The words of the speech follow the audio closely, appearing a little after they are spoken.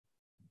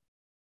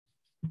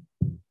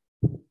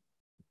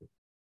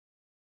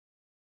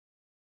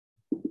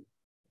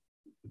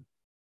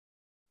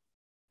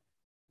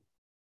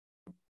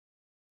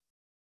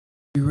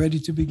You ready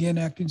to begin,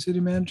 Acting City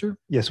Manager?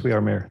 Yes, we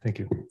are, Mayor. Thank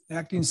you.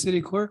 Acting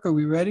City Clerk, are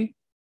we ready?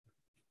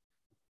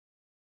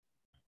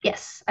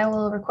 Yes, I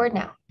will record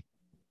now.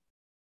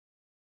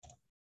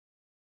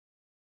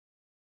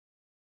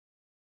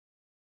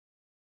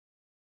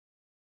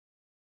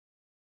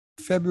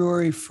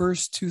 February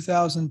 1st,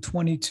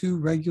 2022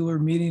 regular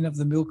meeting of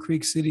the Mill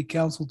Creek City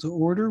Council to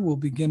order. We'll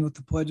begin with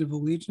the Pledge of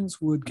Allegiance.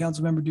 Would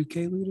Councilmember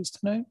Duque lead us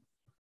tonight?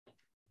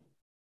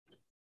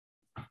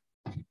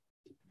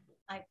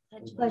 I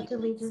pledge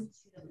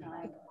allegiance to the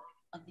flag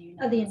of the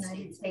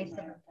United States of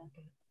America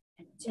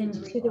and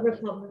to the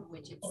republic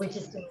which it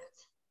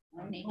stands,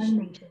 one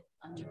nation,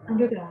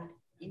 under God,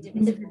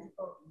 indivisible,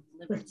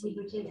 with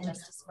liberty and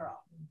justice for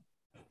all.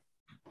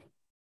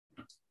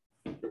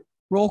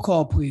 Roll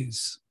call,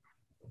 please.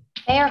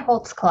 Mayor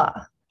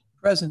Holtzclaw.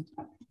 Present.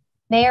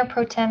 Mayor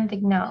Pro Tem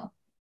Vigneault.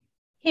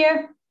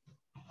 Here.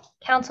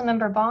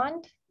 Councilmember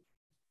Bond.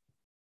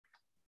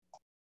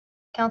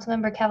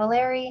 Councilmember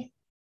Cavallari.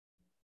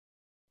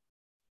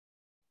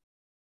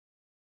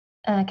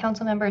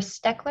 Councilmember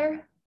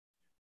Steckler.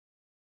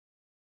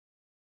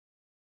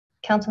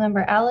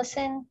 Councilmember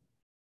Allison.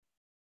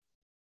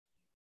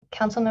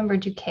 Councilmember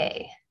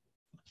Duque.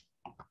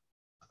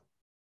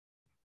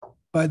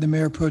 By the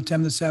Mayor Pro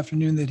Tem this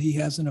afternoon that he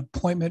has an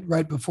appointment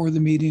right before the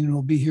meeting and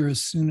will be here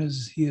as soon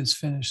as he is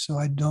finished. So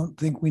I don't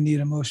think we need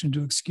a motion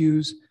to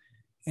excuse.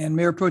 And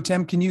Mayor Pro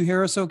Tem, can you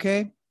hear us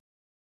okay?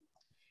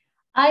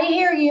 I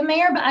hear you,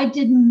 Mayor, but I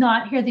did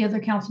not hear the other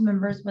council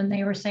members when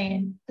they were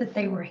saying that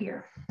they were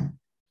here.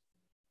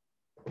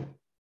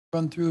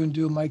 Run through and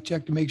do a mic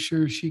check to make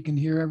sure she can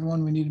hear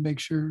everyone. We need to make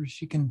sure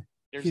she can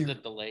There's hear. the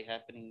delay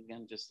happening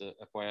again, just a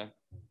FYI.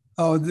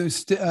 Oh, there's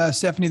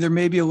Stephanie, there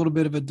may be a little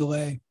bit of a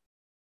delay.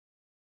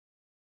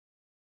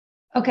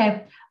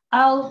 Okay,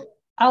 I'll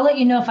let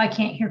you know if I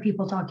can't hear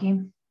people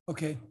talking.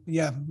 Okay,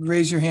 yeah,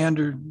 raise your hand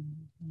or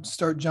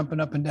start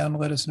jumping up and down and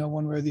let us know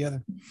one way or the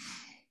other.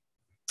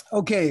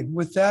 Okay,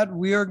 with that,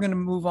 we are going to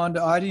move on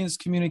to audience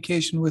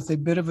communication with a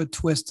bit of a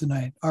twist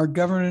tonight. Our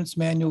governance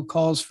manual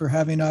calls for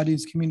having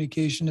audience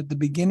communication at the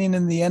beginning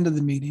and the end of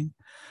the meeting,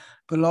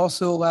 but it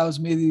also allows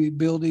me the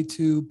ability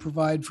to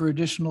provide for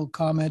additional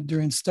comment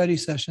during study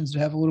sessions to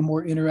have a little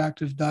more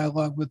interactive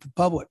dialogue with the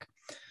public.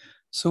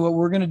 So what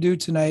we're going to do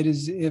tonight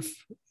is,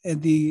 if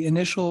at the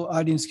initial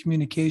audience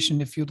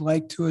communication, if you'd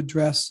like to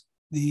address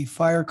the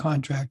fire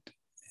contract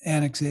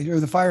annexation or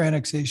the fire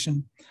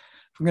annexation,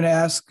 we're going to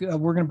ask,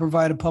 we're going to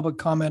provide a public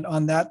comment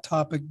on that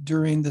topic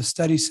during the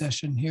study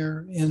session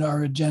here in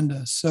our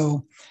agenda.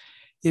 So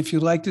if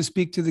you'd like to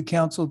speak to the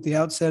council at the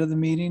outset of the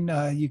meeting,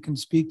 you can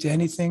speak to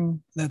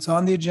anything that's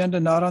on the agenda,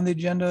 not on the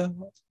agenda,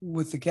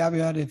 with the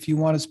caveat, if you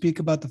want to speak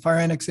about the fire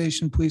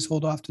annexation, please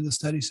hold off to the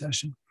study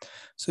session.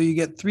 So you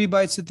get 3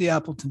 bites at the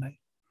apple tonight.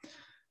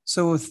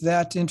 So with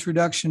that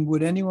introduction,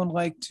 would anyone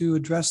like to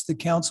address the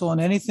council on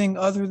anything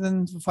other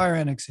than the fire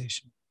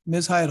annexation?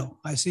 Ms. Heidel,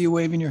 I see you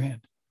waving your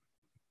hand.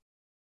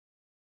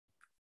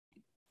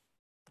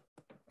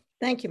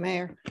 Thank you,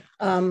 Mayor.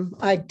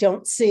 I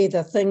don't see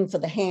the thing for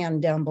the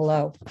hand down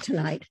below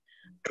tonight.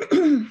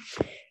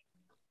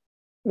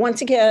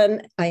 Once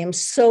again, I am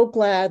so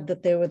glad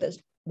that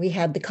we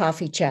had the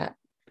coffee chat,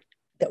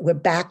 that we're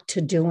back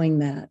to doing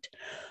that.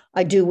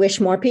 I do wish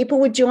more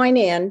people would join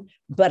in,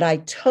 but I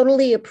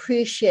totally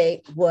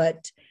appreciate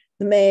what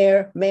the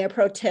Mayor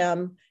Pro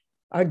Tem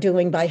are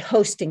doing by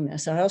hosting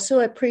this. I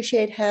also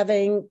appreciate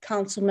having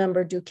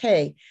Councilmember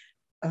Duque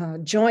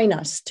join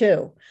us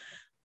too.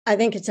 I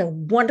think it's a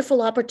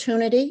wonderful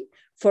opportunity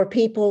for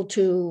people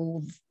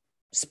to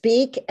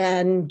speak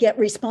and get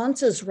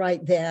responses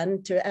right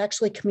then to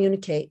actually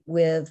communicate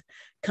with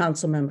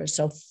council members.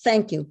 So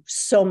thank you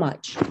so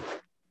much.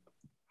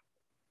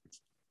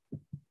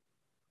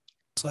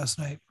 Last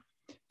night.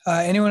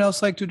 Anyone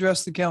else like to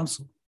address the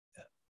council?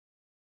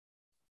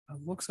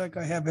 Looks like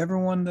I have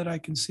everyone that I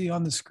can see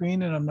on the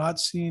screen, and I'm not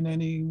seeing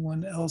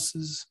anyone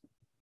else's.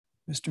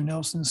 Mr.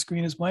 Nelson's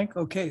screen is blank.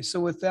 Okay, so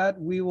with that,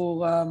 we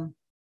will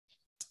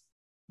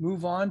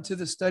move on to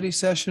the study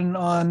session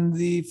on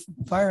the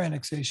fire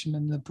annexation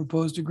and the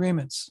proposed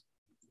agreements.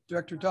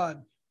 Director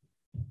Todd.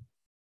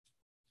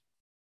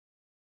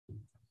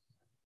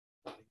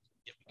 Get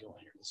me going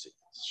here. Let's see.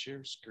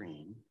 Share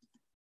screen.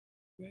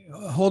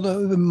 Hold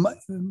on.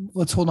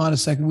 Let's hold on a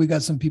second. We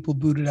got some people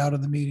booted out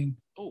of the meeting.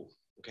 Oh,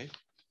 okay.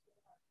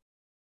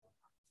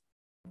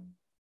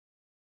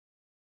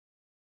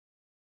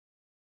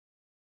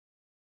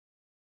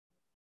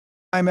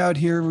 I'm out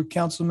here with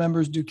council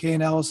members Duque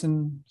and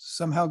Allison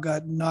somehow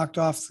got knocked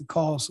off the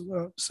call.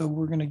 So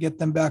we're going to get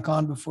them back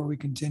on before we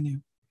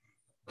continue.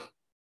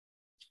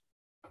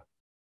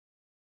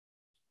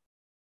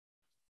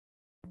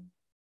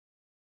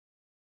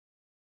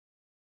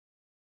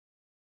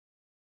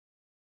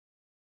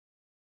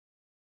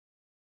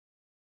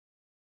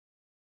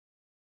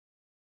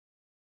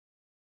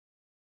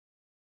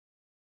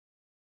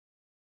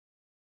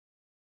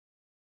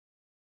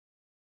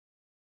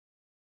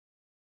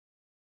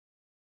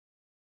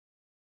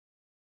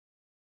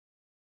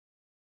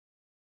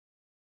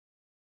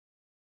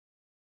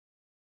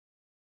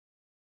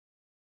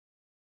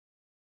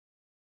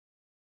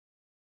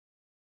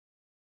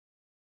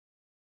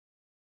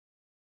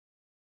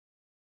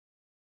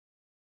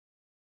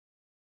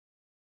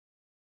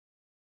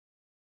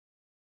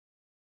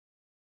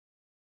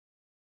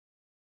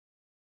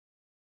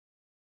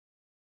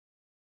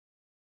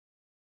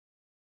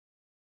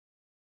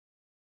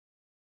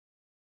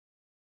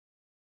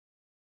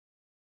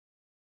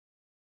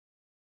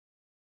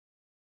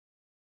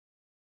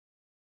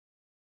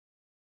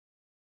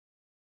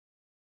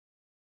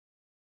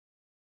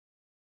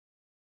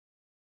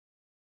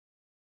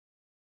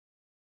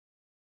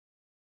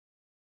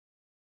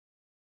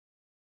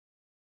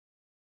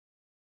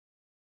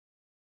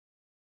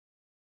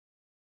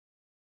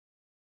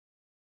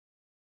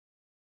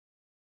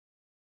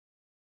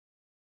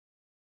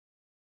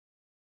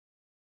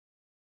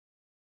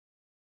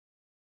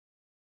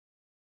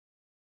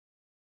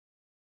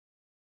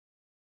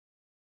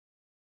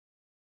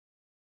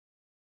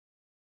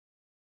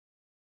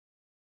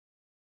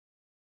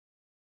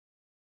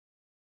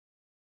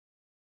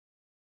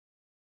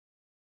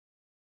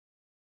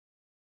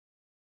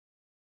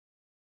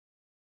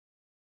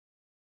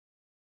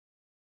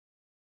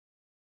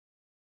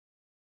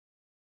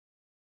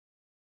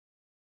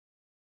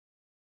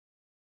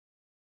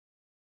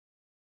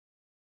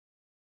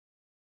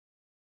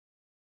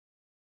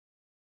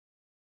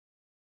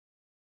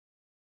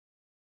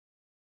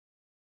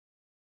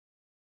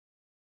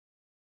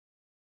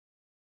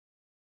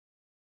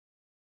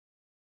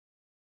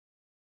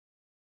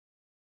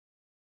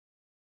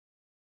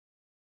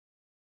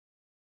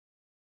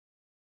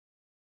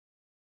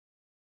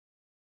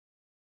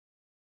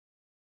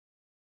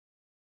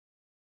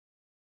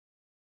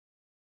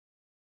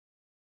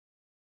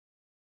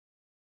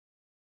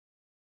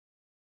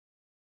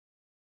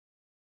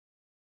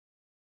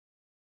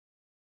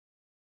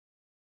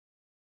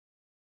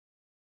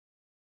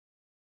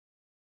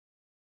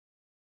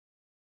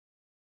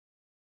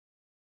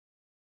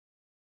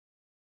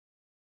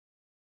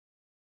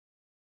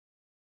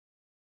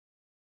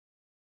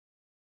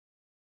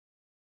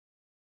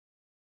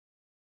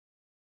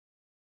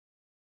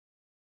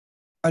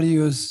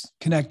 Audio is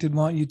connected.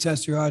 Why don't you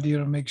test your audio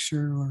to make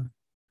sure? Or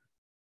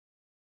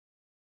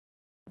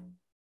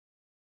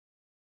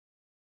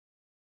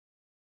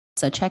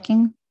So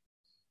checking.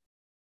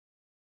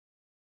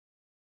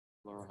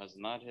 Laura has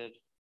nodded.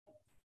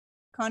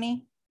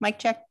 Connie, mic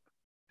check.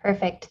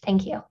 Perfect.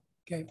 Thank you.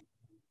 okay,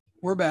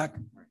 we're back.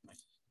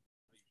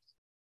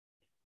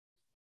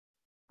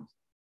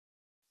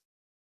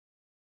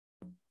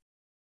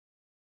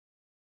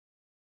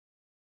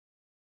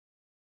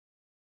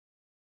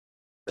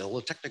 A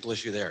little technical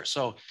issue there.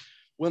 So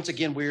once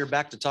again, we are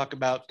back to talk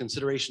about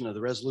consideration of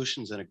the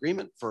resolutions and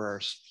agreement for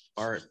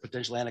our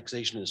potential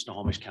annexation of the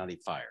Snohomish County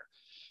Fire.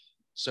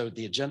 So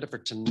the agenda for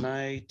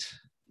tonight,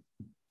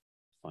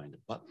 find a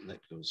button that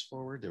goes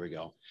forward. There we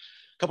go.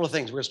 A couple of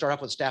things. We're going to start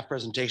off with staff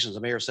presentations.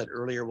 The mayor said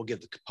earlier, we'll give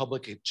the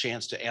public a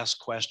chance to ask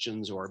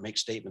questions or make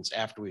statements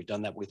after we've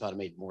done that. We thought it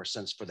made more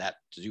sense for that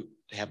to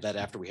have that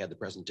after we had the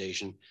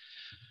presentation.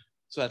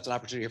 So that's an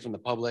opportunity from the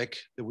public.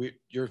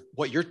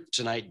 What you're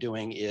tonight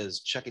doing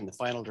is checking the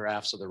final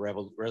drafts of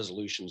the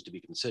resolutions to be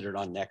considered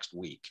on next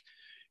week.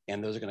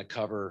 And those are going to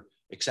cover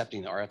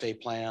accepting the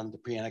RFA plan, the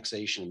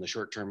pre-annexation and the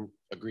short-term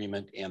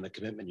agreement, and the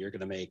commitment you're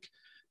going to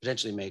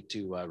potentially make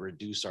to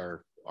reduce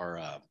our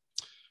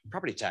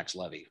property tax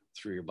levy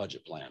through your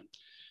budget plan.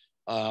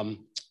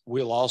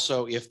 We'll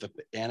also, if the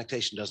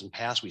annexation doesn't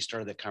pass, we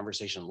started that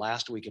conversation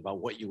last week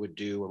about what you would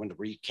do. We're going to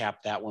recap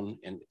that one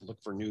and look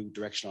for new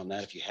direction on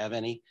that if you have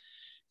any.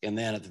 And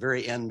then at the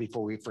very end,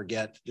 before we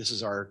forget,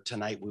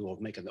 tonight we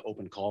will make an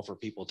open call for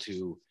people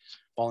to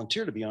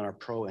volunteer to be on our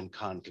pro and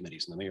con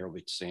committees. And the mayor will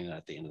be saying that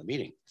at the end of the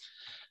meeting.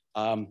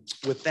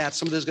 With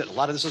that, a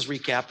lot of this is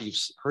recap. You've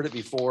heard it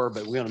before,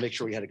 but we want to make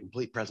sure we had a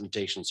complete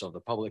presentation so the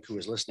public who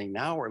is listening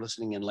now or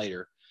listening in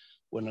later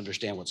wouldn't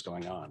understand what's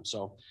going on.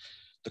 So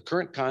the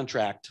current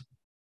contract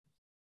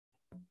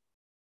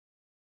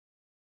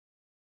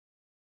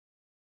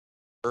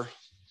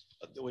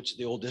which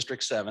the old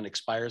District 7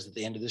 expires at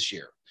the end of this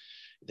year.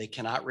 They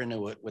cannot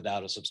renew it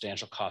without a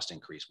substantial cost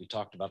increase. We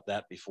talked about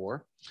that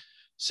before.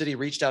 City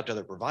reached out to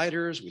other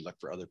providers. We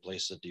looked for other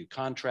places to do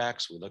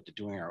contracts. We looked at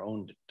doing our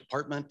own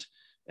department,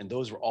 and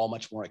those were all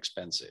much more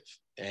expensive.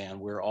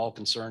 And we're all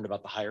concerned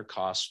about the higher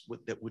costs,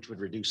 which would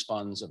reduce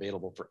funds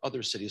available for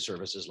other city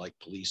services like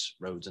police,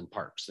 roads, and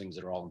parks, things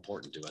that are all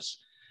important to us.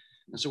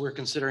 And so we're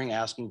considering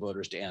asking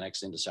voters to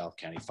annex into South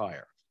County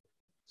Fire.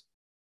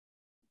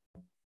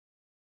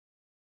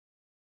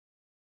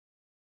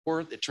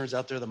 Or it turns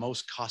out they're the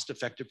most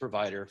cost-effective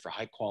provider for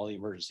high-quality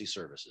emergency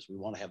services. We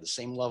want to have the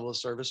same level of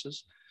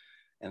services.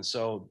 And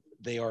so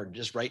they are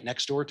just right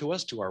next door to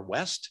us, to our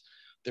west.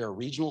 They're a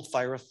regional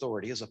fire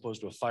authority as opposed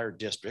to a fire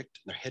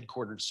district. They're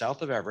headquartered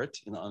south of Everett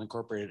in the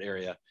unincorporated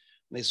area.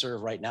 And they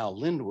serve right now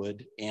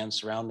Linwood and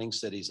surrounding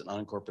cities and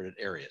unincorporated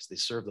areas. They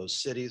serve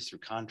those cities through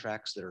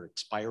contracts that are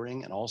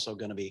expiring and also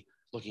going to be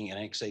looking at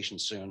annexation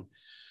soon.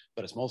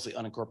 But it's mostly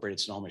unincorporated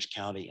Snohomish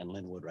County and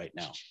Linwood right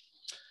now.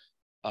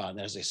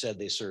 And as I said,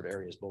 they serve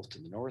areas both to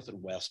the north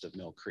and west of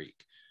Mill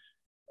Creek.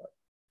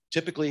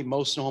 Typically,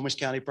 most Snohomish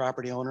County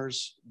property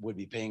owners would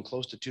be paying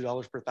close to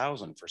 $2 per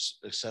thousand for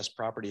assessed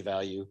property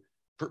value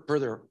per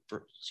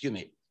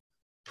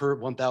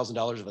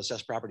 $1,000 of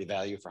assessed property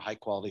value for high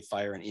quality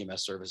fire and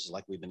EMS services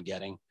like we've been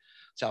getting.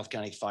 South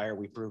County Fire,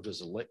 we proved as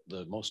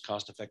the most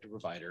cost-effective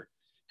provider,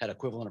 had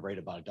equivalent rate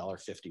about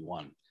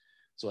 $1.51.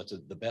 So it's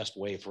the best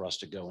way for us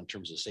to go in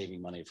terms of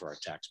saving money for our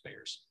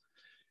taxpayers.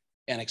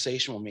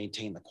 Annexation will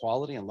maintain the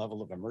quality and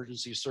level of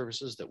emergency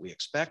services that we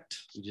expect.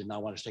 We did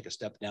not want to take a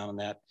step down on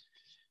that,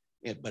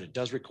 but it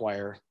does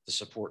require the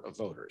support of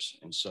voters.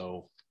 And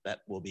so that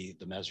will be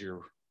the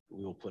measure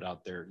we will put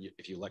out there.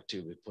 If you elect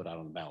to, we put out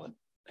on the ballot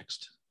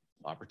next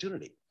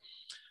opportunity.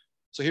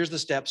 So here's the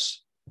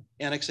steps.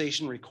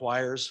 Annexation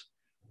requires,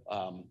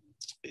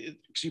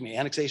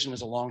 annexation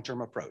is a long-term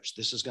approach.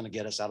 This is going to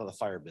get us out of the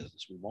fire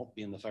business. We won't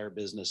be in the fire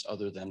business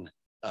other than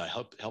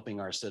helping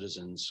our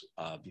citizens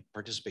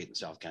participate in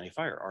South County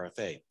Fire,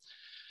 RFA.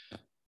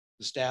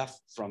 The staff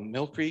from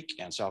Mill Creek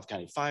and South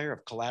County Fire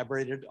have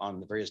collaborated on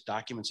the various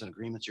documents and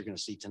agreements you're going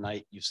to see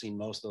tonight. You've seen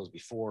most of those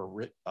before.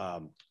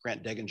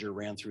 Grant Degginger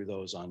ran through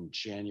those on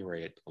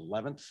January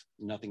 11th.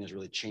 Nothing has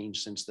really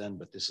changed since then,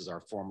 but this is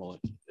our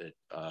formal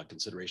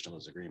consideration of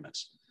those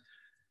agreements.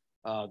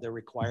 They're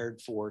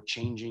required for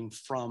changing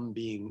from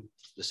being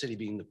the city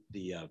being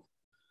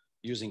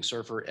using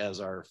Surfer as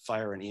our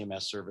fire and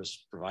EMS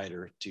service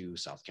provider to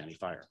South County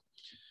Fire.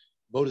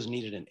 Vote is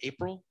needed in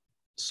April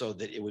so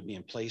that it would be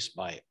in place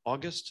by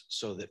August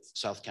so that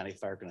South County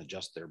Fire can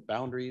adjust their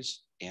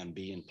boundaries and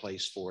be in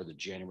place for the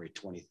January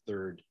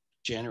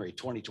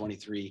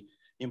 2023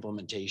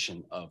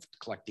 implementation of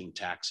collecting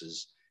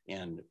taxes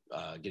and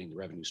getting the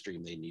revenue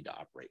stream they need to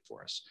operate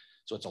for us.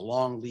 So it's a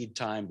long lead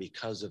time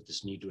because of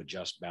this need to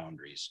adjust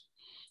boundaries,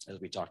 as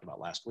we talked about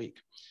last week.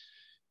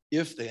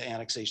 If the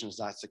annexation is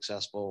not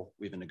successful,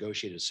 we've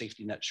negotiated a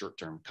safety net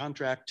short-term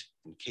contract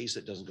in case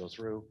it doesn't go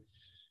through.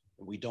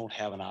 We don't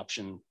have an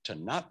option to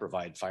not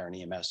provide fire and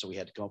EMS, so we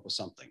had to come up with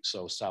something.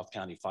 So South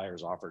County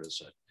Fire's offered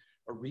us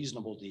a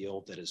reasonable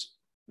deal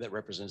that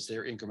represents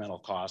their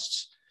incremental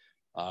costs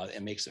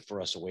and makes it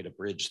for us a way to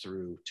bridge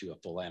through to a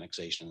full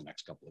annexation in the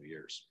next couple of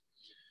years.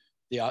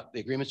 The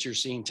agreements you're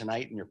seeing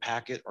tonight in your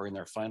packet or in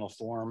their final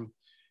form,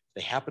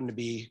 they happen to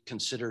be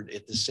considered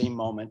at the same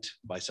moment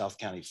by South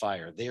County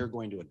Fire. They are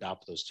going to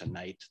adopt those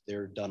tonight.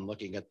 They're done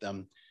looking at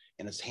them,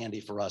 and it's handy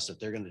for us that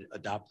they're going to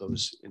adopt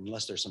those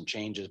unless there's some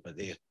changes, but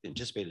they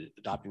anticipated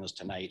adopting those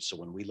tonight. So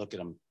when we look at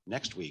them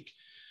next week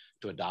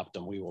to adopt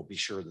them, we will be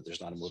sure that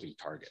there's not a moving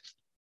target.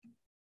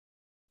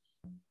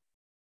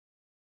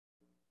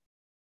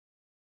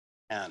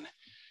 And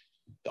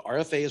the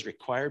RFA is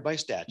required by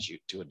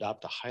statute to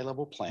adopt a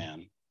high-level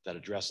plan that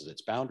addresses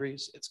its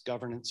boundaries, its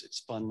governance,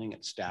 its funding,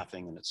 its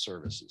staffing, and its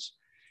services.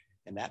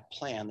 And that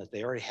plan that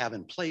they already have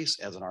in place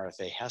as an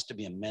RFA has to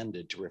be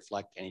amended to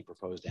reflect any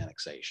proposed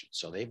annexation.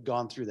 So they've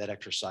gone through that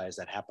exercise.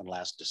 That happened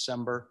last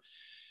December.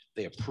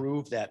 They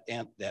approved that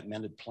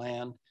amended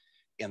plan,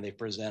 and they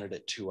presented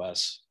it to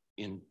us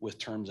with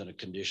terms and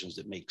conditions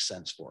that make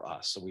sense for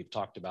us. So we've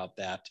talked about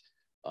that.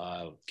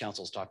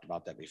 Council's talked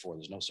about that before.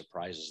 There's no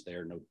surprises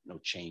there, no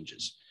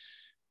changes.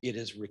 It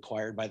is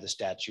required by the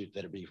statute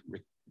that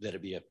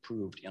it be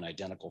approved in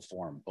identical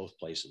form, both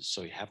places.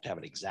 So you have to have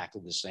it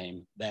exactly the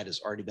same. That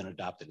has already been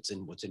adopted. It's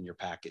in what's in your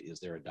packet is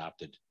their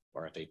adopted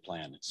RFA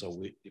plan.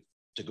 So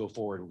to go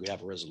forward, we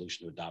have a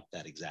resolution to adopt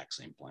that exact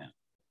same plan.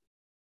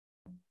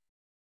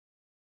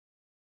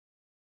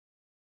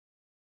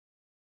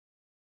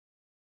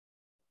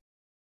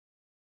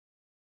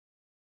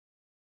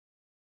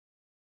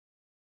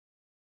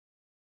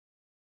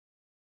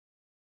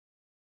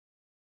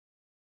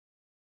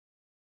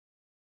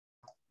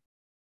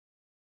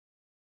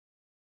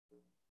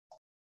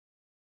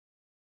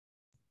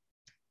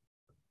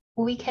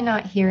 We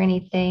cannot hear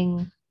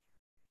anything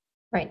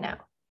right now.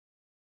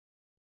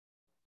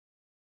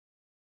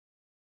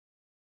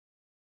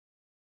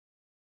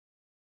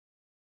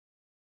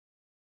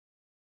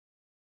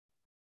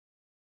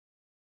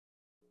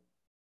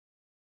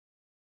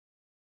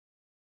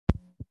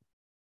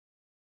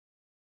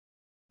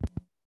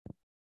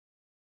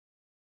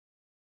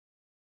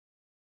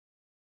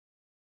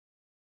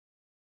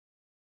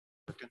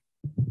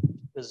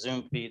 The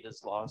Zoom feed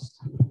is lost.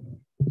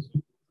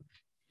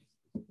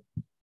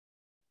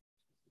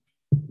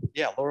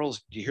 Yeah, Laurel,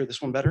 do you hear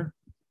this one better?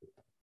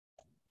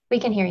 We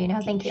can hear you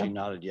now. Thank She you.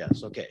 nodded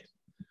yes. Okay.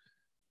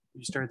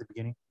 You start at the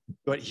beginning.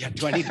 But yeah,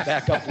 do I need to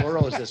back up,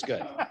 Laurel? Is this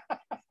good?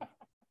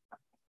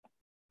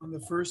 On the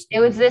first. It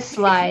was this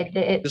slide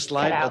that it This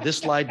slide, cut out. this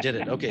slide did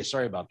it. Okay,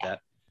 sorry about that.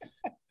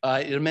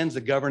 It amends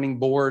the governing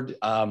board.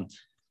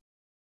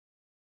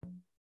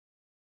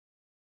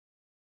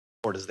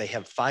 They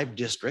have 5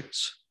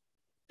 districts.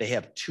 They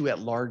have 2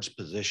 at-large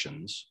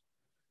positions.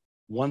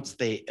 Once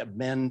they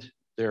amend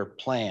their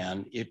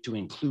plan to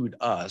include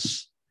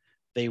us,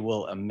 they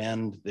will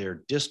amend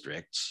their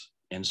districts.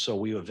 And so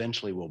we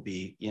eventually will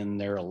be in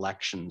their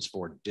elections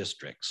for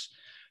districts.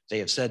 They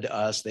have said to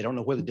us, they don't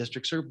know where the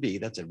districts are be.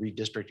 That's a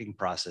redistricting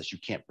process. You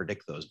can't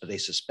predict those, but they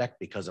suspect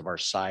because of our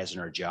size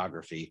and our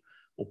geography,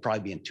 we'll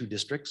probably be in 2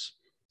 districts.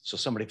 So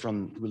somebody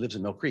who lives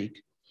in Mill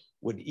Creek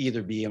would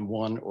either be in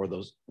one or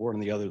in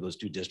the other of those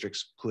 2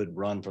 districts could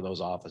run for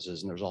those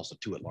offices. And there's also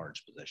 2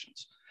 at-large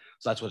positions.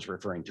 So that's what it's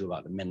referring to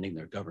about amending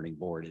their governing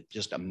board. It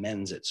just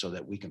amends it so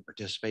that we can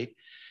participate.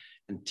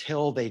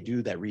 Until they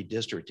do that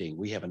redistricting,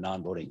 we have a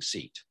non-voting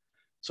seat.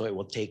 So it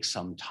will take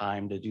some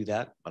time to do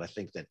that, but I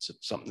think that's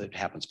something that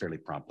happens fairly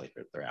promptly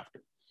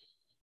thereafter.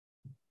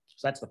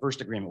 So that's the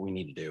first agreement we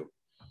need to do.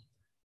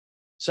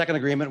 Second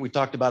agreement we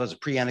talked about is a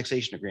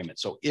pre-annexation agreement.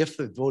 So if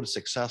the vote is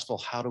successful,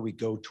 how do we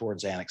go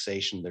towards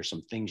annexation? There's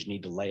some things you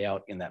need to lay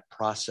out in that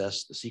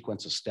process, the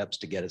sequence of steps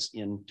to get us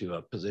into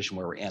a position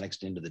where we're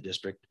annexed into the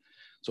district.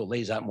 So it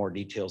lays out more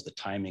details, the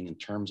timing in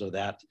terms of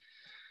that.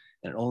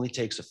 And it only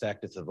takes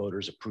effect if the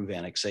voters approve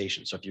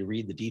annexation. So if you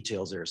read the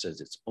details there, it says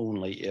it's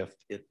only if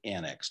it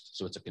annexed.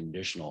 So it's a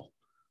conditional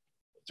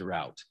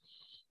throughout.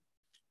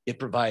 It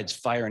provides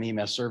fire and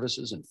EMS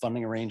services and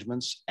funding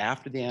arrangements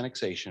after the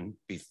annexation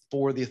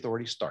before the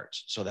authority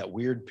starts. So that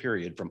weird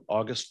period from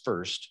August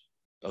 1st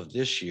of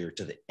this year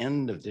to the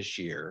end of this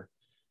year,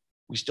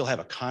 we still have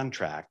a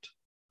contract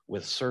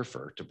with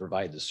Surfer to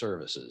provide the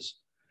services.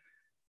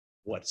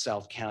 What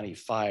South County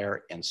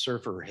Fire and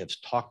Surfer have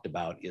talked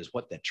about is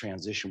what that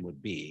transition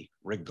would be,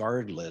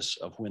 regardless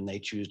of when they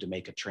choose to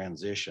make a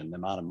transition. The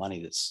amount of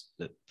money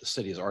that the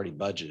city has already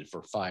budgeted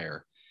for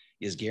fire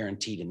is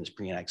guaranteed in this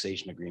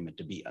pre-annexation agreement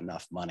to be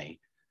enough money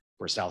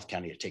for South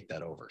County to take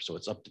that over. So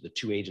it's up to the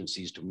 2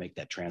 agencies to make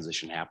that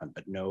transition happen,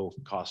 but no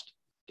cost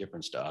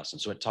difference to us.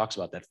 And so it talks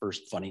about that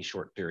first funny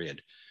short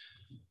period,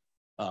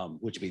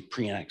 which would be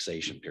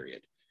pre-annexation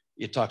period.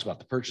 It talks about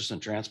the purchase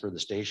and transfer of the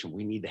station.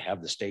 We need to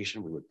have the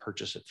station. We would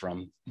purchase it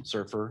from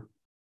Surfer,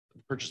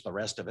 purchase the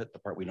rest of it, the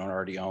part we don't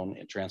already own,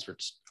 and transfer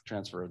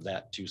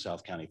that to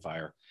South County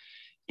Fire.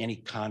 Any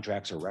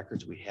contracts or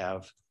records we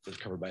have that's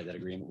covered by that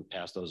agreement, we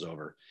pass those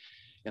over.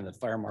 And the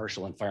fire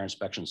marshal and fire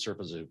inspection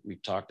surfaces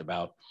we've talked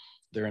about,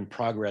 they're in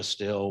progress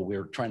still.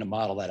 We're trying to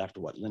model that after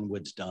what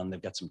Linwood's done.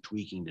 They've got some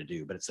tweaking to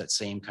do, but it's that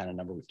same kind of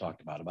number we've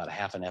talked about a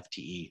half an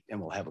FTE, and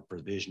we'll have a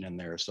provision in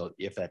there. So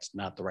if that's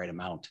not the right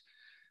amount,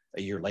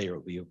 a year later,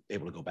 we'll be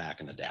able to go back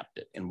and adapt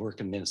it. And we're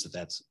convinced that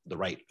that's the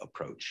right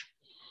approach.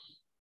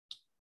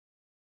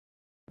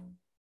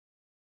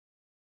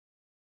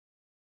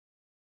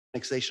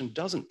 Annexation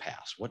doesn't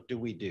pass. What do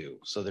we do?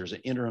 So there's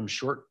an interim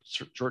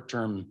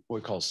short-term, what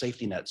we call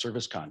safety net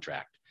service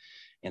contract.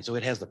 And so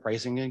it has the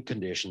pricing and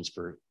conditions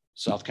for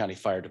South County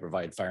Fire to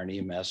provide fire and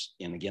EMS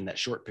in, again, that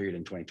short period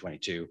in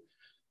 2022,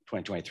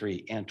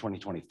 2023, and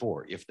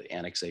 2024 if the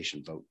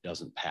annexation vote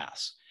doesn't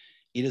pass.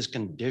 It is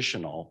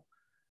conditional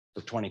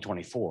for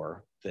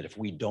 2024 that if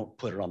we don't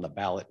put it on the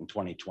ballot in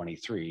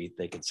 2023,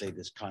 they could say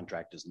this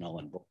contract is null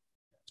and void,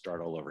 start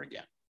all over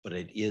again. But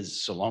it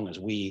is, so long as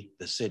we,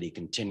 the city,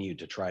 continue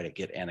to try to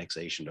get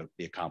annexation to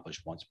be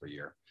accomplished once per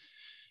year,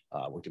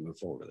 we can move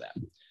forward with that.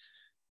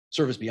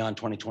 Service beyond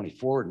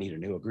 2024 need a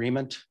new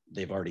agreement.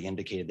 They've already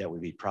indicated that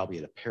would be probably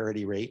at a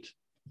parity rate,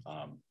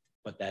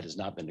 but that has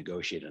not been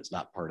negotiated. It's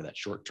not part of that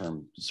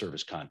short-term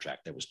service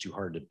contract. That was too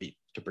hard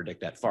to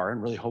predict that far.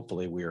 And really,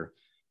 hopefully, we're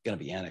going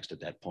to be annexed at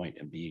that point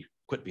and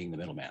quit being the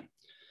middleman.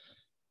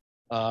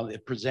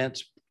 It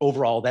presents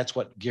overall, that's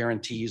what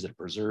guarantees that it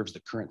preserves the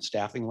current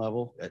staffing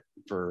level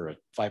for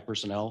 5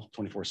 personnel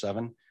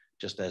 24/7,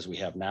 just as we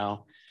have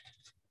now.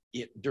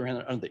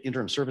 Under the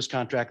interim service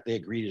contract, they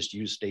agree to just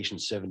use Station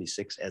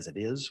 76 as it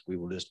is. We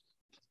will just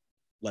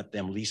let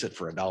them lease it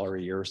for $1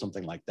 a year or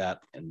something like that,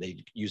 and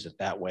they use it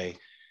that way.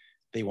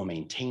 They will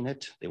maintain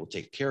it. They will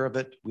take care of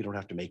it. We don't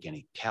have to make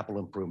any capital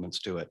improvements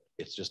to it.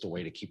 It's just a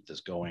way to keep this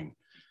going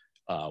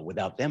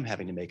without them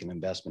having to make an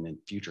investment in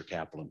future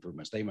capital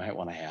improvements they might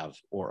want to have,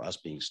 or us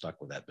being stuck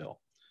with that bill.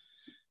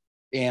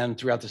 And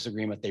throughout this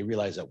agreement, they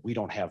realize that we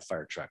don't have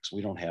fire trucks.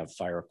 We don't have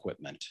fire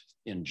equipment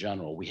in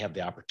general. We have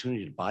the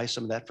opportunity to buy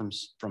some of that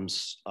from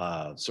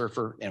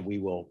Surfer, and we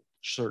will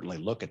certainly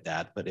look at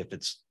that. But if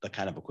it's the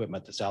kind of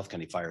equipment that South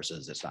County Fire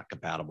says it's not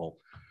compatible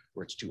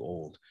or it's too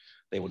old,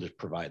 they will just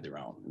provide their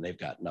own. And they've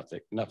got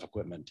enough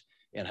equipment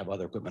and have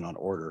other equipment on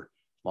order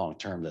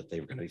long-term that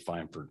they're going to be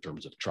fine for in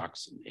terms of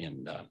trucks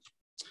and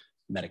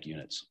medic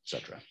units, et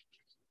cetera.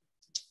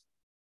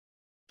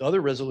 The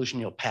other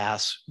resolution you'll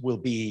pass will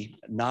be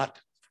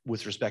not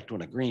with respect to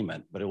an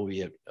agreement, but it will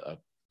be a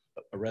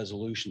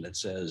resolution that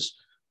says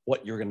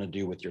what you're going to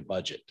do with your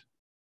budget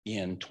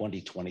in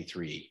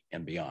 2023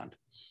 and beyond.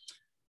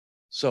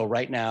 So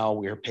right now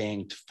we're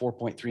paying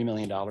 $4.3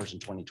 million in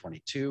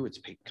 2022. It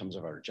comes out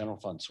of our general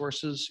fund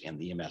sources and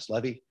the EMS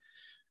levy.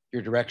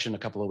 Your direction a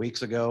couple of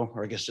weeks ago,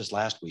 or I guess just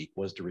last week,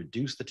 was to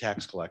reduce the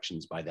tax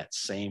collections by that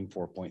same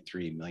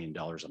 $4.3 million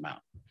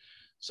amount.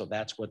 So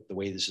that's what the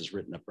way this is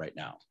written up right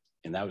now.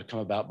 And that would come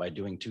about by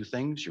doing two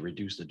things. You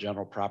reduce the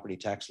general property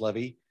tax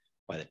levy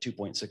by the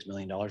 $2.6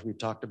 million we've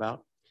talked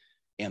about.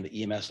 And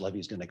the EMS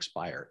levy is going to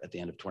expire at the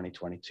end of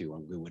 2022,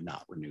 and we would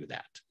not renew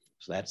that.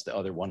 So that's the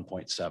other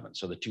 1.7.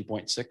 So the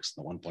 2.6,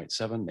 the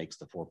 1.7 makes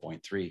the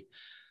 4.3.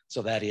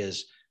 So that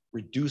is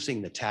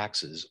reducing the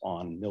taxes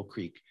on Mill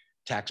Creek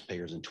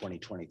taxpayers in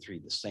 2023,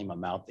 the same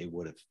amount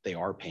they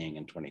are paying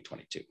in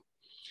 2022.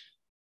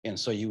 And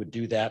so you would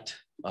do that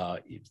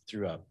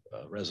through a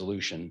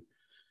resolution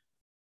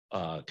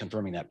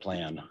confirming that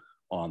plan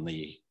on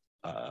the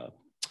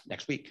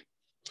next week.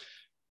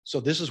 So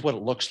this is what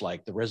it looks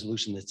like, the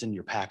resolution that's in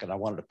your packet. I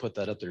wanted to put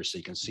that up there so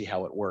you can see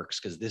how it works,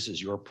 because this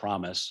is your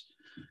promise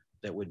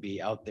that would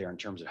be out there in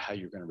terms of how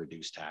you're going to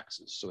reduce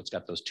taxes. So it's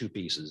got those two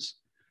pieces: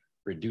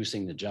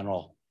 reducing the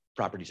general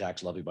property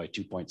tax levy by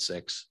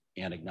 2.6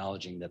 and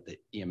acknowledging that the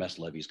EMS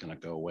levy is going to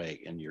go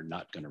away and you're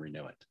not going to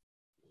renew it.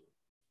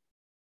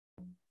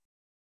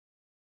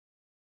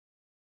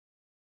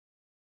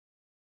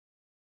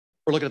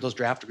 We're looking at those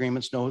draft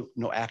agreements.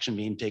 No action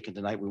being taken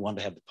tonight. We wanted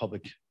to have the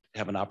public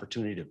have an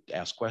opportunity to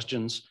ask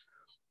questions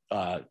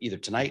either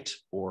tonight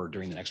or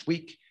during the next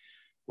week.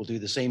 We'll do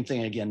the same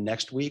thing again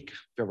next week,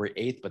 February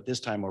 8th, but this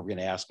time we're going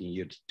to ask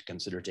you to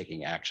consider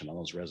taking action on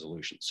those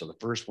resolutions. So the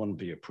first one will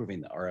be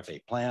approving the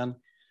RFA plan.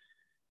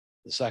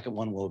 The second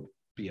one will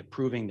be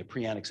approving the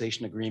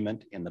pre-annexation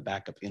agreement and the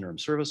backup interim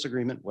service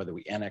agreement. Whether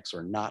we annex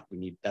or not,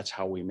 that's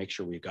how we make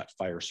sure we've got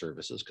fire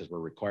services, because we're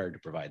required to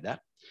provide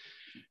that.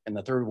 And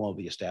the third one will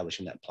be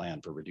establishing that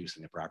plan for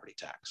reducing the property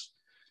tax.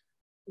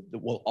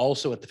 We'll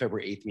also, at the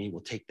February 8th meeting,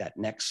 we'll take that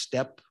next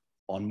step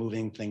on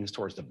moving things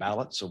towards the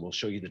ballot. So we'll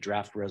show you the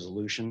draft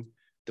resolution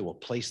that will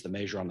place the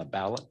measure on the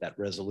ballot. That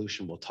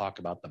resolution will talk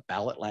about the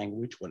ballot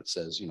language, when it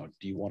says,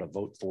 do you want to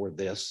vote for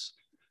this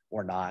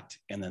or not?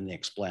 And then the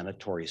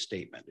explanatory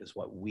statement is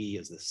what we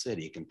as the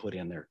city can put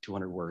in there,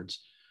 200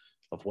 words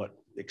of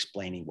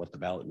explaining what the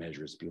ballot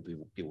measure is people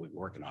will be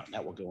working on. And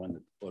that will go in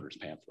the voter's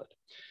pamphlet.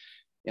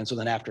 And so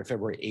then after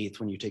February 8th,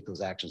 when you take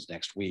those actions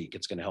next week,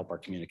 it's going to help our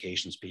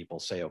communications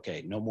people say,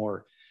 okay, no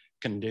more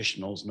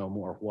conditionals, no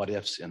more what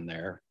ifs in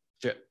there.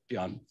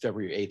 Beyond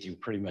February 8th, you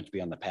pretty much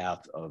be on the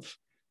path of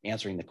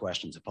answering the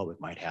questions the public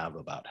might have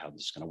about how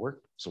this is going to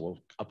work. So we'll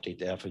update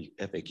the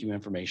FAQ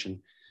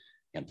information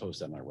and post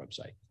that on our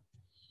website.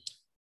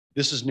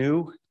 This is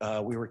new.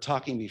 We were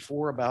talking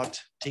before about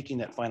taking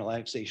that final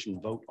annexation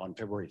vote on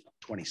February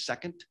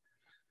 22nd,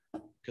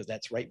 because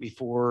that's right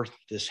before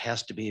this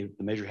has to be,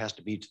 the measure has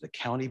to be to the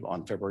county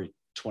on February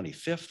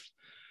 25th.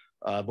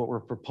 But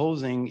we're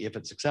proposing, if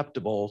it's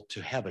acceptable,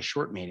 to have a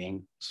short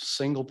meeting,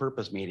 single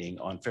purpose meeting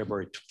on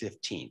February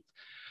 15th.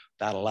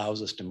 That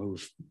allows us to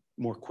move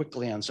more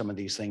quickly on some of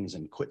these things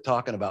and quit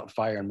talking about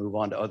fire and move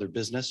on to other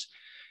business.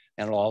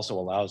 And it also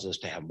allows us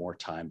to have more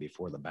time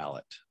before the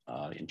ballot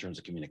in terms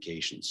of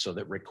communications. So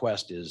that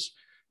request is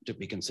to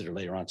be considered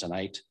later on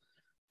tonight.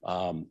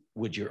 Are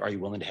you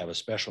willing to have a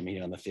special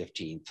meeting on the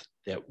 15th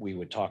that we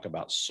would talk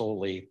about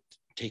solely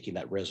taking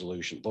that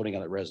resolution, voting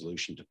on that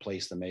resolution to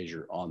place the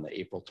measure on the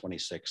April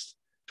 26th,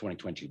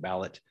 2022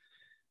 ballot?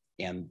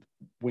 And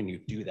when you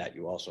do that,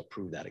 you also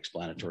approve that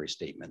explanatory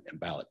statement and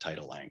ballot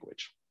title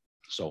language.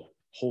 So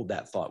hold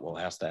that thought. We'll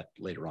ask that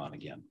later on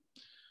again.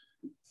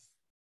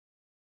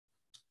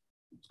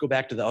 Let's go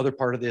back to the other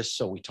part of this.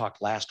 So we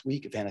talked last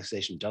week, if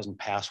annexation doesn't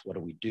pass, what do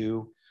we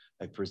do?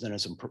 I presented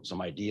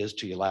some ideas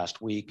to you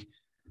last week.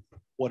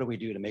 What do we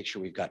do to make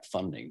sure we've got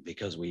funding?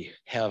 Because we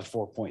have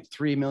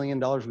 $4.3 million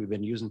we've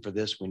been using for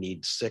this. We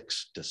need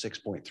 $6 to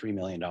 $6.3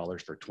 million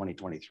for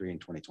 2023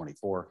 and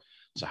 2024.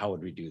 So how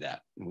would we do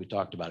that? And we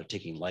talked about it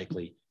taking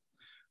likely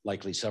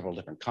several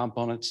different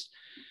components.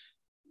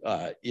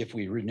 If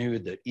we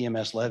renewed the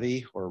EMS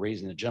levy or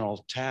raising the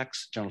general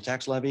tax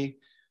levy,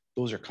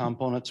 those are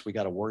components we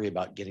got to worry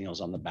about getting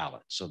those on the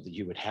ballot. So that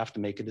you would have to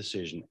make a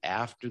decision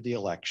after the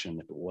election.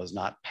 If it was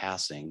not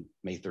passing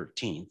May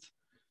 13th,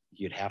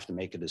 you'd have to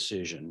make a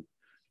decision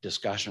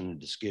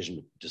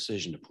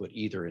to put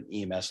either an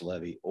EMS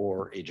levy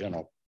or a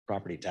general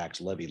property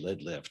tax levy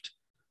lid lift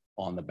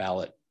on the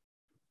ballot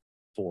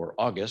for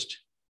August.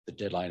 The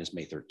deadline is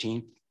May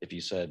 13th. If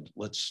you said,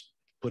 let's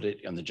put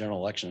it in the general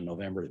election in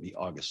November, it'd be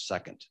August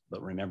 2nd.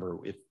 But remember,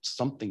 if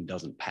something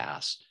doesn't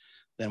pass,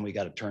 then we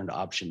got to turn to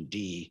option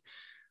D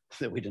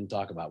that we didn't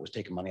talk about, was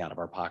taking money out of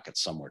our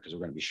pockets somewhere, because we're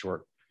going to be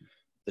short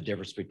the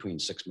difference between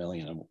 6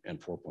 million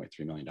and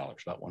 $4.3 million,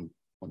 about one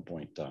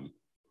point.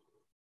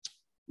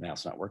 Now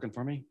it's not working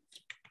for me.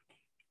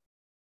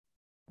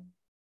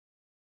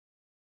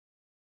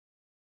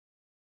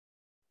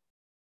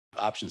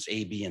 Options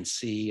A, B, and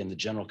C, and the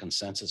general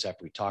consensus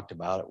after we talked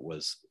about it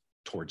was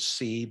towards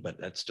C, but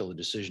that's still a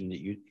decision that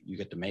you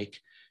get to make.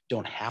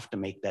 Don't have to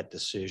make that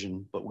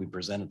decision, but we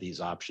presented these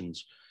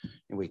options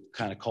and we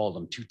kind of called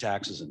them 2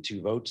 taxes and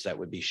 2 votes. That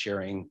would be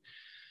sharing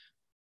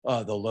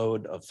the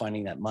load of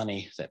finding that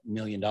money, that $1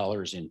 million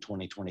in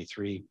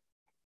 2023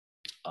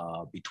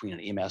 between an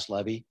EMS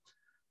levy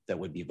that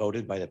would be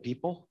voted by the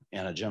people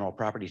and a general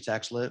property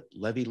tax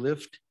levy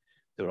lift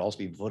that would also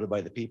be voted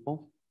by the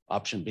people.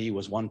 Option B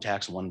was 1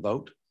 tax, 1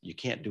 vote. You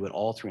can't do it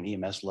all through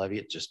an EMS levy.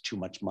 It's just too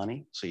much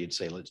money. So you'd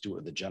say, let's do it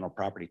with the general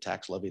property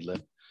tax levy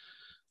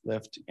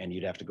lift, and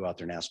you'd have to go out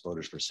there and ask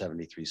voters for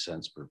 73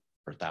 cents per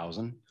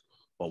thousand,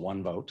 but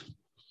 1 vote.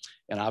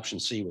 And option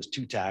C was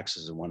 2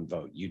 taxes and 1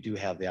 vote. You do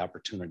have the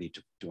opportunity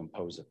to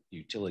impose a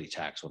utility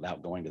tax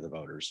without going to the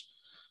voters.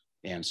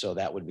 And so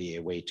that would be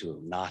a way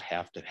to not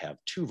have to have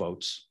 2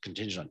 votes,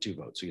 contingent on 2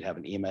 votes. So you'd have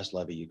an EMS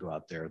levy, you go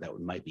out there, that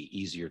might be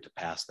easier to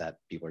pass that.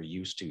 People are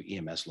used to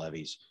EMS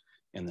levies,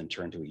 and then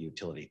turn to a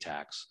utility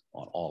tax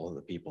on all of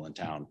the people in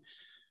town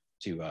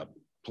to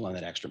pull in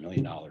that extra $1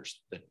 million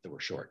that we're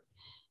short.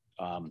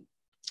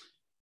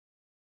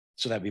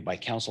 So that'd be by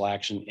council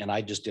action. And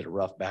I just did a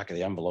rough back of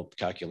the envelope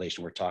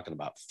calculation. We're talking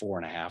about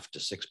 4.5% to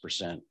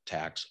 6%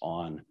 tax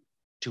on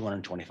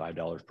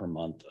 $225 per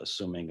month,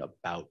 assuming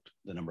about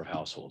the number of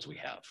households we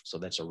have. So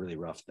that's a really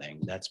rough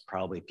thing. That's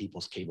probably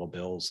people's cable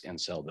bills and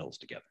cell bills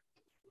together.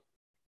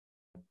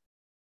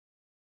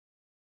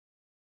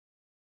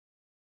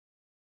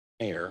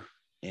 Mayor,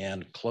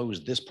 and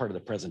close this part of the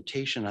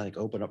presentation. I think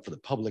open up for the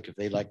public if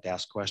they'd like to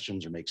ask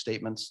questions or make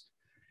statements.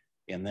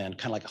 And then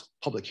kind of like a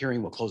public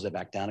hearing, we'll close that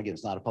back down again.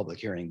 It's not a public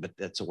hearing, but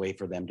that's a way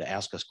for them to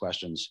ask us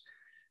questions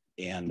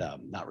and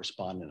not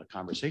respond in a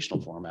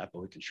conversational format,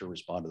 but we can sure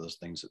respond to those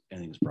things if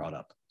anything's brought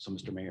up. So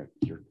Mr. Mayor,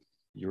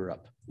 you're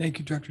up. Thank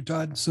you, Director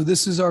Todd. So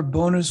this is our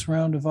bonus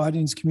round of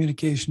audience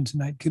communication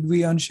tonight. Could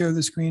we unshare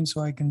the screen so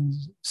I can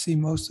see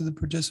most of the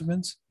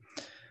participants?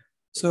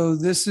 So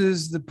this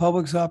is the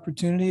public's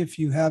opportunity. If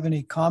you have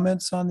any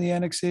comments on the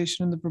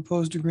annexation and the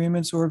proposed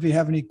agreements, or if you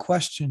have any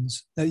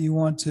questions that you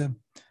want to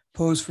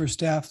pose for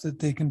staff that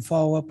they can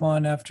follow up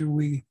on after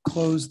we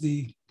close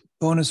the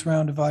bonus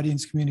round of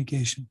audience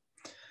communication.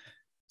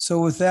 So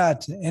with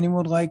that, anyone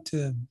would like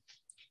to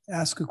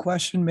ask a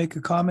question, make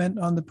a comment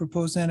on the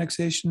proposed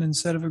annexation and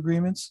set of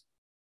agreements?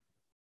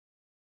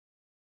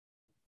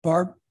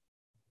 Barb?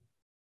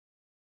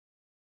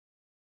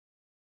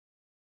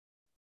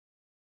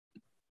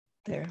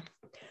 There.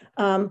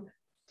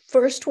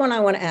 First one I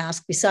want to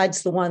ask,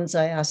 besides the ones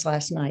I asked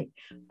last night,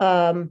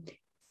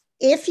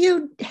 if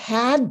you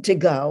had to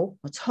go,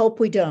 let's hope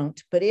we don't,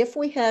 but if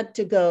we had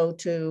to go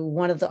to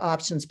one of the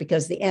options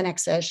because the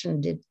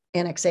annexation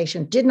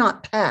did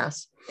not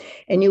pass,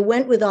 and you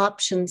went with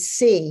option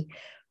C,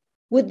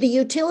 Would the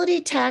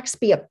utility tax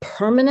be a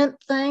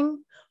permanent thing,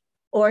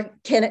 or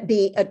can it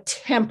be a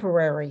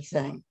temporary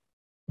thing?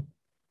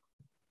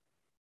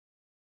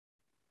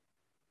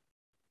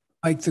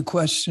 Mike, the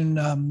question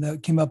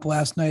that came up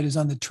last night is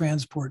on the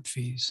transport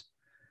fees.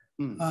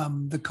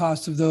 The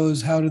cost of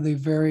those, how do they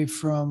vary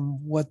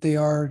from what they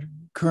are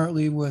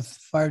currently with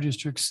Fire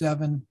District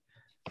 7?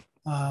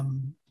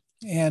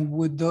 And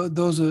would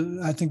those,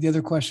 I think the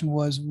other question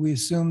was, we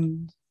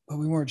assumed, but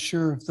we weren't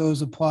sure if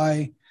those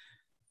apply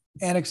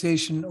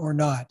annexation or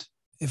not.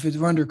 If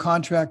it's under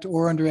contract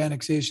or under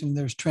annexation,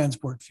 there's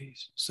transport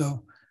fees.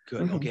 So,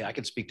 Good. Okay, I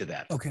can speak to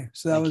that. okay.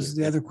 So that Thank was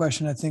you. the other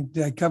question. I think,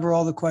 did I cover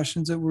all the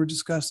questions that were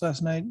discussed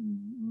last night, It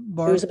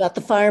Barb? was about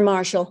the fire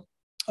marshal.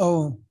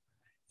 Oh,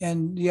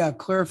 and yeah,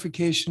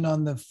 clarification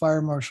on the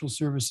fire marshal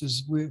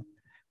services. We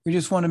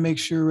just want to make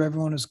sure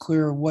everyone is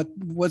clear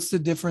what's the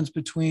difference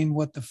between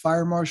what the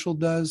fire marshal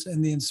does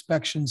and the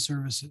inspection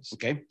services.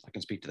 Okay, I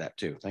can speak to that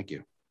too. Thank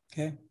you.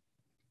 Okay.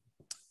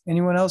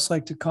 Anyone else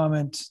like to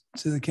comment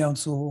to the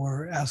council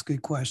or ask a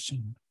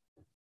question?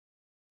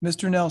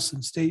 Mr.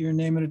 Nelson, state your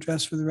name and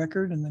address for the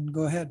record and then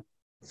go ahead.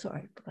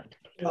 Sorry.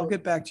 I'll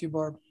get back to you,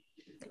 Barb.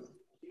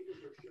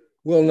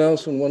 Will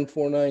Nelson,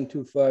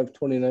 14925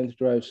 29th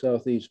Drive,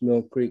 Southeast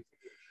Mill Creek.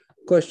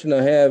 Question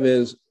I have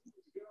is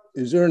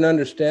there an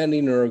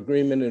understanding or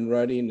agreement in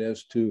writing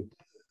as to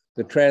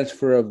the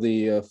transfer of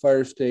the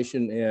fire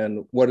station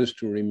and what is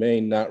to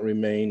remain, not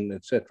remain,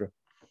 et cetera?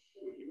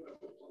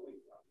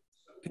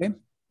 Okay.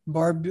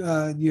 Barb,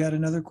 you had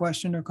another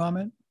question or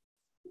comment?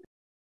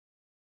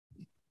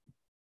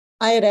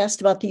 I had asked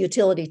about the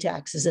utility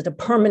tax. Is it a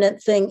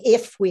permanent thing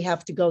if we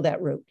have to go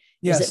that route?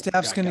 Yeah, Is it-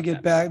 staff's going to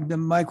get back. Then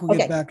Mike will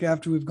get Okay. back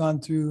after we've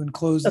gone through and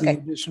closed the Okay.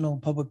 additional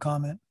public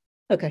comment.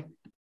 Okay.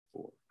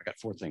 I got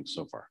 4 things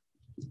so far.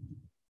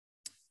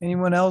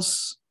 Anyone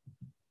else?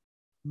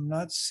 I'm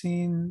not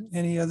seeing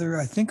any other.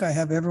 I think I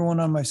have everyone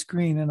on my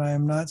screen and I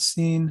am not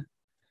seeing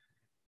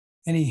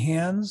any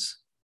hands.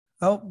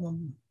 Oh,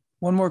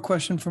 one more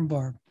question from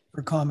Barb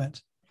or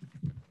comment.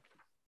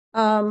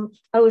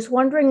 I was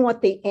wondering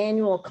what the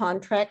annual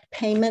contract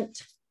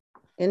payment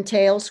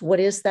entails.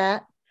 What is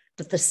that?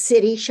 That the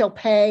city shall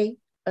pay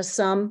a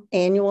sum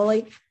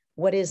annually?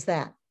 What is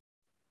that?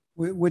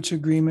 Which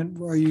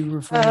agreement are you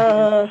referring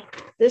to?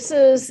 This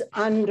is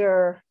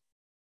under,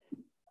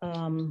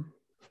 it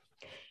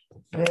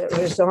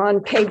was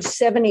on page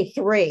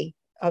 73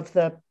 of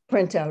the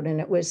printout, and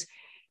it was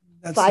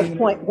That's the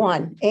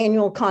 5.1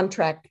 annual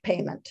contract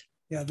payment.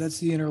 Yeah, that's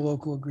the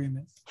interlocal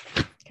agreement.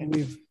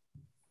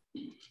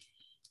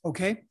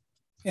 Okay.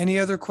 Any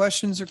other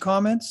questions or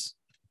comments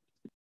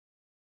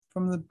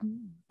from the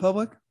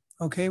public?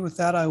 Okay, with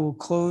that, I will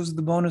close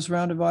the bonus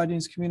round of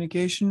audience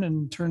communication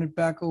and turn it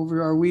back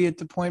over. Are we at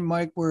the point,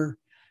 Mike, where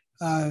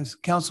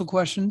council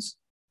questions?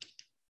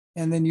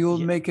 And then you'll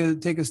Yeah.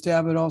 take a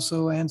stab at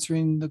also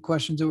answering the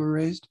questions that were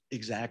raised?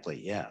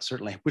 Exactly. Yeah,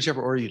 certainly.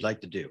 Whichever order you'd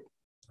like to do.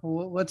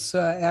 Well, let's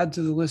add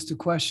to the list of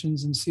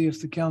questions and see if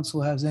the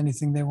council has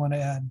anything they want to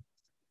add.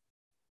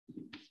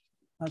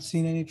 Not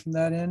seeing any from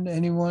that end.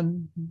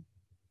 Anyone?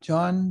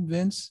 John,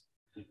 Vince?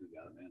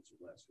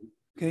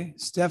 Okay,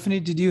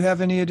 Stephanie, did you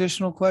have any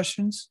additional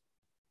questions?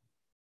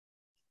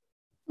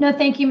 No,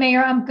 thank you,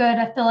 Mayor. I'm good.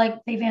 I feel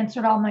like they've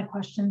answered all my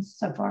questions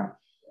so far.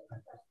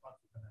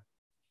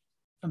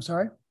 I'm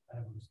sorry?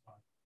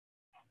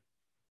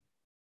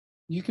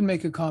 You can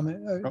make a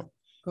comment.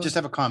 Just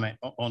have a comment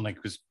only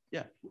because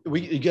Yeah,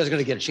 you guys are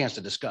going to get a chance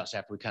to discuss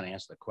after we kind of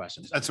answer the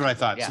questions. that's what I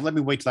thought. Yeah. So let me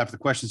wait till after the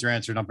questions are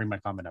answered. I'll bring my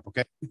comment up.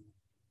 Okay.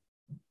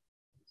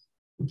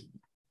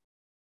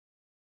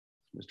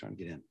 Just trying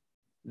to get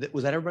in.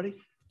 Was that everybody?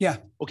 Yeah.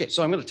 Okay,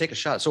 so I'm going to take a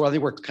shot. So I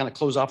think we're kind of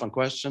close off on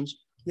questions.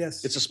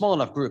 Yes. It's a small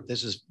enough group.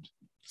 This is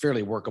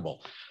fairly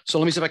workable. So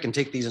let me see if I can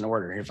take these in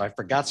order. If I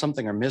forgot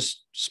something or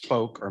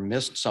misspoke or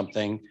missed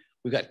something,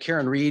 we've got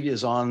Karen Reed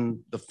is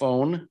on the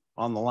phone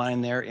on the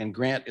line there, and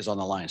Grant is on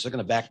the line. So they're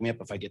going to back me up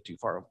if I get too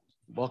far.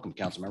 Welcome,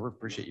 council member.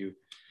 Appreciate you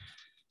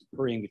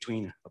hurrying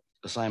between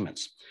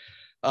assignments.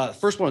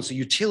 First one is the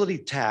utility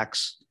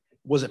tax.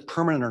 Was it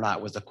permanent or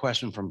not? Was the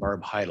question from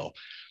Barb Heidel.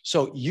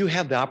 So you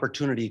have the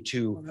opportunity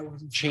to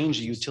change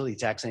the utility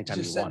tax anytime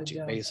you Just set want it to,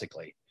 down.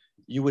 basically.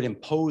 You would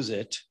impose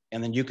it,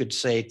 and then you could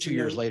say 2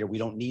 years later, we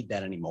don't need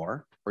that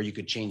anymore, or you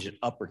could change it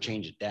up or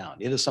change it down.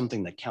 It is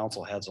something that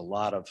council has a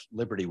lot of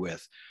liberty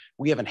with.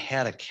 We haven't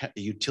had a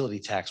utility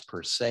tax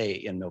per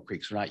se in Mill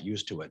Creek, so we're not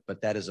used to it,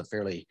 but that is a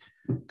fairly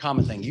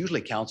common thing.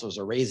 Usually councils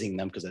are raising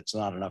them because it's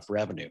not enough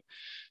revenue.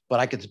 But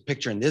I could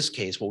picture in this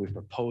case, what we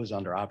propose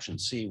under option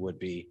C would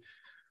be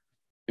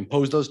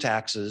impose those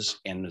taxes,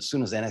 and as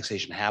soon as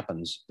annexation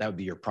happens, that would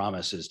be your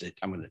promise, is that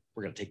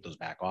we're gonna take those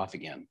back off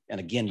again. And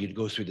again, you'd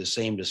go through the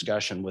same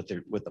discussion with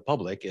the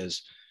public,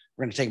 is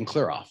we're gonna take them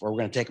clear off, or we're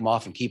gonna take them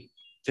off and keep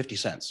 50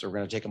 cents, or we're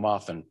gonna take them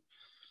off and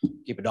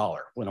keep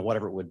 $1,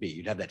 whatever it would be.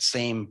 You'd have that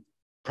same,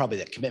 probably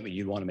that commitment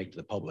you'd want to make to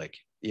the public.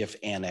 If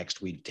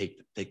annexed, we'd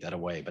take that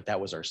away. But that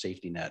was our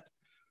safety net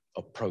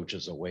approach,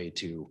 as a way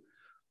to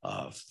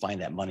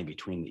find that money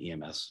between the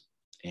EMS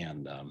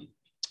and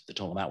the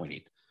total amount we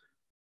need.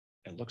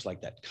 it looks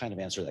like that kind of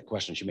answered that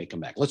question. She may come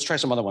back. Let's try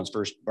some other ones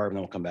first, Barb, and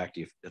then we'll come back to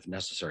you if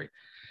necessary.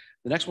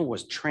 The next one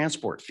was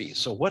transport fees.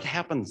 So what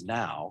happens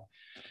now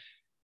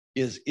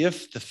is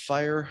if the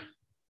fire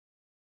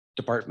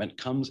department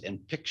comes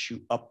and picks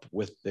you up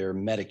with their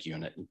medic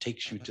unit and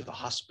takes you to the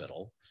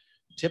hospital,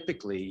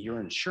 typically your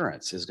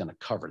insurance is going to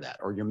cover that,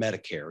 or your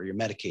Medicare or your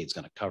Medicaid is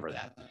going to cover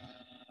that.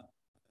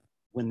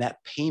 When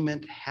that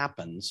payment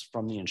happens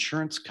from the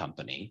insurance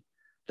company,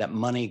 that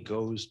money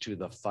goes to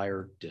the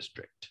fire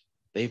district.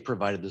 They've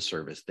provided the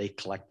service. They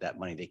collect that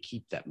money. They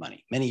keep that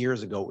money. Many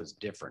years ago, it was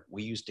different.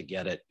 We used to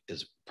get it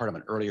as part of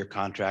an earlier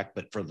contract,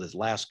 but for this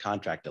last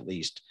contract, at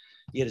least,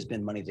 it has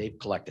been money they've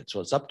collected. So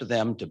it's up to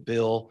them to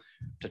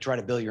try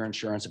to bill your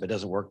insurance. If it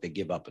doesn't work, they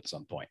give up at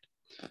some point.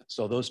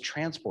 So those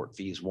transport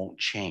fees won't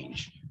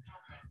change.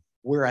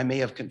 Where I may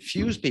have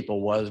confused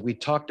people was we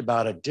talked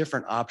about a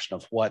different option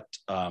of what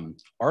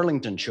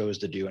Arlington chose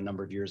to do a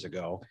number of years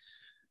ago,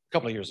 a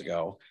couple of years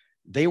ago.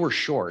 They were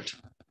short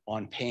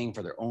on paying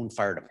for their own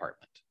fire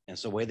department. And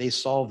so the way they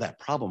solved that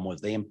problem was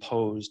they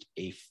imposed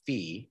a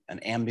fee, an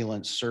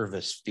ambulance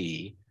service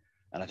fee,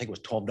 and I think it was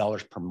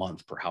 $12 per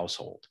month per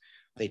household.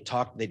 They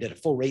did a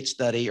full rate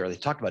study, or they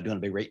talked about doing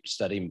a big rate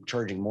study and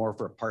charging more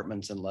for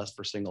apartments and less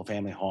for single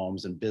family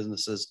homes and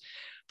businesses.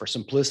 For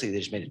simplicity, they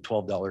just made it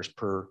 $12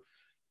 per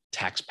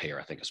taxpayer,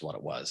 I think is what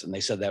it was. And they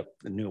said that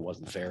they knew it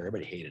wasn't fair.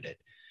 Everybody hated it.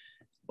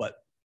 But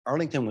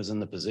Arlington was in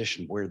the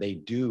position where they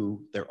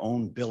do their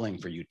own billing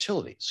for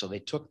utilities. So they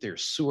took their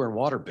sewer and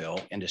water bill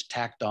and just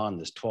tacked on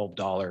this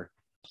 $12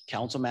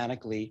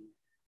 councilmanically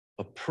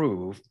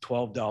approved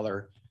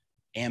 $12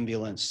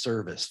 ambulance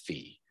service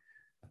fee.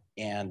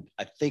 And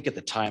I think at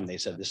the time they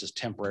said this is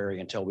temporary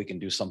until we can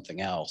do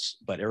something else,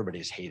 but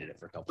everybody's hated it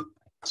for a couple of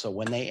years. So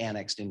when they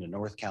annexed into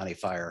North County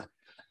Fire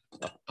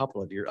a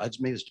couple of years,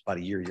 maybe it's about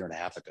a year and a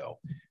half ago,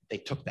 they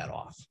took that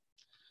off.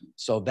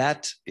 So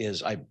that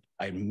is,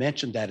 I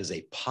mentioned that as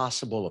a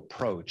possible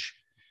approach.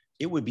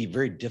 It would be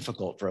very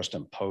difficult for us to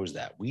impose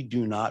that. We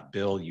do not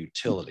bill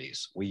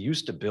utilities. We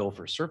used to bill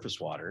for surface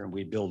water and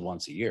we billed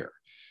once a year.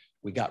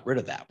 We got rid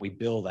of that. We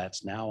bill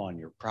that's now on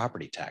your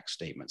property tax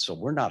statement. So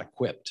we're not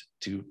equipped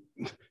to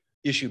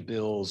issue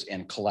bills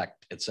and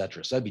collect, et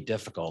cetera. So that'd be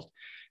difficult.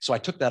 So I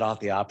took that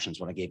off the options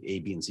when I gave A,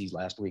 B, and C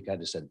last week. I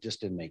just said,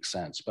 just didn't make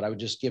sense. But I was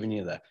just giving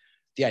you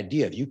the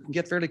idea of you can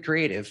get fairly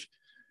creative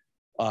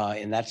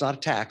and that's not a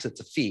tax, it's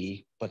a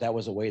fee, but that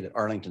was a way that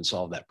Arlington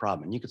solved that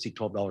problem. And you could see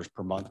 $12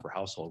 per month per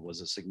household was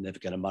a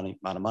significant amount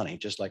of money,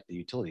 just like the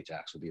utility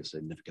tax would be a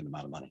significant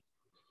amount of money.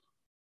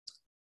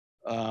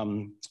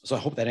 So I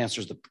hope that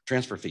answers the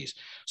transfer fees.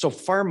 So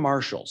fire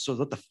marshal, so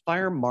what the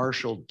fire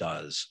marshal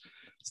does,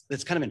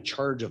 it's kind of in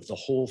charge of the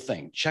whole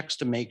thing, checks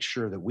to make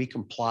sure that we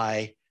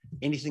comply.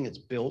 Anything that's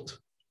built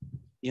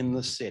in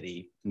the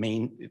city,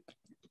 it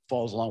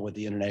falls along with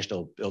the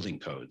international building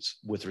codes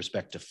with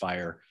respect to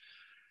fire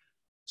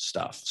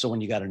stuff. So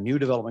when you got a new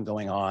development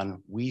going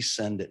on, we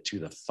send it to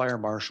the fire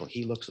marshal.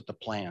 He looks at the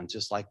plans,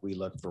 just like we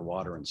look for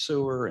water and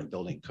sewer and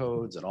building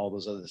codes and all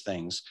those other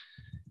things.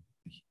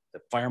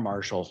 The fire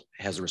marshal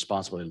has a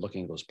responsibility of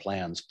looking at those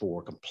plans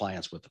for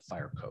compliance with the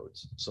fire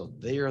codes. So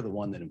they are the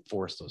one that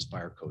enforce those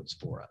fire codes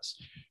for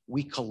us.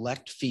 We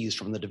collect fees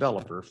from the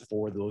developer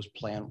for those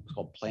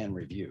called plan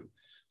review.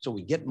 So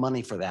we get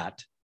money for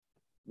that.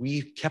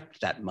 We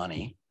kept that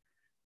money.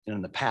 And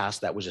in the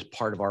past, that was just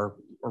part of our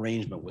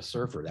arrangement with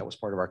Surfer. That was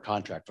part of our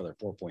contract for their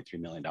 $4.3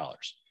 million.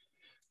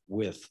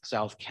 With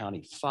South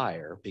County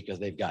Fire, because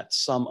they've got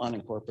some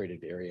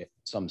unincorporated area,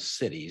 some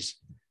cities,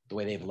 the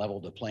way they've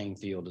leveled the playing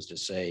field is to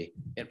say,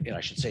 and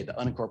I should say the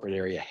unincorporated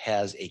area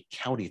has a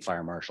county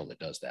fire marshal that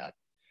does that.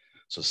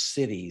 So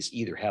cities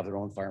either have their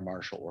own fire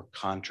marshal or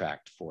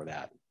contract for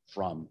that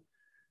from,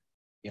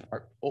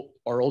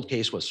 our old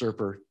case was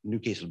Surfer, new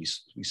case will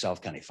be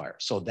South County Fire.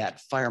 So that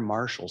fire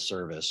marshal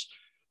service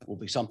will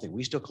be something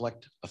we still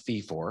collect a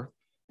fee for.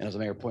 And as the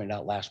mayor pointed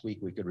out last week,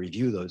 we could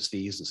review those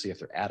fees and see if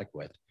they're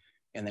adequate.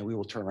 And then we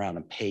will turn around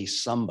and pay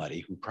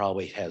somebody who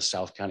probably has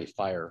South County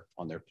Fire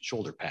on their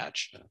shoulder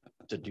patch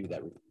to do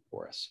that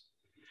for us.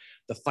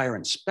 The fire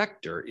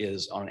inspector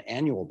is on an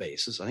annual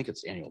basis. I think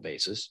it's annual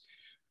basis.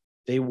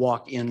 They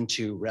walk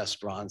into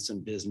restaurants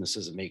and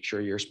businesses and make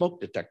sure your smoke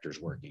detector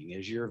is working.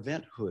 Is your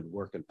vent hood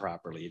working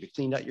properly? Have you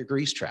cleaned out your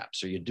grease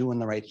traps? Are you doing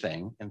the right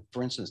thing? And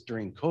for instance,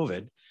 during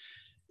COVID,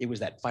 it was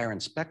that fire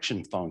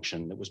inspection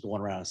function that was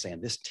going around and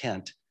saying, this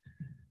tent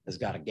has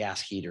got a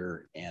gas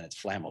heater and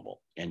it's flammable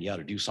and you ought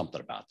to do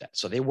something about that.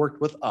 So they worked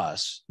with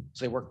us.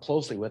 So they worked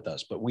closely with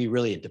us, but we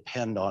really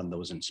depend on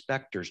those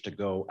inspectors to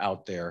go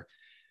out there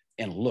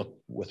and look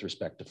with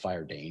respect to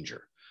fire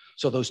danger.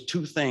 So those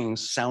two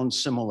things sound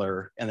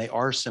similar and they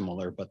are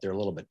similar, but they're a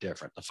little bit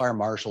different. The fire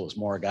marshal is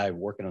more a guy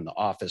working in the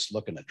office,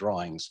 looking at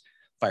drawings.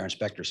 Fire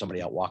inspector,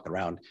 somebody out walking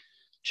around,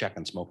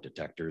 checking smoke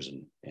detectors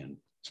and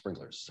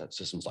sprinklers,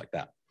 systems like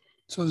that.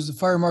 So is the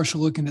fire marshal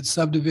looking at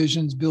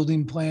subdivisions,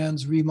 building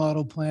plans,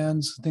 remodel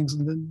plans, things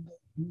like that?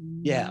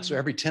 Yeah, so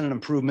every tenant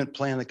improvement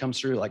plan that comes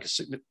through, like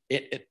some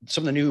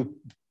of the new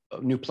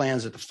new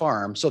plans at the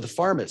farm. So the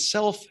farm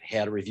itself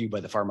had a review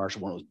by the fire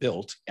marshal when it was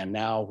built. And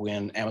now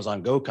when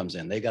Amazon Go comes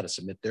in, they got to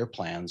submit their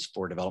plans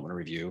for development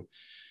review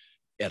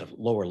at a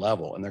lower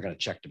level. And they're going to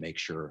check to make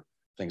sure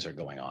things are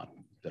going on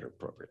that are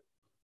appropriate.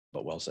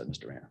 But well said,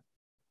 Mr. Mayor.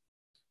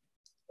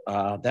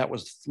 That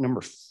was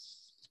number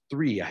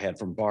 3 I had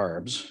from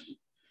Barb's.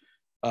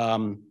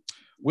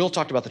 Will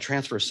talked about the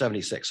transfer of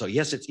 76. So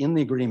yes, it's in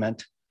the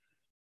agreement.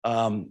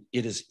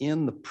 It is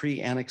in the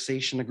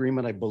pre-annexation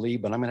agreement, I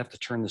believe, but I'm gonna have to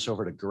turn this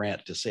over to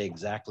Grant to say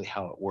exactly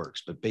how it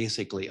works. But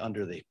basically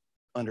under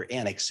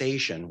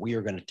annexation, we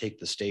are gonna take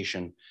the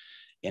station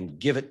and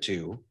give it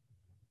to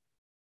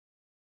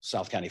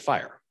South County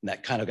Fire. And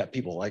that kind of got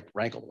people like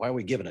rankled. Why are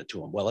we giving it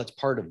to them? Well, it's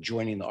part of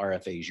joining the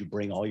RFAs. You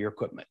bring all your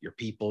equipment, your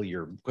people,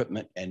 your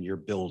equipment, and your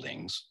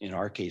buildings. In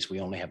our case, we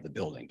only have the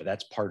building, but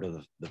that's part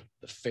of the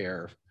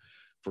fare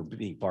for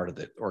being part of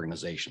the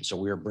organization. So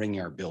we are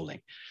bringing our building.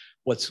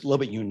 What's a little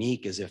bit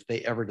unique is if they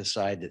ever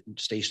decide that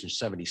Station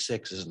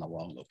 76 is in the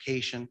wrong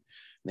location, and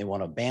they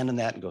want to abandon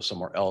that and go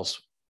somewhere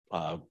else,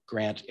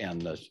 Grant and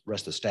the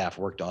rest of the staff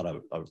worked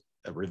on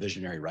a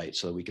revisionary right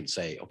so that we can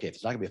say, okay, if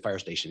it's not gonna be a fire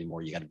station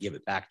anymore, you got to give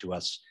it back to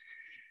us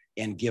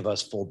and give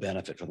us full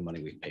benefit for the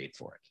money we've paid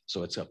for it.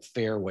 So it's a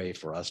fair way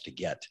for us to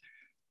get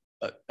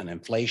an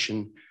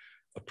inflation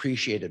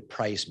appreciated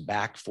price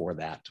back for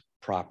that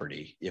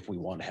property if we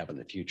want to have in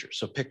the future.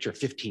 So picture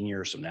 15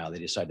 years from now, they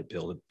decide to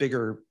build a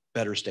bigger,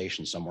 better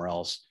station somewhere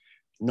else,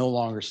 no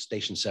longer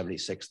Station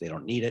 76, they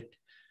don't need it.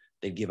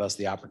 They'd give us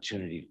the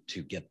opportunity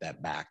to get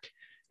that back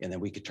and then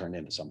we could turn it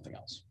into something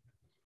else.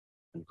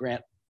 And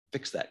Grant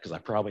fixed that because I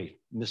probably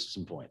missed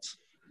some points.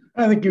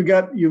 I think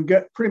you've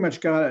pretty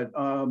much got it.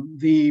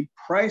 The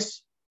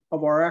price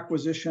of our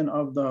acquisition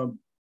of the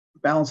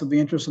balance of the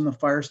interest in the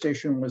fire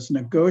station was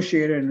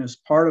negotiated and is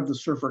part of the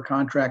SURFR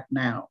contract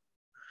now.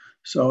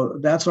 So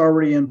that's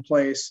already in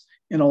place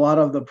in a lot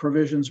of the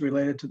provisions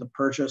related to the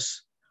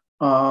purchase,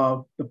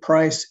 the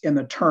price and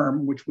the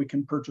term, which we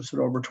can purchase it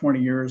over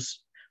 20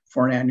 years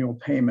for an annual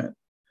payment.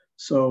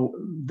 So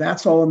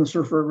that's all in the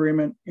SURFR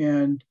agreement.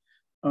 And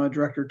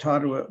Director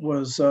Todd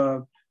was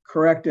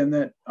correct in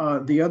that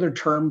the other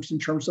terms in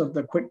terms of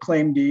the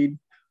quitclaim deed,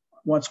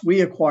 once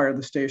we acquire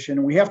the station,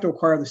 and we have to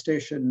acquire the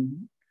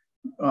station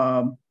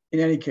in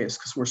any case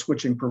because we're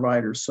switching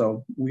providers.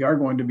 So we are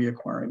going to be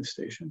acquiring the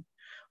station.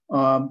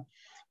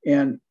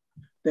 And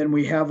then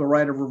we have the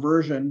right of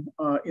reversion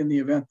in the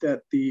event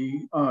that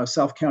the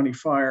South County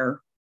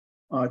Fire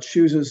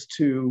chooses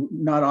to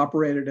not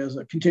operate it as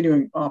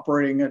continuing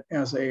operating it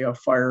as a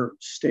fire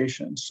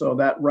station. So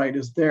that right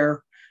is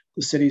there.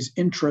 The city's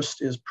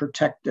interest is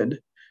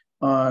protected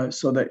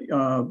so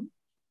that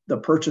the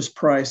purchase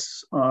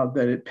price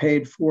that it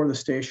paid for the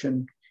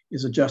station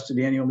is adjusted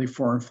annually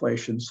for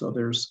inflation. So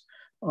there's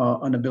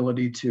an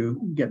ability to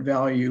get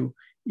value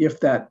if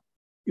that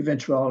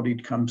eventuality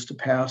comes to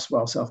pass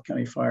while South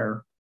County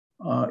Fire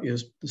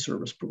is the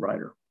service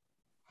provider.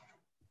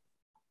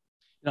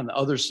 On the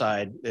other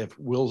side, if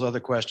Will's other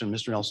question,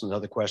 Mr. Nelson's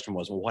other question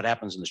was, well, what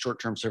happens in the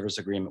short-term service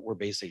agreement? We're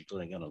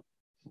basically going to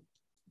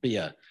be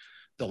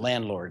the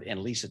landlord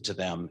and lease it to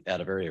them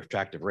at a very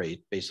attractive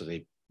rate.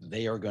 Basically,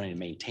 they are going to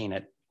maintain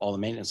it, all the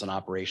maintenance and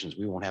operations.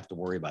 We won't have to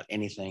worry about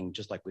anything,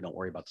 just like we don't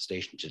worry about the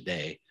station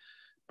today,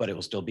 but it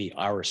will still be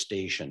our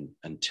station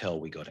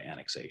until we go to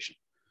annexation.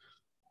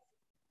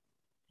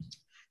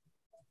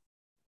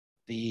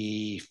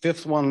 The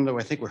fifth one that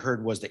I think we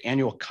heard was the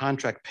annual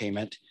contract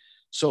payment.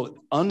 So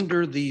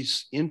under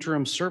these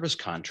interim service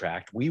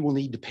contract, we will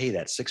need to pay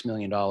that $6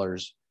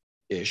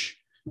 million-ish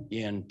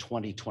in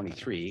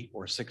 2023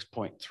 or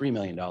 $6.3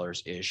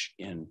 million-ish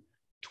in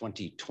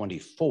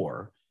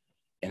 2024.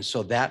 And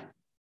so that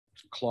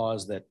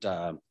clause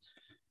that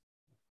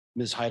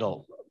Ms.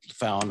 Heidel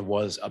found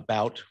was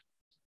about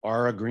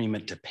our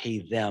agreement to pay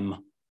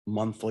them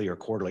monthly or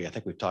quarterly. I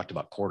think we've talked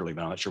about quarterly,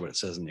 but I'm not sure what it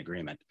says in the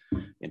agreement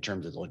in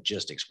terms of the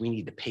logistics. We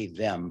need to pay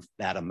them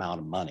that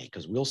amount of money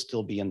because we'll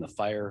still be in the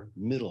fire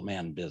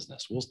middleman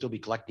business. We'll still be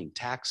collecting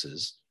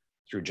taxes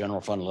through general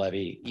fund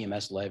levy,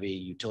 EMS levy,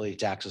 utility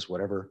taxes,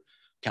 whatever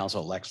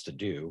council elects to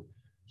do.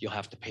 You'll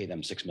have to pay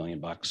them $6 million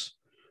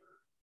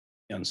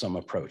in some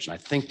approach. And I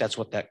think that's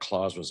what that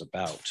clause was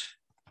about.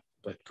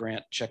 But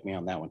Grant, check me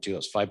on that one too.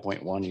 That's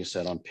 5.1 you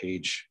said on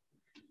page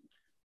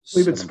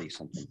 70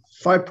 something.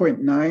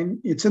 5.9,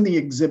 it's in the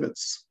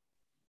exhibits.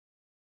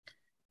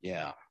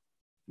 Yeah,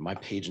 my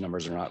page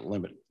numbers are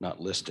not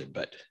listed,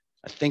 but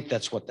I think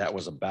that's what that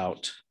was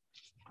about.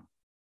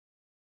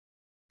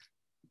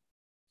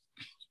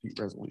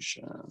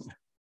 Resolution.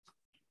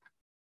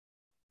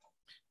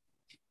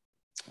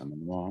 I'm in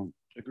the wrong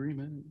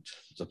agreement.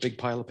 It's a big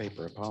pile of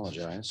paper. I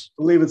apologize.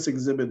 I believe it's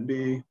exhibit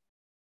B.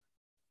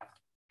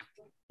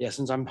 Yeah,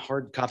 since I'm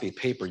hard copy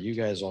paper, you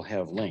guys all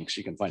have links.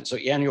 You can find it. So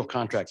annual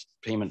contract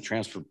payment,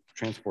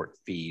 transport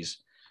fees.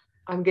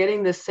 I'm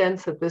getting the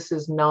sense that this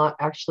is not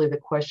actually the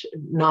question,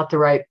 not the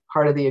right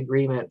part of the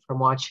agreement from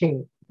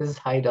watching Ms.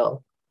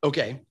 Heidel.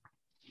 Okay.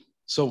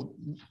 So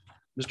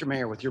Mr.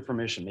 Mayor, with your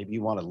permission, maybe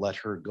you want to let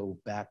her go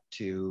back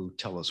to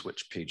tell us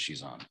which page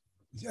she's on.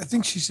 I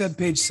think she said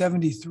page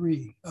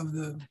 73 of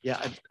the, Yeah,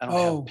 I don't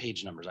Oh. have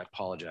page numbers. I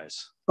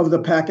apologize. Of the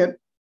packet,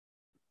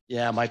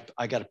 Yeah,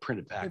 I got a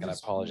printed packet. I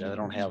apologize. I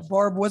don't have.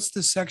 Barb, what's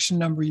the section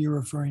number you're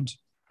referring to?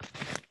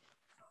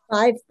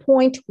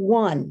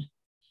 5.1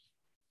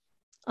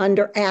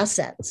 under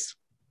assets,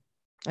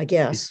 I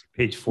guess.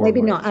 Page 4.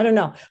 Maybe Mark. not. I don't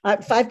know.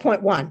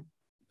 5.1.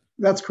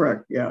 that's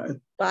correct, yeah.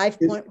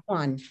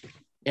 5.1.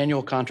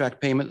 Annual contract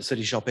payment, the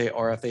city shall pay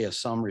RFA a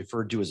sum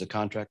referred to as a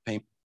contract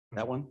payment.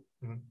 That one?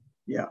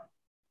 Yeah.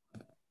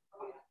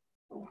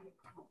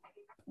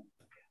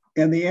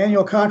 And the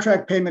annual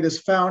contract payment is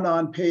found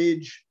on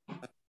page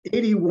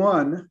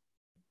 81.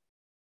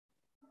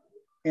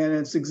 And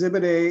it's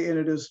Exhibit A, and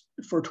it is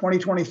for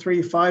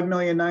 2023,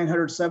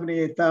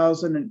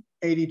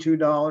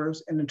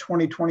 $5,978,082. And in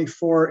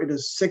 2024, it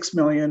is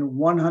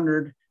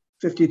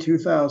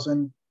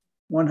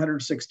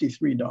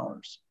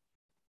 $6,152,163.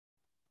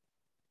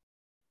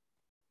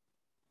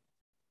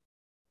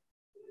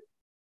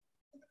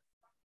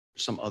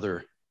 Some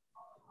other.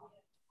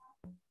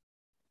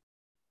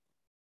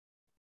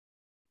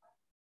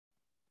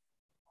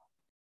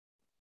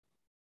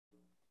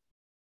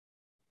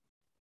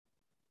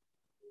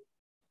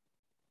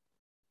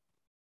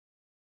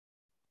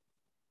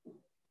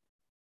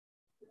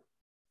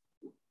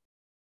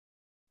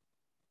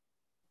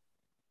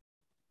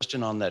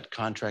 Question on that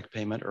contract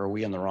payment, or are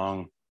we in the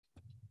wrong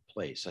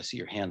place? I see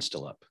your hand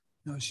still up.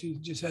 No, she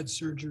just had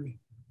surgery.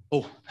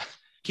 Oh,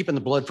 keeping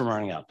the blood from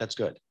running out. That's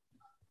good.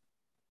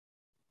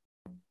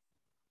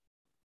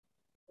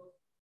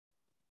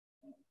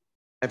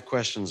 I have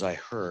questions I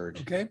heard.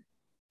 Okay.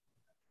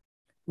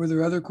 Were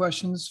there other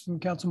questions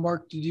from Council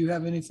Mark? Did you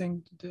have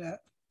anything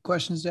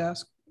questions to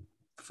ask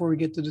before we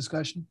get to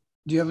discussion?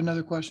 Do you have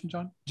another question,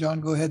 John?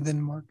 John, go ahead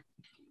then, Mark.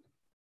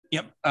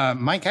 Yep.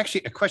 Mike,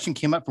 actually, a question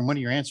came up from one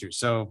of your answers.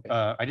 So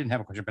I didn't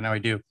have a question, but now I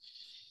do.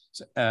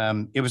 So,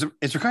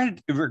 it's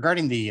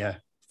regarding the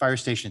fire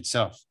station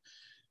itself.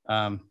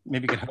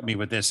 Maybe you could help me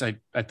with this. I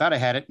thought I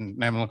had it,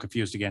 and I'm a little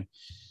confused again.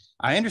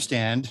 I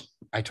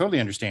totally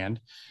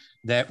understand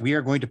that we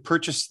are going to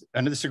purchase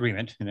under this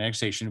agreement in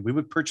annexation. We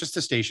would purchase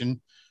the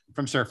station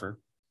from Surfer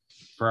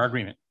for our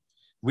agreement.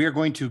 We are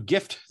going to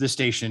gift the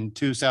station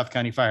to South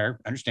County Fire.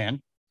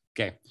 Understand?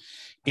 Okay.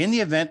 In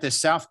the event that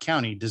South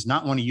County does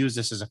not want to use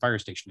this as a fire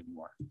station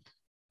anymore,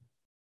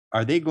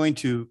 are they going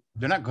to,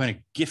 they're not going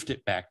to gift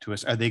it back to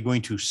us. Are they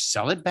going to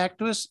sell it back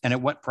to us? And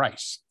at what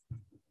price?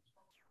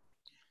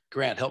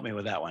 Grant, help me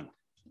with that one.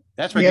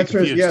 That's where The I get answer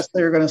is confused. yes,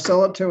 they're going to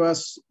sell it to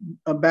us,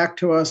 back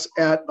to us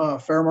at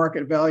fair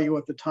market value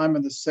at the time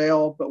of the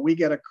sale, but we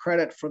get a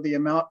credit for the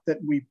amount that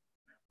we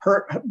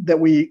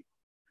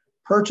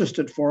purchased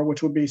it for,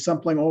 which would be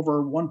something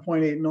over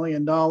 $1.8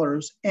 million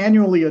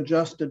annually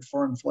adjusted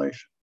for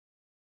inflation.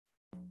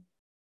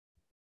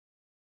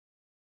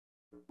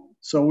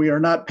 So we are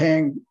not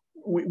paying,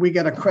 we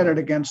get a credit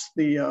against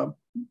the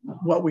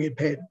what we had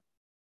paid.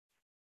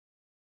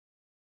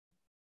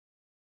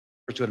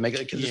 To make it,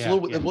 because it's a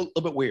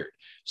little bit weird.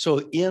 So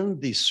in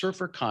the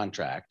Surfer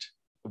contract,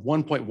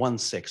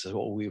 1.16 is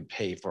what we would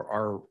pay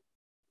for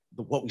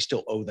what we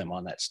still owe them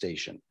on that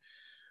station.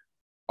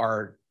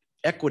 Our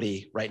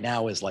equity right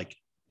now is like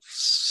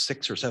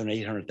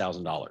 $600,000 or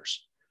 $800,000.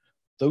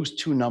 Those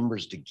two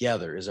numbers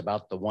together is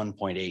about the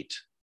 1.8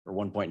 or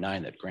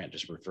 1.9 that Grant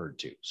just referred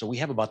to. So we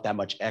have about that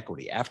much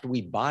equity. After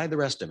we buy the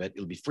rest of it,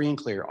 it'll be free and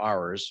clear.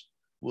 Ours,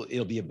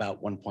 it'll be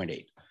about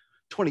 1.8.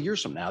 20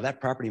 years from now, that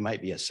property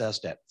might be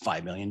assessed at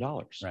 $5 million.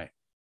 Right.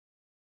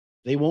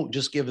 They won't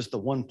just give us the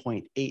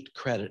 1.8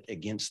 credit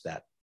against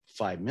that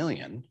 5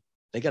 million.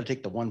 They got to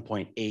take the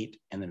 1.8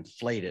 and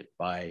inflate it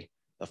by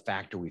the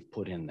factor we've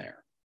put in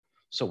there.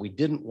 So we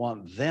didn't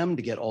want them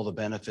to get all the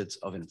benefits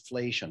of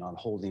inflation on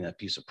holding that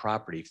piece of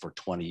property for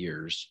 20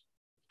 years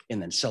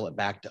and then sell it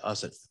back to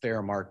us at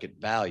fair market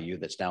value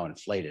that's now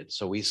inflated.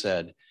 So we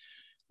said,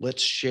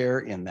 let's share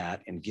in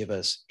that and give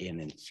us an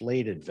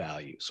inflated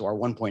value. So our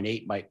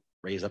 1.8 might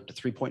raise up to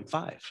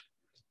 3.5.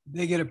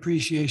 They get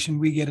appreciation,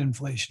 we get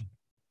inflation.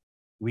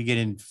 We get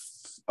in.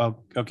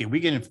 Okay, we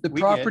get in, The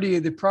property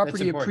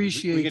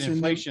appreciates. We get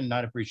inflation,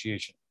 not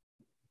appreciation.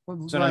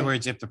 Well, So in other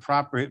words, if the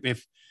property,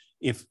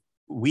 if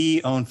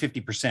we own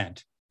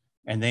 50%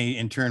 and they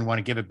in turn want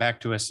to give it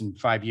back to us in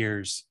 5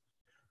 years,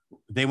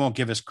 they won't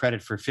give us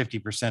credit for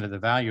 50% of the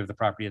value of the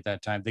property at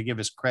that time. They give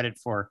us credit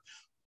for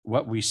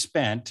what we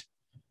spent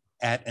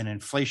at an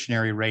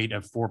inflationary rate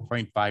of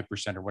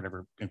 4.5% or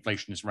whatever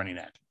inflation is running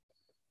at.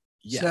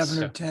 Yes.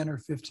 7 or 10 or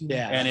 15.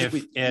 Yeah. And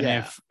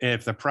Yeah.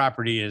 if the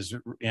property is,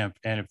 and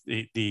if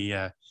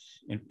the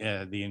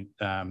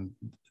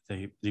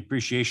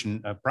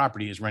depreciation of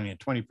property is running at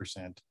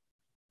 20%,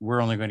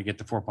 we're only going to get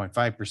the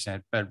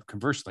 4.5%. But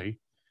conversely,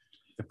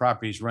 the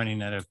property is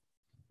running at a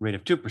rate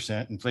of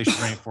 2%, inflation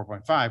running at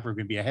 4.5, we're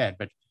going to be ahead.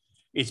 But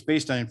it's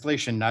based on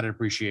inflation, not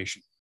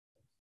appreciation.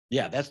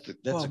 Yeah, that's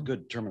a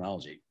good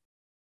terminology.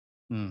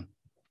 Hmm.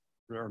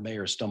 Our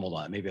mayor stumbled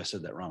on it. Maybe I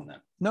said that wrong then.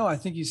 No, I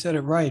think you said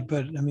it right,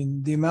 but I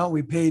mean, the amount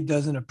we paid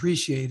doesn't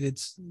appreciate.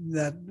 It's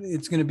that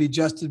it's going to be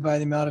adjusted by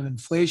the amount of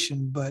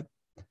inflation, but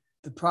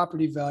the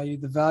property value,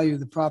 the value of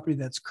the property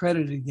that's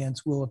credited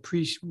against will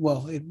appreciate,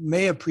 well, it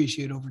may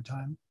appreciate over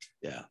time.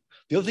 Yeah.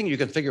 The other thing you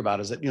can figure about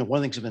is that, one of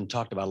the things that's been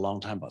talked about a long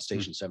time about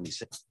Station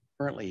 76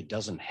 currently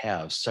doesn't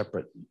have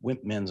separate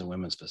men's and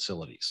women's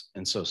facilities.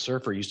 And so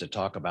Surfer used to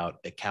talk about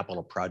a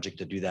capital project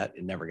to do that.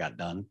 It never got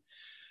done.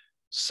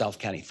 South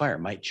County Fire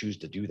might choose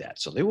to do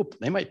that. So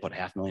they might put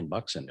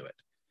 $500,000 into it.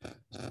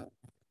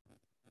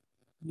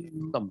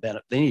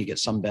 They need to get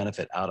some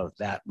benefit out of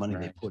that money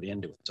they put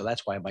into it. So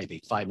that's why it might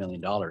be $5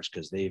 million,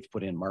 because they've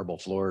put in marble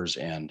floors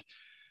and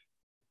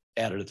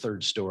added a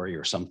third story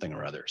or something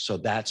or other.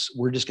 So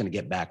we're just going to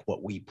get back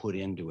what we put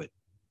into it,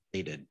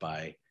 aided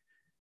by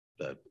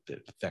the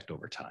effect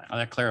over time. Oh,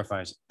 that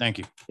clarifies. Thank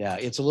you. Yeah,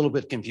 it's a little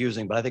bit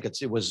confusing, but I think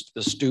it was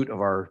astute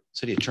of our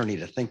city attorney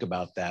to think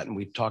about that. And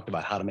we talked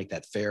about how to make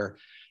that fair.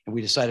 And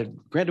we decided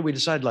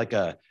like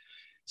a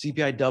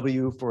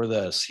CPIW for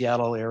the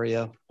Seattle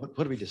area. What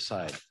did we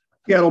decide?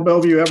 Seattle,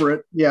 Bellevue,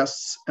 Everett,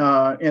 yes.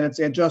 And it's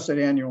adjusted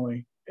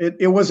annually.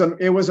 It was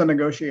a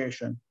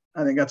negotiation.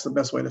 I think that's the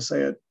best way to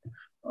say it.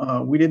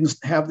 We didn't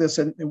have this,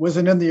 and it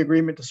wasn't in the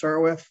agreement to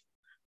start with.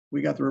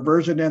 We got the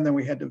reversion in, then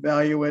we had to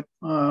value it.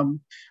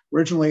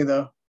 Originally,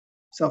 the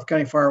South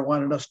County Fire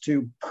wanted us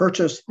to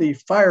purchase the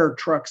fire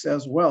trucks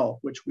as well,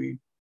 which we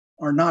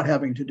are not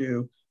having to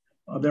do.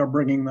 They're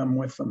bringing them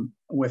with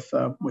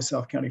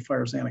South County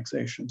Fire's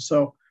annexation.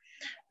 So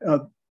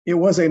it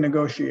was a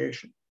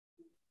negotiation.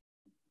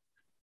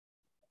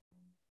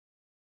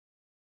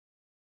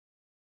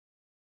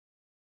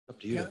 Up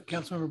to you. Yeah,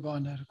 Councilmember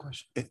Bond had a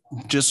question.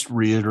 Just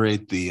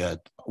reiterate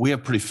we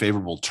have pretty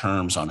favorable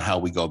terms on how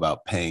we go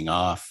about paying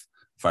off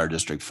Fire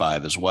District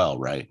 5 as well,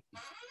 right?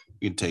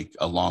 You can take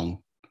a long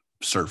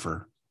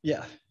Surfer.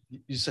 Yeah,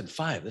 you said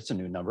 5. That's a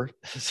new number.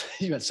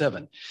 You got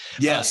 7.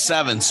 Yeah,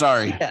 7.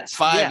 Sorry, yes,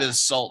 5 is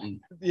Sultan.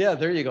 Yeah,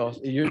 there you go.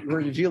 We're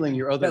revealing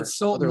your other That's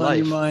Sultan other on life.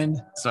 your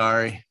mind.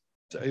 Sorry.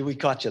 We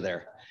caught you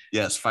there.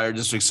 Yes, Fire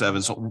District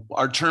 7. So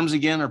our terms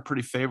again are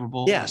pretty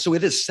favorable. Yeah, so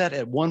it is set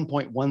at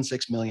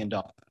 $1.16 million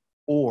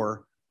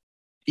or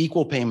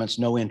equal payments,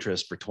 no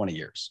interest for 20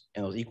 years.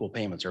 And those equal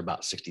payments are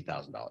about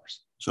 $60,000.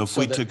 So if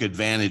we took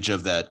advantage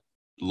of that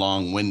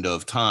long window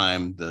of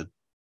time, the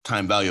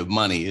time value of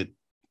money,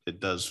 it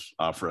does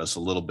offer us a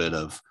little bit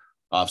of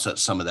offset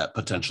some of that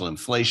potential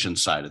inflation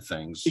side of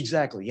things.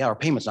 Exactly. Yeah, our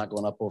payment's not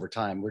going up over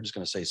time. We're just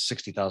going to say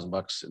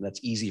 $60,000, and that's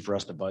easy for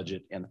us to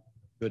budget and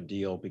good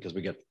deal because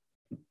we got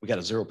a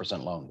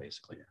 0% loan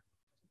basically.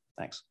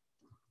 Thanks.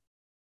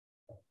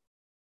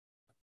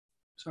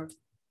 Sorry.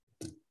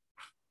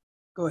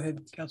 Go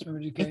ahead,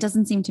 Councilmember DK. It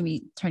doesn't seem to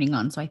be turning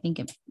on, so I think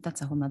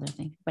that's a whole nother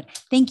thing. But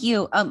thank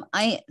you.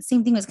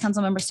 Same thing as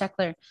Councilmember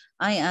Steckler.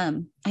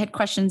 I had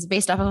questions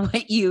based off of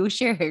what you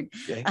shared.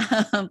 Okay.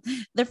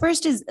 The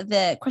first is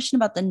the question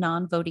about the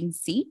non-voting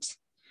seat.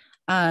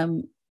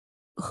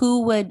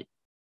 Who would,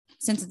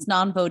 since it's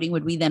non-voting,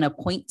 would we then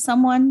appoint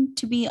someone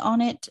to be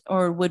on it,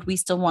 or would we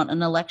still want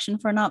an election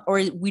for not?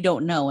 Or we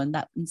don't know, and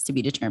that needs to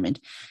be determined.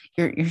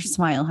 Your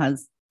smile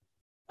has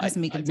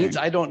me concerned.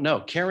 I don't know.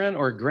 Karen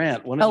or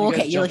Grant, one of you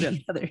guys you're jump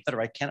in.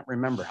 I can't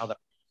remember how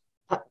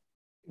that.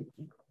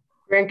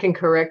 Grant can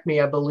correct me.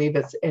 I believe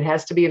it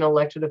has to be an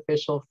elected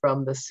official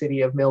from the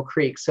city of Mill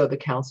Creek. So the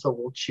council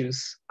will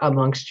choose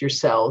amongst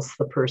yourselves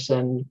the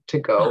person to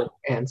go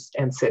and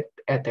sit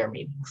at their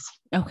meetings.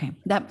 Okay,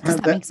 that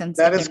makes sense.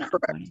 That is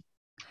correct.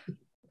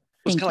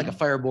 It's kind of like a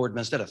fire board,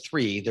 but instead of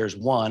 3, there's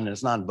 1 and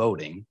it's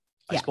non-voting.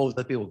 I Yeah. suppose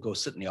that people go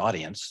sit in the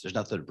audience. There's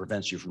nothing that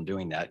prevents you from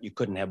doing that. You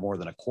couldn't have more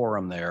than a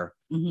quorum there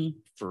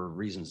for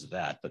reasons of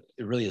that, but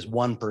it really is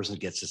one person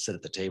that gets to sit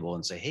at the table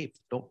and say, hey,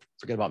 don't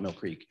forget about Mill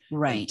Creek.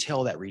 Right.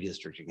 Until that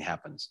redistricting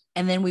happens.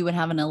 And then we would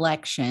have an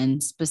election.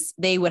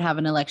 They would have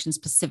an election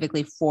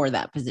specifically for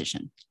that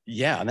position.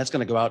 Yeah, and that's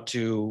going to go out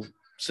to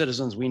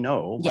citizens we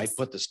know. Yes. Might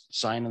put this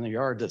sign in the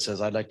yard that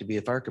says, I'd like to be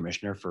a fire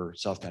commissioner for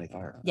South County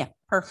Fire. Yeah,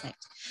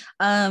 perfect.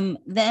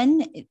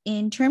 Then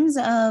in terms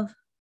of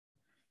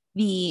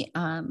the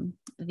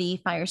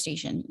fire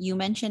station, you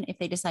mentioned if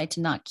they decide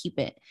to not keep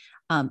it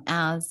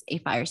as a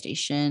fire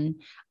station,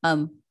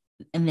 and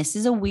this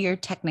is a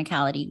weird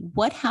technicality,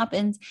 what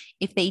happens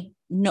if they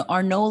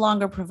are no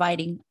longer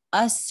providing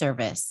us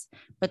service,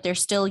 but they're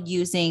still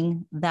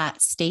using that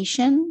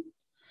station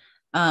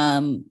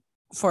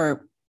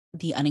for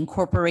the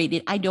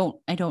unincorporated? I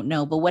don't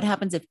know, but what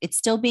happens if it's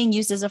still being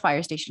used as a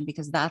fire station,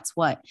 because that's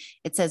what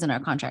it says in our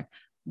contract,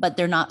 but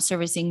they're not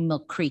servicing Mill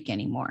Creek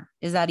anymore?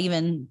 Is that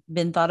even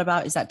been thought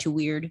about? Is that too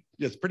weird?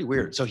 Yeah, it's pretty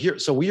weird.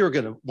 So we are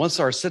going to, once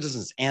our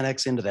citizens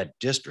annex into that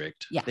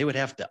district, they would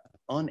have to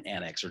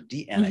unannex or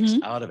de-annex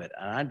out of it.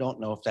 And I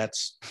don't know I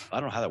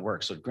don't know how that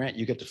works. So Grant,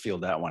 you get to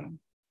field that one.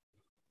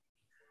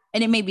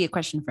 And it may be a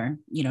question for,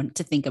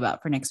 to think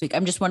about for next week.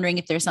 I'm just wondering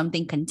if there's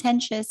something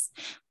contentious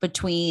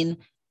between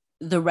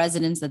the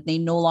residents that they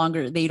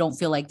don't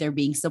feel like they're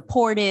being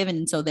supportive.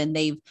 And so then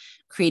they've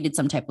created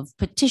some type of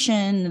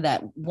petition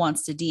that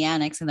wants to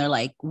de-annex. And they're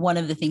like, one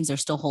of the things they're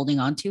still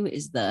holding on to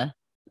is the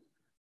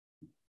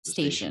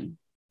station.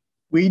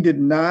 We did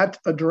not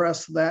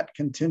address that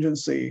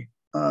contingency.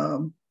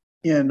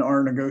 in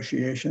our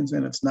negotiations,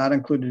 and it's not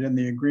included in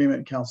the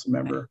agreement, council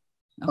member.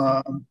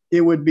 Okay.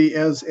 It would be,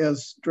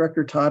 as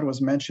Director Todd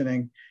was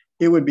mentioning,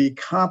 it would be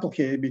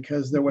complicated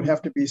because there would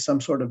have to be some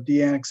sort of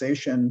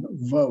de-annexation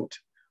vote,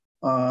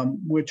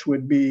 which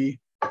would be,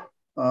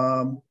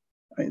 I'm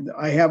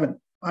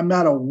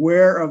not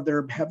aware of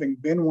there having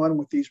been one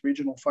with these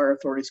regional fire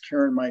authorities.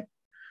 Karen might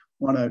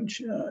want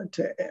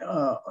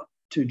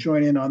to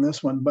join in on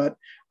this one, but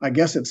I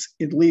guess it's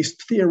at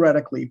least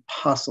theoretically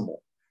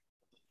possible.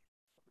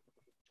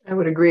 I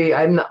would agree.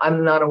 I'm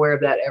not aware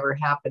of that ever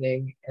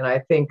happening. And I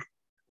think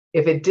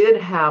if it did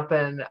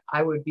happen,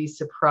 I would be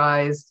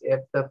surprised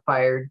if the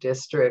fire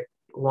district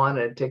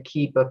wanted to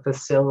keep a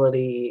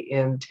facility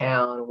in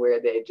town where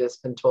they'd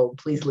just been told,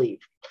 please leave.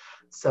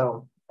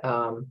 So,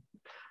 and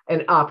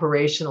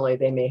operationally,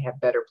 they may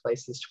have better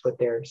places to put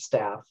their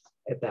staff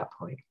at that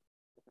point.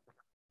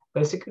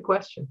 But it's a good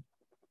question.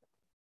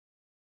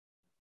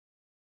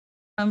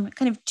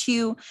 Kind of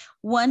two.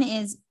 One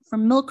is for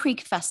Mill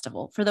Creek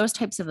Festival, for those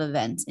types of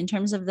events, in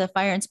terms of the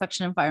fire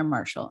inspection and fire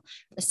marshal,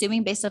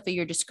 assuming based off of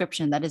your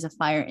description, that is a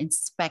fire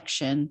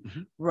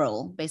inspection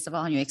role, based on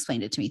how you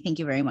explained it to me. Thank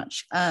you very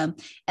much. And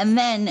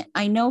then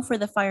I know for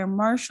the fire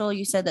marshal,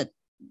 you said that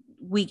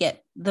we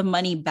get the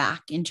money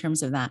back in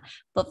terms of that,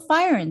 but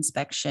fire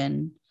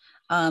inspection,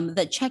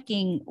 the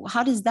checking,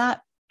 how does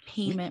that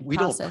payment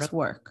process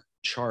work?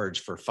 Charge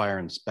for fire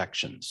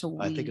inspections.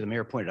 So I think the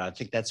mayor pointed out, I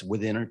think that's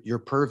within your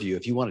purview.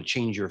 If you want to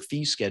change your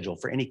fee schedule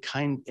for any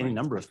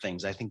number of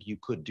things, I think you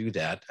could do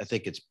that. I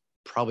think it's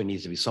probably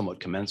needs to be somewhat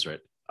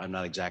commensurate. I'm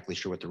not exactly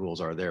sure what the rules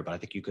are there, but I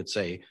think you could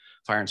say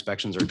fire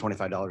inspections are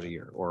 $25 a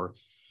year, or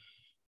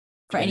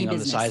for any on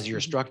business. the size of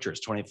your structure, it's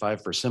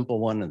 25 for a simple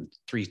one and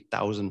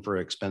 3,000 for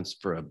expense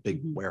for a big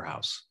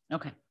warehouse.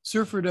 Okay.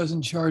 Surfer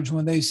doesn't charge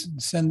when they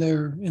send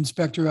their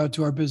inspector out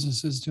to our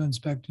businesses to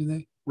inspect, do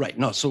they? Right.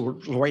 No. So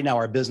right now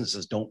our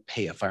businesses don't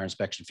pay a fire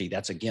inspection fee.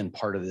 That's again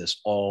part of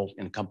this all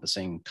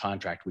encompassing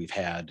contract we've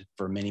had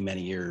for many,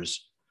 many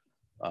years.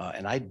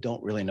 And I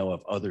don't really know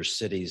if other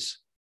cities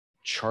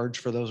charge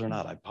for those or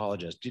not. I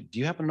apologize. Do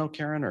you happen to know,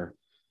 Karen or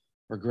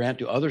Grant,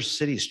 do other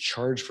cities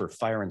charge for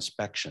fire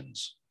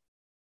inspections?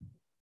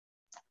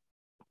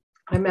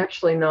 I'm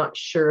actually not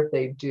sure if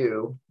they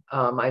do.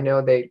 I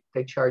know they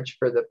charge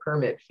for the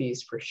permit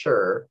fees for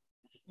sure.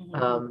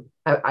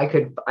 I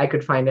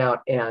could find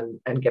out and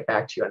get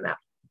back to you on that.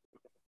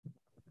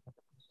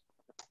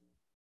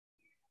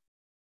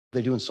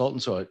 They do in Sultan.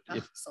 So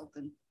if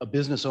a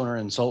business owner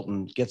in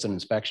Sultan gets an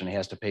inspection, he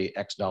has to pay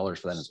X dollars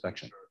for that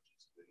inspection.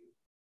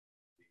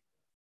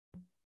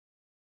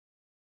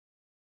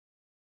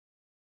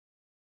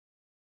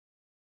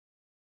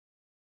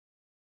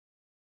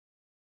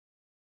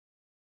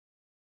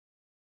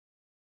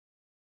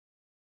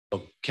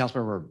 So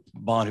Councilmember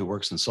Bond, who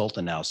works in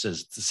Sultan now,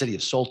 says the city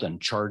of Sultan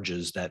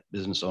charges that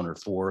business owner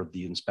for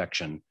the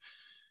inspection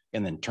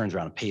and then turns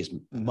around and pays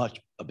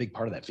a big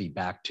part of that fee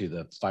back to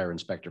the fire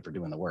inspector for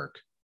doing the work,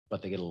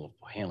 but they get a little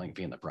handling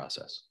fee in the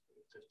process.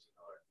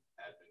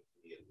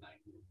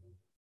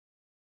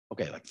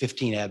 Okay, like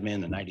 15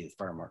 admin and 90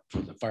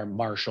 the fire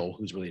marshal,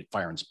 who's really a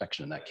fire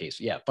inspection in that case.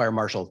 Yeah, fire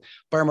marshal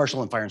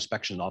and fire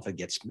inspection often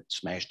gets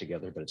smashed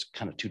together, but it's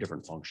kind of two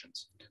different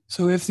functions.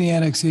 So if the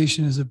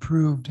annexation is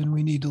approved and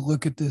we need to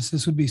look at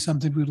this would be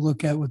something we'd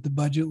look at with the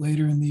budget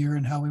later in the year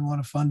and how we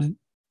want to fund it.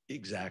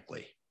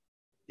 Exactly.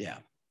 Yeah.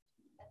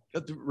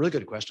 That's a really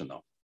good question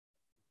though.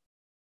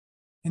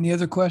 Any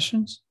other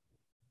questions?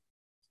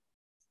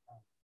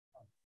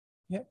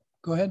 Yeah,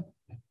 go ahead.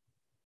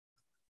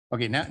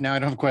 Okay, now I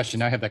don't have a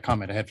question. Now I have that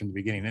comment I had from the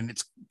beginning, and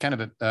it's kind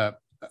of a.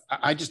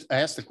 I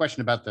asked the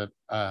question about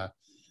the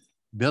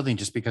building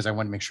just because I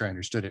want to make sure I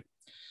understood it.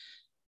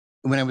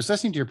 When I was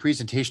listening to your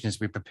presentation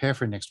as we prepare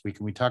for next week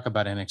and we talk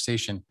about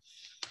annexation,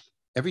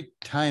 every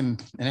time,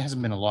 and it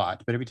hasn't been a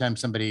lot, but every time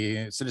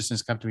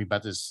citizens come to me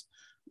about this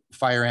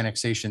fire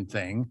annexation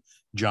thing,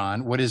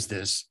 John, what is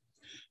this?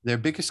 Their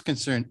biggest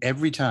concern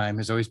every time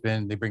has always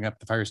been they bring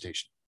up the fire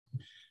station.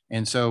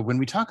 And so when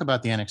we talk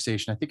about the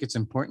annexation, I think it's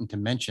important to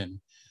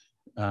mention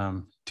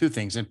two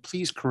things, and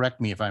please correct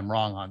me if I'm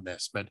wrong on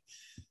this, but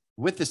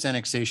with this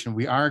annexation,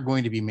 we are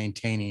going to be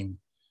maintaining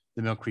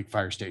the Mill Creek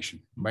Fire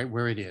Station right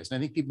where it is. And I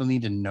think people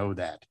need to know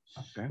that.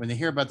 Okay. When they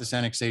hear about this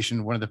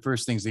annexation, one of the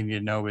first things they need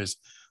to know is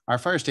our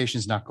fire station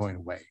is not going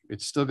away.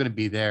 It's still going to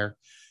be there.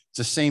 It's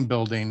the same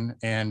building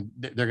and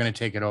they're going to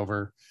take it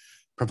over,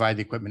 provide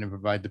the equipment and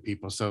provide the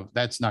people. So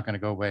that's not going to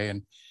go away.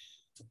 And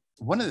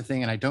one of the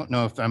things, and I don't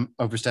know if I'm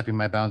overstepping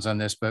my bounds on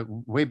this, but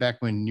way back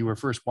when you were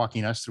first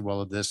walking us through all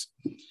of this,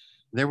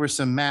 there were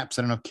some maps,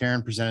 I don't know if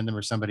Karen presented them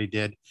or somebody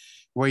did,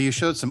 where you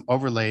showed some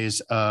overlays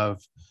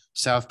of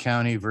South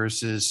County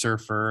versus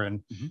Surfer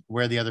and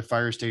where the other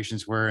fire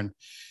stations were. And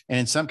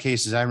in some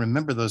cases, I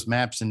remember those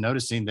maps and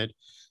noticing that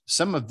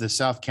some of the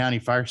South County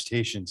fire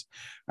stations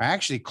are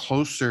actually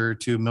closer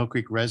to Mill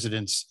Creek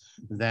residents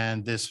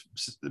than this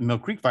Mill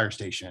Creek Fire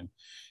Station.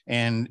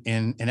 And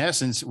in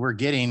essence, we're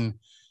getting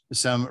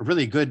some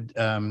really good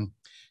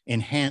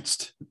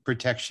enhanced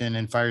protection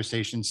and fire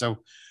stations. So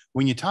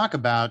when you talk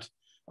about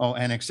oh,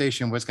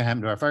 annexation, what's going to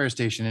happen to our fire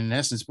station? In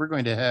essence, we're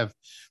going to have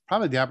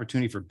probably the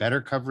opportunity for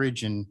better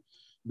coverage and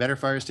better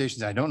fire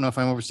stations. I don't know if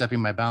I'm overstepping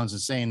my bounds in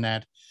saying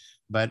that,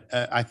 but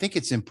I think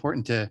it's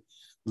important to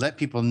let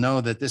people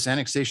know that this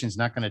annexation is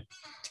not going to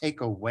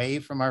take away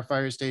from our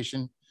fire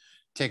station,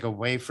 take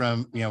away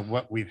from, you know,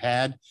 what we've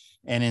had,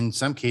 and in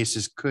some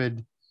cases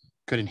could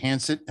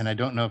enhance it. And I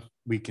don't know if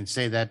we can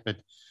say that, but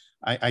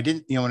I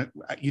didn't, you know,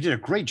 you did a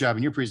great job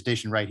in your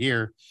presentation right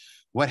here.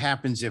 What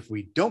happens if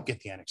we don't get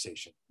the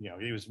annexation? You know,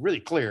 it was really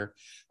clear.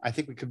 I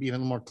think we could be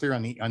even more clear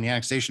on the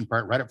annexation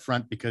part right up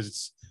front, because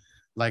it's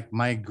like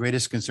my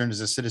greatest concern as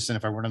a citizen,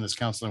 if I weren't on this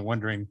council, and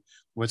wondering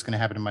what's going to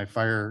happen to my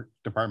fire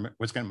department,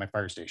 what's going to my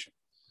fire station.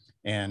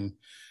 And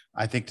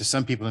I think to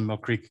some people in Mill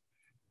Creek,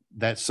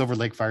 that Silver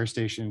Lake Fire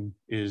Station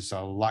is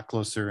a lot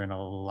closer and a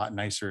lot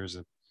nicer as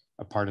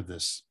a part of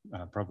this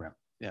program.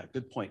 Yeah,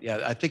 good point.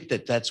 Yeah, I think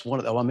that's one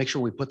of the, I want to make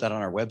sure we put that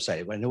on our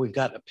website. I know we've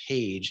got a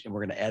page and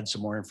we're going to add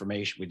some more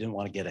information. We didn't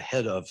want to get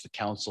ahead of the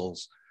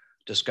council's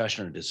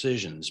discussion or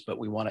decisions, but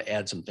we want to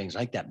add some things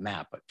like that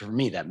map. But for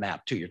me, that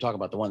map too, you're talking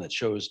about the one that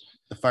shows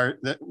the fire,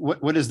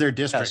 what is their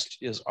district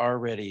is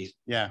already.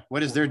 Yeah.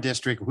 What is their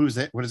district? Who's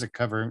that? What does it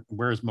cover?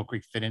 Where does Mill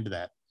Creek fit into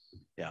that?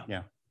 Yeah.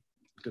 Yeah.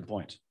 Good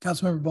point.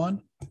 Councilmember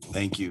Bond.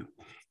 Thank you.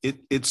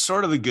 It's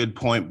sort of a good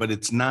point, but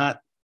it's not,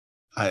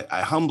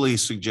 I humbly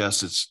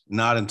suggest it's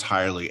not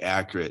entirely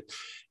accurate.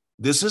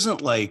 This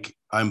isn't like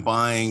I'm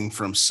buying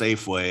from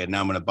Safeway and now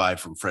I'm going to buy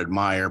from Fred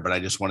Meyer, but I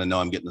just want to know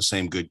I'm getting the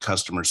same good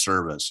customer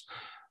service.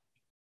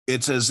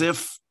 It's as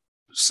if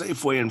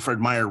Safeway and Fred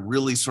Meyer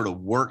really sort of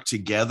work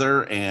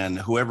together, and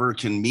whoever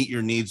can meet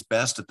your needs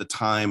best at the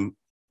time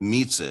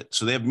meets it.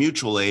 So they have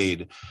mutual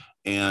aid,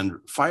 and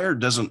fire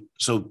doesn't.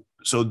 So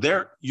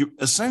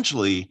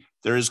essentially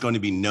there is going to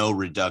be no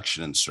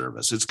reduction in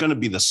service. It's going to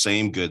be the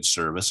same good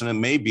service, and it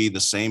may be the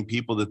same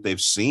people that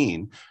they've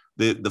seen.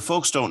 The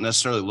folks don't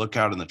necessarily look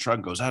out in the truck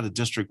and goes out of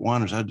District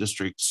 1 or is that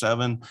District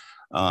 7.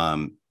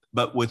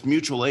 But with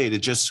mutual aid, it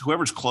just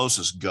whoever's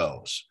closest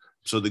goes.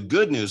 So the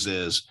good news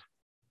is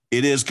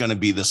it is going to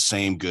be the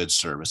same good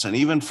service. And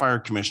even Fire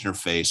Commissioner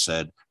Fay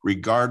said,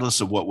 regardless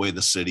of what way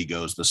the city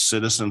goes, the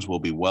citizens will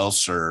be well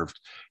served,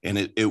 and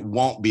it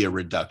won't be a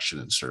reduction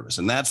in service.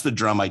 And that's the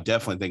drum I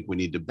definitely think we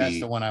need to be. That's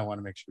the one I want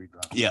to make sure we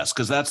drum. Yes,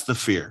 because that's the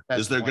fear.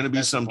 Is there going to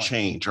be some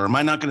change, or am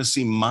I not going to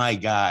see my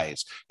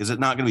guys? Is it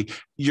not going to be,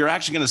 you're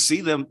actually going to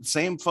see them,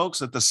 same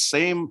folks at the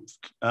same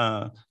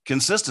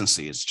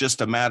consistency. It's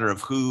just a matter of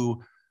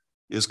who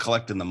is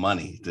collecting the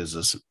money.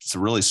 It's a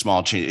really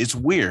small change. It's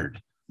weird.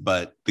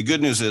 But the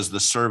good news is the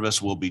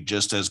service will be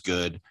just as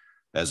good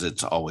as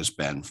it's always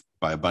been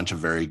by a bunch of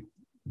very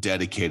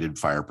dedicated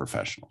fire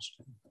professionals.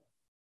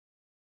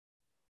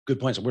 Good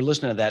points. We're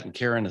listening to that, and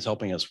Karen is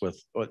helping us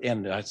with,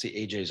 and I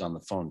see AJ's on the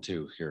phone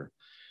too here.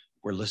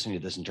 We're listening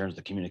to this in terms of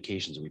the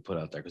communications that we put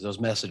out there, because those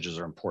messages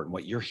are important.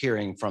 What you're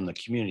hearing from the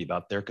community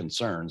about their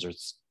concerns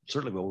is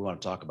certainly what we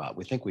want to talk about.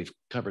 We think we've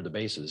covered the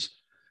bases,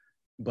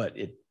 but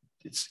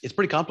it's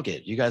pretty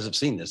complicated. You guys have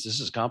seen this. This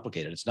is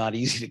complicated. It's not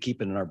easy to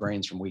keep it in our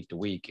brains from week to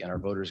week, and our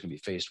voters can be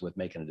faced with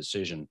making a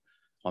decision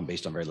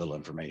based on very little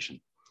information.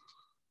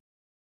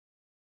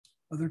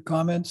 Other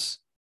comments?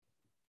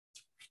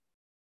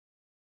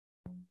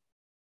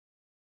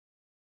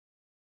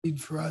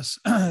 For us,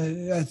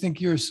 I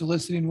think you're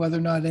soliciting whether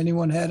or not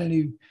anyone had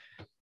any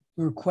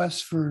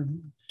requests for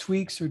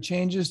tweaks or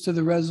changes to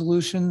the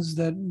resolutions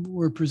that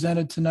were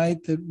presented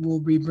tonight that we'll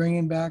be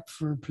bringing back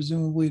for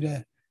presumably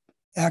to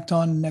act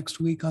on next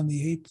week on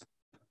the 8th.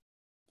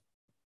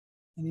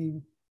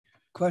 Any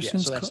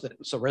questions? Yeah,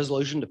 so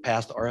resolution to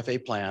pass the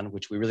RFA plan,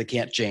 which we really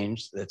can't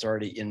change. That's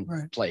already in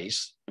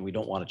place, and we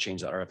don't want to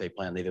change that RFA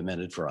plan. They've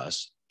amended for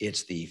us.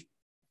 It's the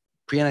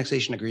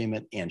pre-annexation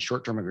agreement and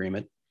short-term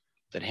agreement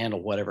that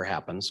handle whatever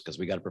happens, because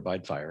we got to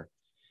provide fire.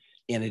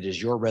 And it is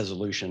your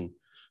resolution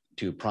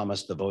to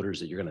promise the voters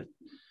that you're going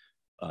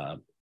to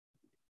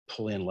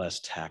pull in less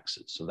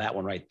taxes. So that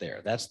one right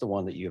there, that's the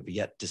one that you have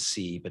yet to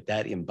see, but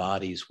that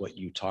embodies what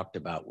you talked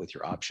about with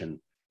your option.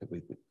 I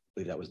believe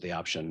that was the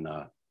option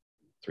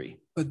 3.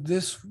 But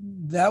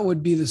that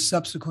would be the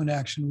subsequent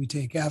action we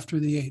take after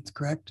the 8th,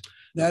 correct?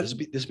 This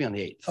will be on the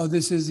 8th. Oh,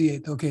 this is the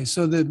 8th. Okay,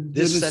 so the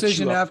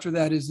decision after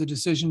that is the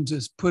decision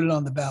to put it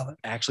on the ballot.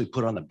 Actually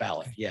put on the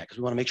ballot, yeah, because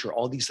we want to make sure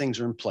all these things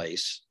are in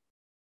place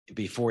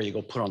before you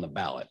go put on the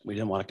ballot. We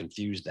didn't want to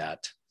confuse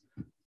that,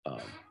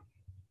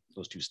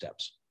 those two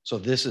steps. So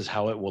this is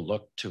how it will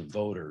look to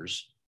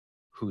voters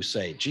who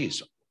say,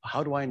 geez,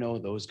 how do I know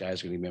those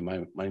guys are going to give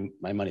me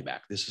my money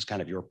back? This is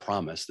kind of your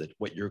promise that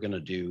what you're going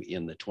to do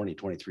in the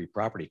 2023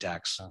 property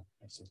tax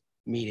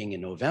meeting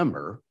in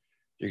November,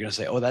 you're going to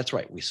say, oh, that's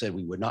right. We said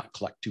we would not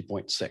collect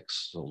 2.6.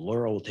 So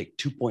Laura will take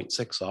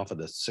 2.6 off of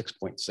the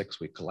 6.6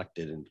 we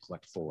collected and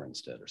collect 4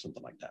 instead, or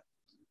something like that.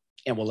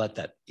 And we'll let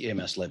that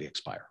EMS levy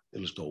expire.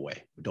 It'll just go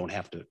away. We don't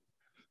have to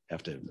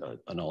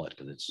annul it,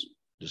 because it's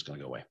just going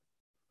to go away.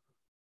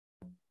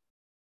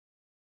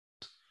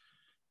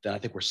 Then I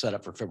think we're set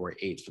up for February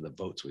 8th for the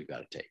votes we've got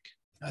to take.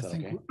 I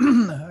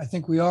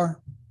think we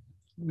are.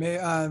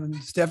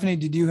 Stephanie,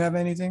 did you have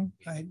anything?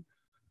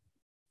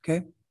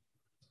 Okay.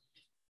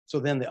 So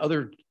then the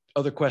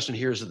other question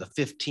here is the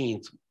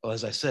 15th. Well,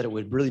 as I said, it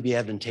would really be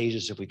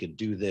advantageous if we could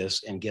do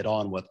this and get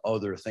on with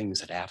other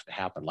things that have to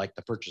happen, like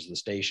the purchase of the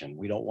station.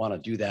 We don't want to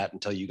do that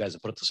until you guys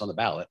have put this on the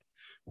ballot.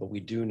 But we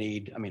do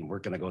need, I mean, we're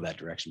going to go that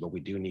direction, but we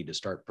do need to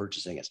start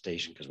purchasing a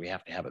station because we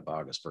have to have it by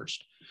August 1st.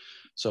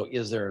 So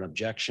is there an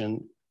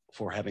objection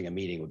for having a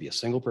meeting? It would be a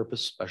single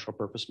purpose, special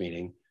purpose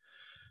meeting.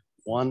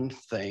 One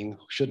thing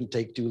shouldn't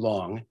take too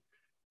long,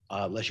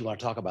 unless you want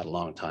to talk about a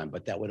long time,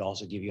 but that would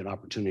also give you an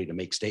opportunity to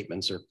make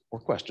statements or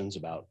questions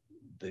about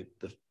the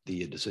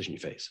decision you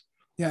face.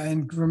 Yeah,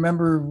 and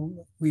remember,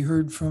 we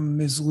heard from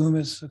Ms.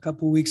 Loomis a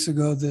couple of weeks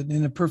ago that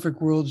in a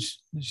perfect world,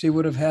 she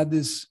would have had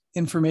this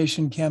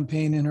information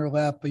campaign in her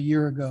lap a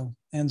year ago.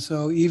 And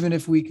so even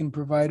if we can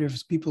provide,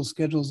 if people's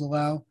schedules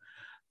allow,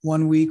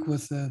 1 week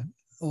with the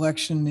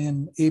election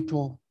in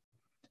April,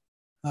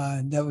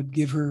 that would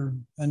give her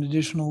an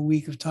additional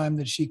week of time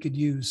that she could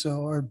use.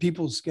 So our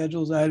people's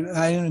schedules,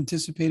 I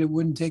anticipate it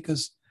wouldn't take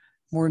us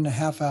more than a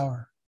half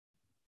hour.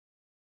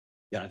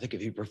 Yeah, I think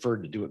if you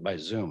preferred to do it by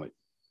Zoom,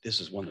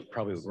 this is one that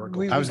probably would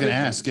work. I was going to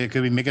ask,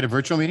 could we make it a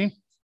virtual meeting?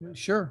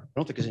 Sure. I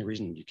don't think there's any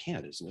reason you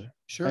can't, isn't there?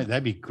 Sure.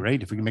 That'd be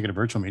great if we can make it a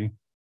virtual meeting.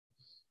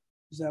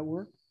 Does that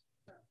work?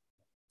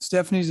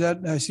 Stephanie, is that,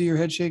 I see your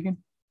head shaking.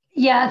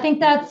 Yeah, I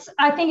think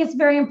it's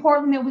very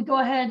important that we go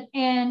ahead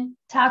and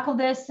tackle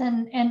this,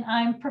 and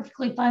I'm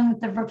perfectly fine with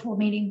the virtual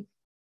meeting.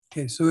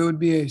 Okay, so it would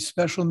be a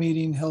special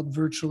meeting held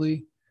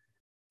virtually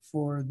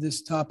for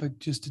this topic,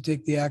 just to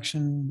take the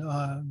action,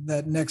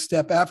 that next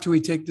step after we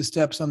take the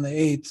steps on the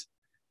 8th,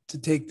 to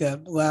take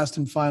that last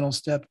and final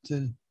step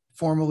to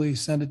formally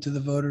send it to the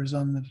voters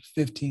on the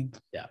 15th.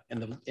 Yeah,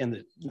 and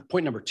the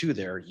point number 2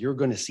 there, you're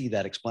going to see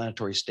that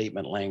explanatory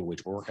statement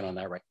language. We're working on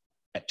that right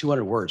at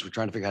 200 words. We're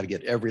trying to figure out how to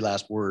get every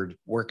last word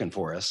working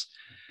for us,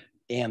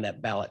 and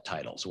that ballot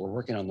title. So we're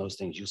working on those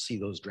things. You'll see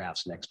those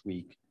drafts next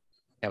week,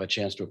 have a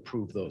chance to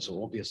approve those. So it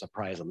won't be a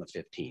surprise on the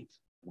 15th.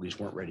 We just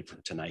weren't ready for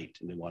tonight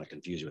and didn't want to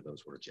confuse you with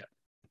those words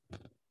yet.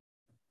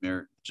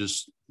 Mayor,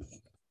 just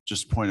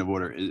point of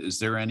order. Is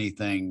there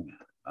anything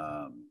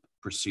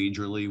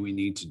procedurally we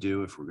need to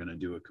do if we're going to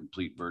do a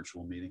complete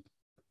virtual meeting?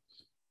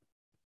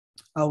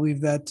 I'll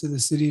leave that to the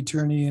city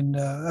attorney. And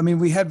I mean,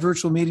 we had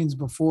virtual meetings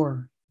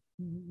before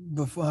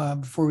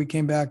we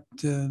came back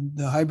to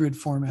the hybrid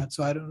format.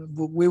 So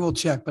we will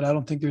check, but I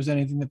don't think there's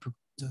anything that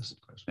precludes us.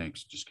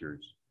 Thanks, just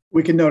curious.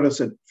 We can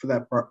notice it for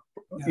that part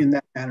in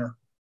that manner.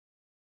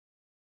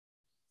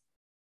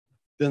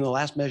 Then the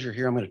last measure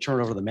here, I'm going to turn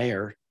it over to the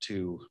mayor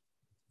to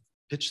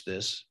pitch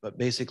this, but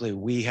basically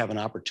we have an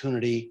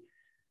opportunity,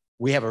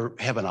 we have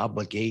an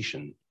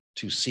obligation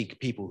to seek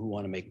people who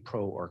want to make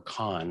pro or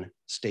con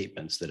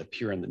statements that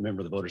appear in the,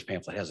 remember the voters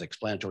pamphlet has an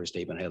explanatory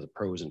statement, has the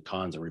pros and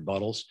cons and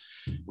rebuttals.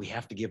 We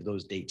have to give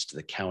those dates to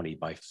the county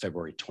by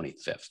February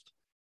 25th.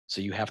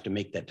 So you have to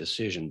make that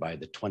decision by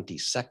the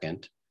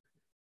 22nd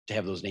to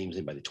have those names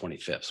in by the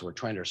 25th. So we're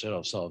trying to set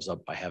ourselves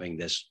up by having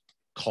this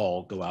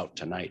call go out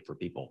tonight for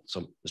people.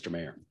 So Mr.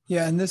 Mayor.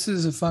 Yeah, and this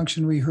is a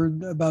function, we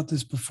heard about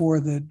this before,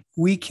 that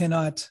we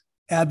cannot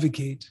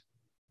advocate.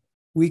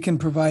 We can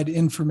provide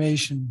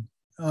information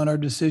on our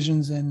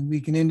decisions, and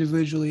we can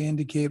individually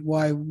indicate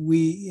why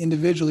we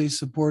individually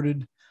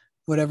supported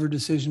whatever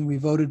decision we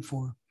voted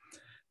for.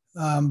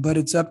 But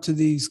it's up to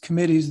these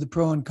committees, the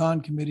pro and con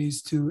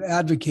committees, to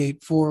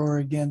advocate for or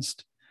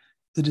against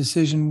the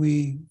decision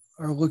we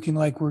are looking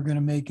like we're going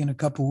to make in a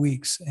couple of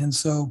weeks. And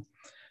so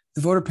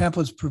the voter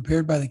pamphlet is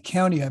prepared by the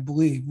county, I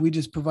believe. We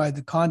just provide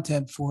the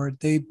content for it.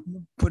 They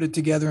put it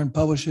together and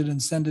publish it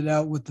and send it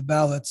out with the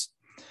ballots.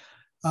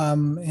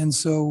 And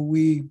so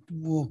we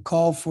will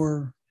call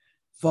for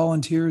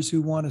volunteers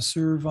who want to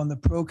serve on the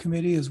pro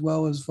committee, as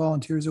well as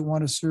volunteers that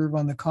want to serve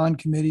on the con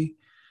committee.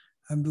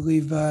 I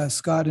believe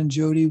Scott and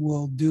Jody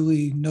will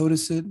duly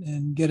notice it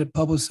and get it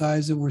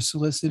publicized that we're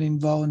soliciting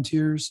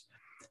volunteers.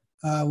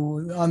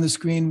 On the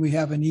screen, we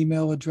have an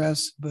email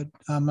address, but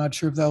I'm not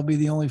sure if that'll be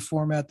the only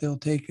format they'll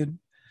take it.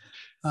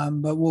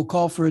 But we'll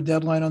call for a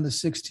deadline on the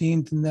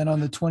 16th, and then on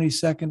the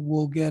 22nd,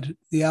 we'll get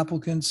the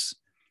applicants,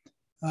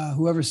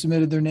 whoever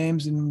submitted their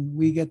names, and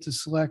we get to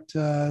select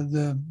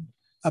the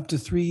up to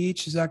 3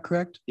 each. Is that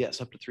correct? Yes,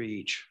 up to 3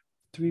 each.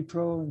 3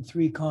 pro and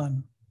 3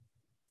 con.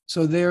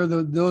 So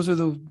those are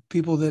the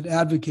people that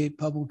advocate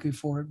publicly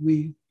for it.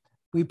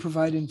 We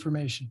provide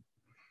information.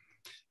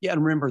 Yeah,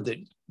 and remember that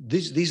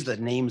these are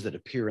the names that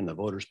appear in the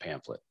voters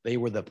pamphlet. They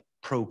were the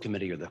pro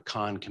committee or the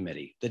con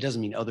committee. That doesn't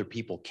mean other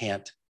people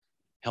can't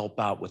help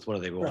out with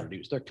what they want to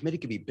do. So their committee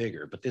could be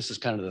bigger, but this is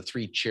kind of the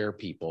 3 chair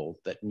people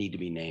that need to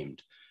be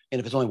named. And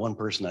if it's only 1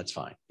 person, that's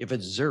fine. If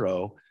it's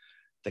 0,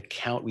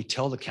 we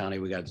tell the county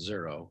we got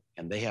 0,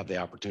 and they have the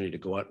opportunity to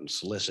go out and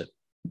solicit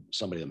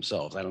somebody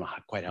themselves. I don't know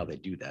quite how they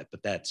do that,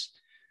 but that's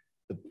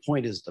the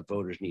point. Is the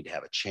voters need to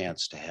have a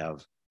chance to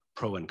have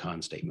pro and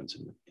con statements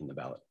in the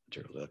ballot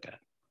material to look at.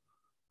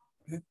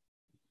 Okay.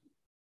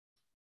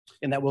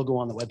 And that will go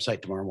on the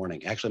website tomorrow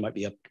morning. Actually, it might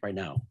be up right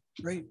now.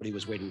 Great. But he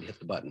was waiting to hit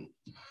the button.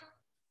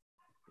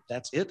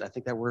 That's it. I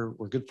think that we're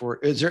good for.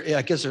 Is there?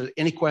 I guess there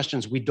any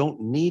questions? We don't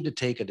need to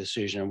take a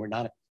decision, and we're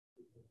not.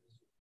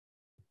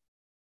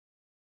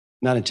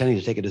 not intending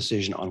to take a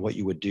decision on what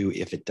you would do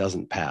if it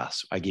doesn't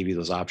pass. I gave you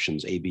those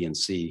options, A, B, and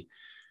C.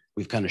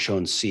 We've kind of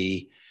shown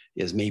C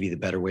is maybe the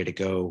better way to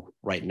go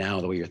right now.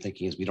 The way you're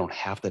thinking is we don't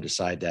have to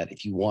decide that.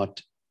 If you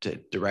want to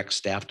direct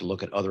staff to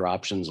look at other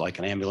options like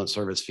an ambulance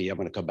service fee, I'm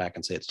going to come back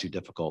and say it's too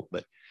difficult,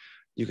 but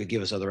you could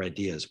give us other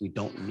ideas. We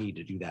don't need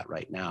to do that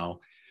right now.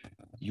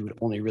 You would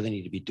only really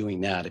need to be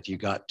doing that if you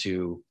got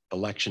to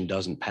election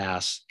doesn't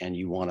pass and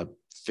you want to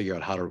figure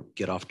out how to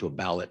get off to a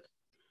ballot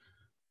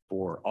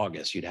for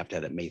August. You'd have to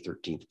have that May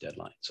 13th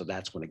deadline. So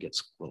that's when it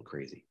gets a little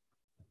crazy.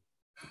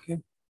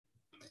 Okay.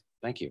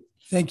 Thank you.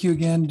 Thank you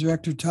again,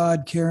 Director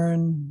Todd,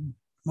 Karen,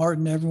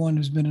 Martin, everyone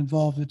who's been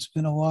involved. It's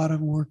been a lot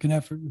of work and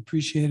effort.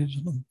 Appreciated.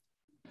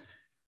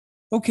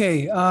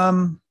 Okay.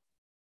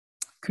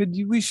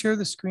 We share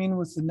the screen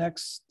with the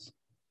next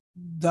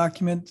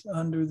document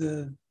under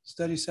the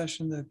study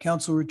session, the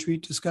council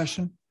retreat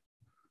discussion?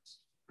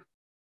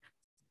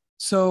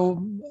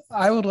 So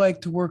I would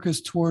like to work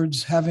us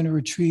towards having a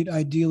retreat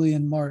ideally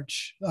in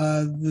March.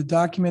 The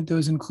document that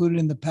was included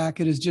in the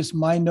packet is just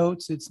my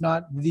notes. It's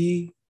not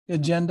the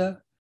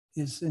agenda.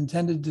 It's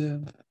intended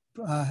to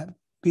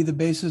be the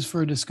basis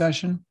for a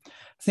discussion.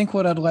 I think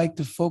what I'd like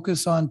to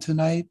focus on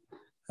tonight,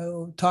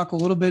 talk a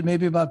little bit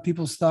maybe about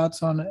people's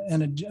thoughts on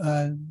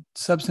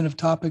substantive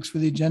topics for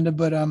the agenda,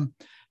 but I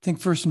think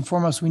first and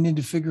foremost, we need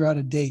to figure out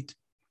a date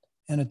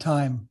and a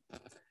time.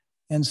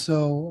 And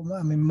so,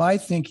 I mean, my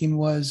thinking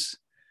was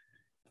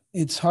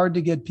it's hard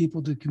to get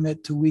people to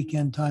commit to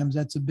weekend times.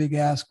 That's a big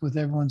ask with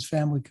everyone's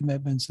family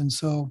commitments. And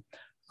so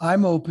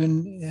I'm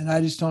open, and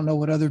I just don't know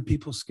what other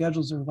people's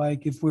schedules are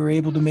like. If we're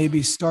able to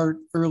maybe start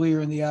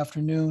earlier in the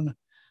afternoon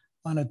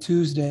on a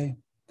Tuesday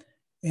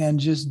and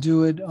just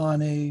do it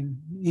on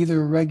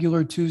either a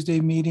regular Tuesday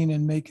meeting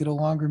and make it a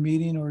longer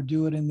meeting, or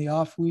do it in the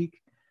off week.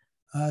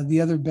 The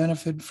other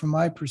benefit from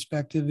my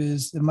perspective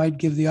is it might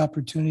give the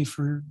opportunity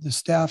for the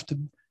staff to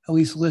at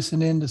least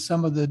listen in to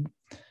some of the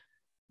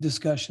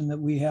discussion that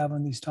we have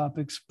on these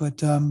topics.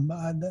 But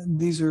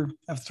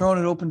I've thrown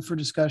it open for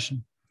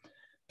discussion.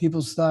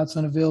 People's thoughts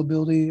on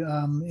availability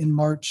in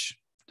March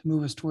to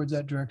move us towards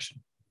that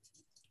direction.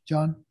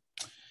 John?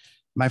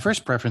 My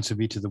first preference would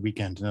be to the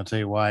weekend, and I'll tell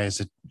you why. Is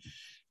that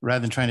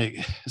rather than trying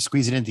to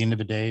squeeze it in at the end of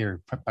the day or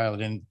pile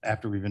it in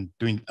after we've been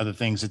doing other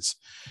things, it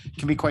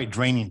can be quite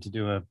draining to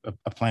do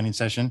a planning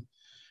session.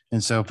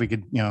 And so if we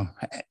could,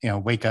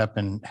 wake up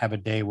and have a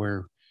day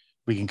where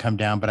we can come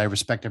down, but I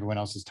respect everyone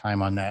else's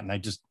time on that.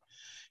 And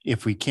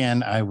if we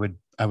can, I would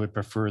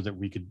prefer that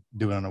we could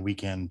do it on a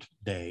weekend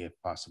day if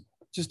possible.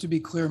 Just to be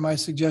clear, my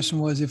suggestion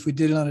was if we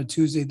did it on a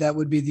Tuesday, that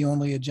would be the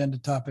only agenda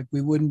topic.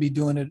 We wouldn't be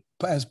doing it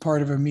as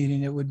part of our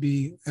meeting. It would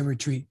be a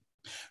retreat.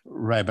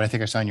 Right. But I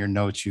think I saw in your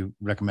notes, you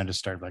recommend to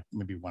start like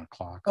maybe 1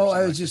 o'clock. Oh,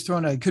 I was just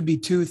throwing it. It could be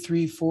 2,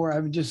 3, 4. I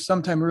would just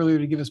sometime earlier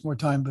to give us more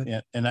time. But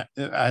yeah, and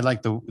I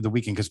like the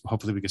weekend because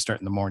hopefully we could start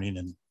in the morning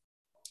and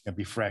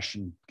be fresh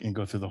and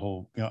go through the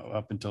whole,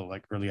 up until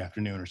like early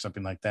afternoon or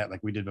something like that,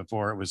 like we did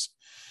before.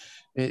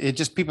 It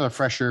just, people are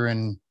fresher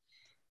and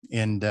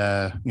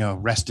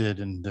rested,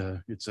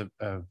 and it's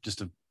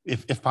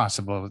if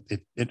possible,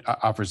 it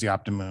offers the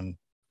optimum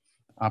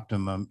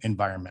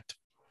environment.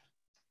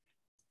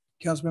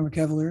 Councilmember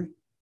Cavalieri.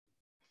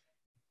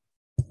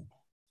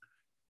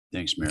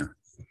 Thanks, Mayor.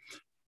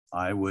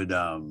 I would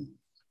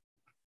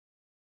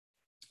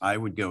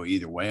go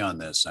either way on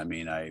this. I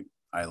mean, I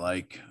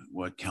like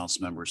what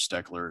Councilmember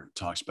Steckler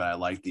talks about. I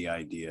like the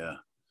idea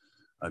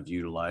of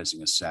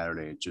utilizing a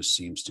Saturday. It just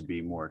seems to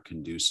be more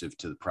conducive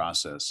to the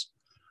process.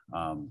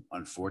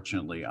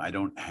 Unfortunately, I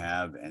don't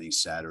have any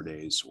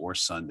Saturdays or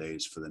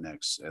Sundays for the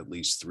next at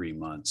least 3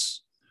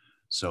 months.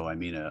 So, I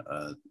mean,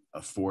 a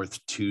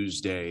fourth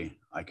Tuesday,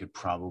 I could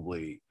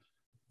probably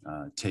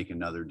take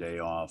another day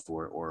off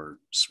or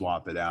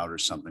swap it out or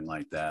something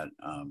like that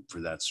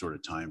for that sort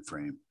of time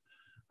frame.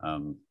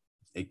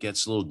 It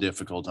gets a little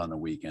difficult on the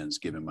weekends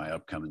given my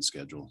upcoming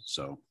schedule.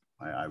 So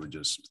I would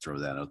just throw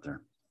that out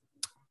there.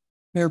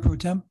 Mayor Pro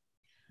Tem.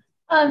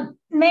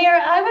 Mayor,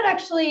 I would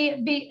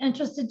actually be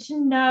interested to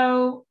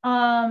know,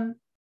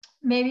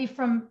 maybe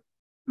from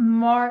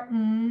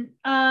Martin,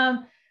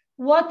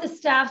 what the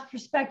staff's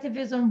perspective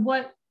is on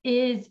what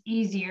is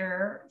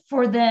easier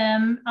for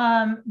them.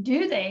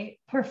 Do they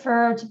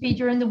prefer to be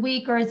during the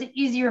week, or is it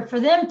easier for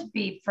them to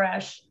be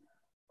fresh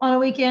on a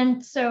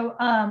weekend? So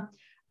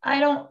I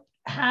don't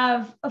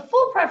have a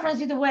full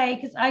preference either way,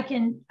 because I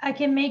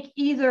can make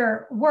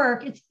either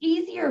work. It's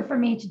easier for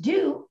me to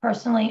do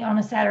personally on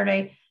a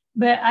Saturday,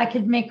 but I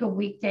could make a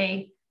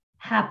weekday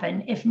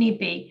happen if need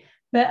be.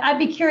 But I'd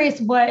be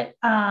curious what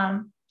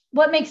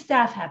makes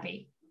staff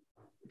happy,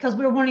 because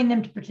we're wanting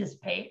them to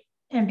participate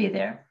and be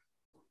there.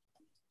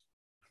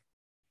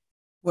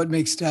 What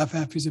makes staff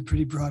happy is a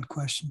pretty broad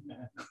question.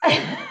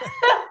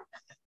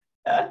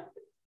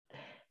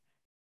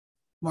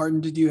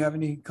 Martin, did you have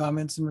any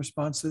comments in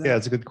response to that? Yeah,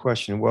 it's a good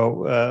question.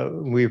 Well,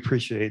 we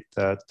appreciate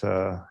that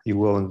you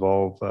will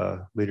involve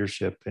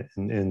leadership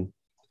in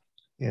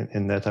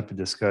that type of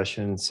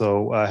discussion.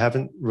 So I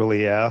haven't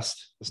really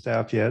asked the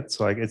staff yet,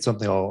 so it's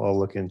something I'll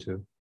look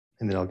into,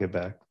 and then I'll get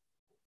back.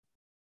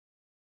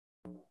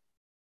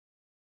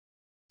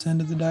 send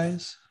to the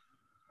dais?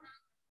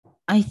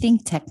 I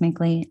think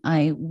technically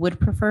I would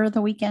prefer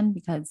the weekend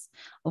because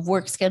of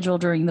work schedule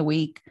during the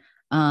week,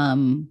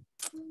 and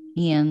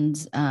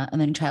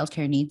then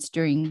childcare needs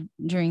during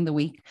the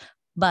week.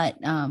 But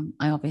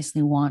I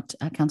obviously want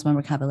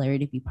Councilmember Cavallari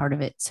to be part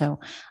of it, so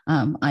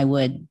I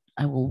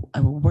will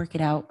work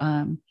it out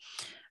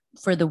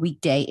for the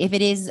weekday. If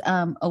it is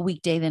a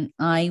weekday, then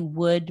I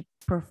would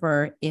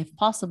prefer, if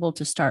possible,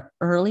 to start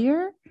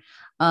earlier,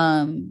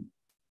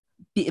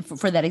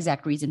 for that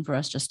exact reason, for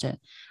us just to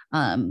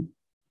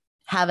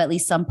have at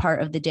least some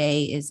part of the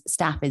day is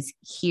staff is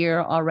here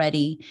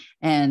already.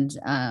 And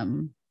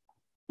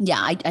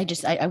yeah,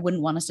 I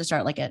wouldn't want us to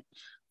start like at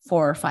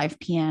 4 or 5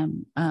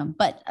 p.m.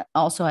 But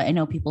also I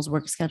know people's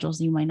work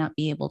schedules, you might not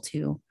be able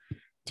to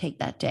take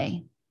that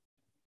day.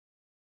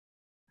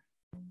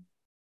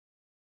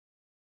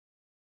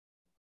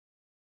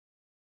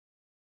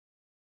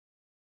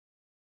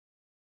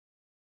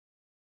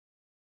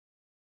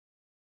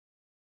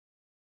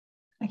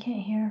 I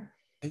can't hear.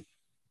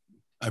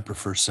 I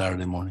prefer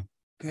Saturday morning.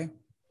 Okay.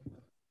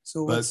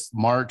 So but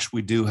March,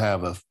 we do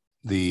have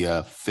the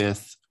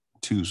 5th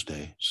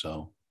Tuesday.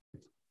 So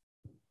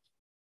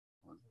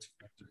 1, 2,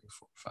 3,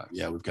 4, 5.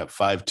 Yeah, we've got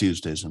 5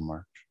 Tuesdays in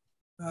March.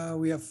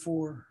 We have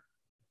 4.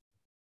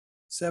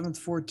 7th,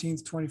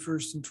 14th,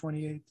 21st, and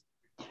 28th.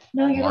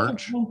 No, you're looking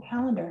at the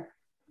calendar.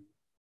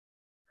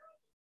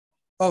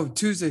 Oh,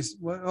 Tuesdays.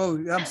 What? Oh,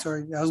 I'm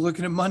sorry. I was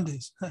looking at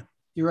Mondays.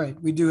 You're right.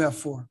 We do have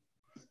 4.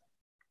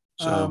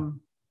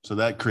 So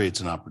that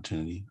creates an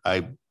opportunity.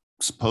 I've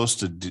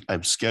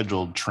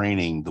scheduled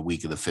training the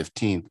week of the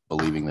 15th,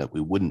 believing that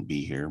we wouldn't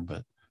be here.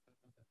 But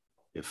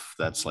if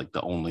that's like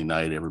the only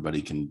night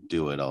everybody can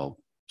do it, I'll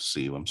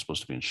see. I'm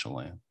supposed to be in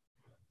Chelan.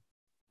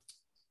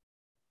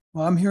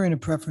 Well, I'm hearing a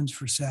preference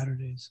for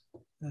Saturdays.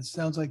 That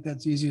sounds like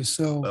that's easiest.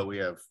 So, but we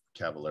have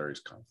Cavallari's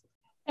conflict.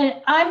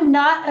 And I'm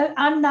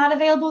not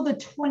available the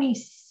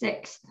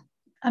 26th.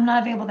 I'm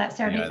not available that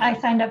Saturday. Yeah, I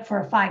signed up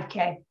for a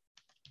 5K.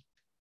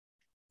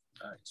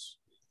 Nice.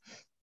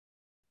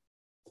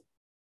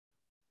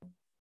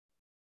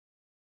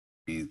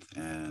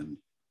 And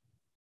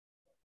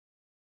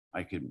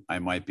I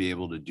might be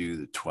able to do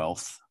the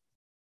 12th.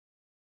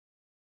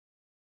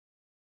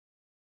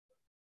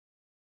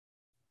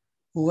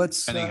 Well,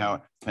 let's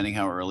depending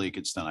how early it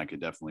gets done, I could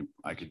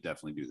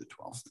definitely do the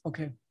 12th.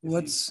 Okay,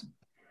 let's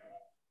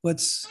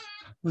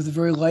with a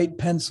very light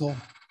pencil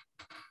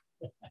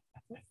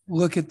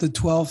look at the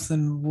 12th,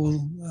 and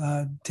we'll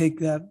take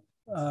that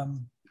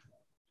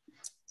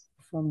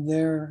from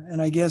there.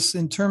 And I guess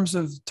in terms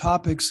of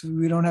topics,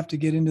 we don't have to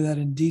get into that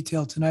in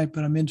detail tonight,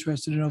 but I'm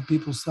interested to know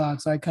people's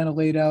thoughts. I kind of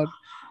laid out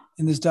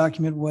in this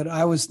document what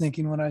I was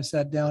thinking when I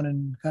sat down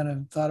and kind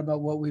of thought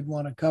about what we'd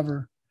want to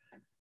cover.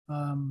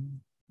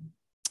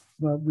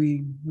 But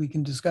we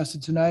can discuss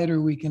it tonight,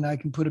 or I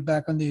can put it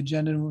back on the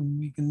agenda and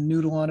we can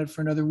noodle on it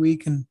for another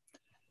week, and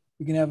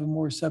we can have a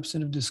more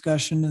substantive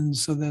discussion, and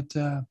so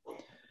that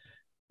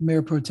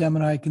Mayor Pro Tem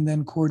and I can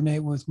then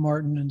coordinate with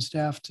Martin and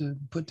staff to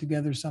put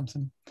together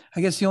something.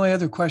 I guess the only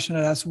other question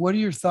I'd ask, what are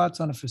your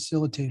thoughts on a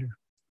facilitator?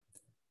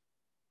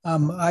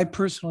 I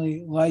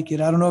personally like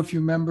it. I don't know if you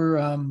remember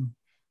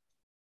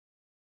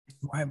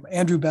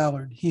Andrew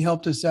Ballard. He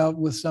helped us out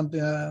with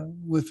something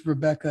with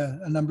Rebecca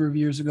a number of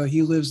years ago.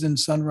 He lives in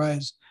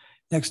Sunrise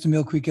next to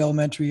Mill Creek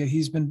Elementary.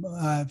 He's been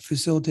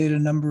facilitated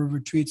a number of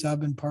retreats I've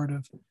been part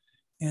of,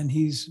 and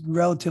he's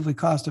relatively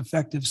cost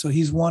effective. So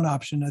he's one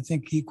option. I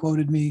think he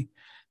quoted me,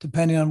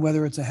 depending on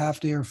whether it's a half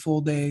day or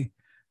full day,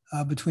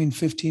 between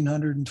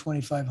 $1,500 and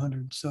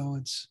 $2,500. So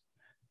it's,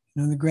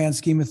 in the grand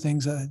scheme of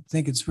things, I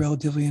think it's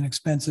relatively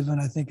inexpensive,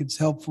 and I think it's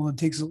helpful. It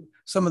takes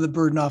some of the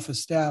burden off of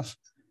staff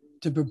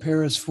to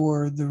prepare us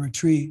for the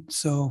retreat.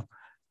 So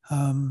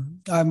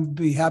I'd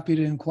be happy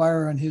to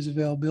inquire on his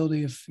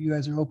availability if you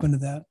guys are open to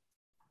that.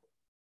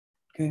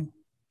 Okay. Do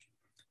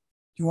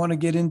you want to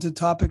get into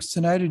topics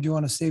tonight, or do you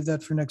want to save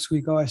that for next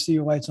week? Oh, I see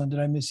your lights on. Did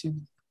I miss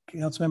you?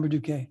 Councilmember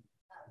Duque.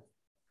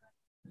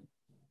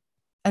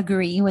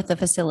 Agree with the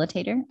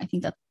facilitator. I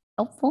think that's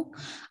helpful.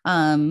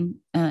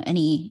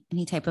 Any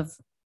type of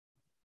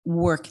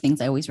work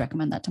things, I always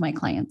recommend that to my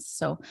clients.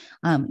 So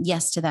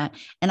yes to that.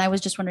 And I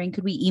was just wondering,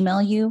 could we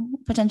email you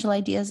potential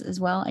ideas as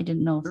well? I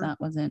didn't know if that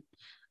wasn't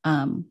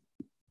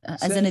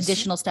as an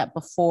additional step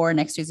before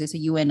next Tuesday. So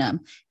you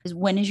and because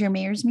when is your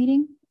mayor's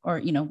meeting? Or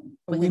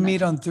we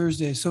meet on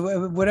Thursday.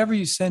 So whatever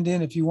you send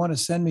in, if you want to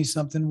send me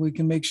something, we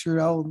can make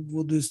sure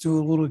we'll just do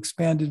a little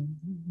expanded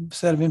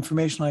set of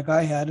information like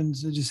I had, and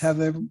so just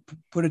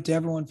put it to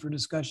everyone for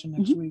discussion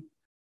next week.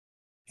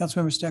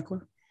 Councilmember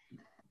Steckler.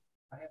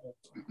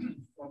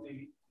 Well,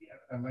 maybe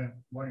I'm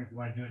wondering if you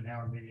want to do it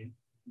now or maybe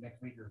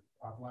next week or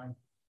offline.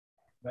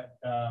 But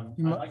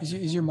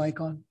is your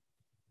mic on?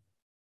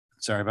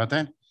 Sorry about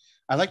that.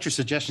 I liked your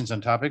suggestions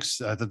on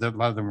topics. A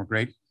lot of them were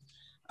great.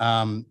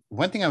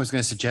 One thing I was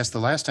going to suggest, the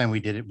last time we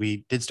did it,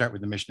 we did start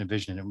with the mission and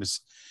vision. It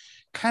was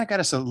kind of got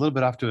us a little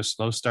bit off to a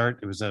slow start.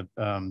 It was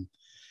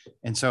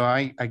and so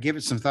I gave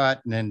it some thought,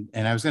 and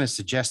I was going to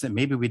suggest that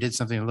maybe we did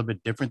something a little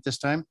bit different this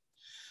time.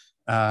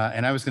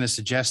 And I was going to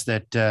suggest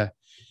that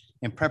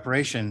in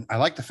preparation, I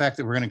like the fact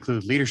that we're going to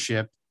include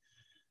leadership,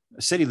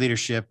 city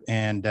leadership,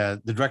 and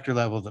the director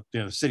level,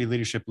 the city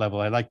leadership level.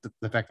 I like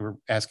the fact that we're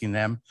asking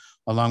them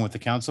along with the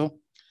council.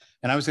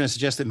 And I was going to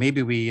suggest that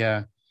maybe we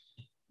have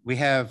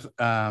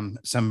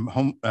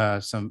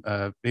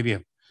maybe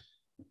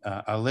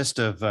a list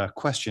of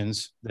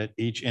questions that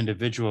each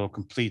individual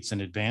completes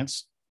in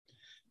advance,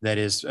 that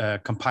is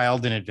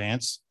compiled in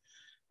advance,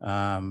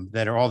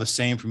 that are all the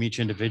same from each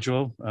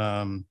individual,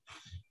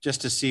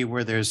 just to see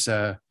where there's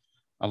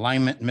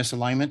alignment and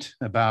misalignment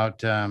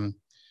about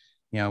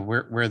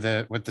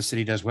what the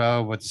city does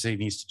well, what the city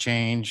needs to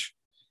change.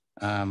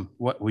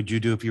 What would you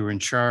do if you were in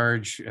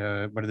charge?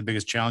 What are the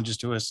biggest challenges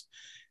to us?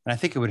 And I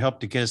think it would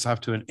help to get us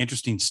off to an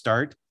interesting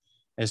start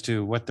as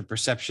to what the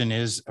perception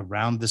is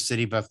around the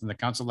city, both from the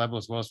council level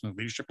as well as from the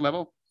leadership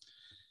level.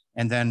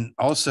 And then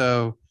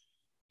also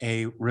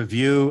a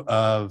review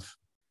of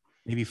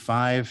maybe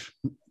 5,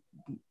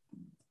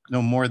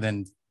 no more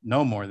than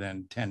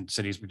 10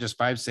 cities, but just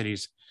 5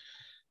 cities,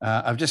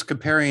 of just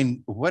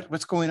comparing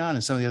what's going on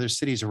in some of the other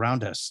cities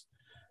around us.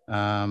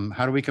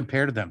 How do we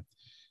compare to them?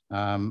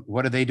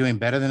 What are they doing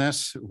better than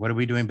us? What are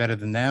we doing better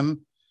than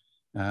them?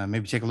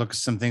 Maybe take a look at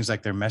some things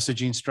like their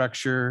messaging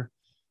structure,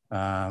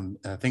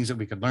 things that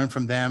we could learn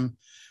from them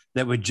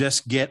that would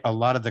just get a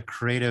lot of the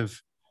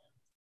creative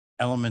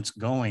elements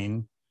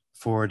going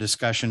for a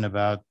discussion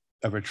about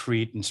a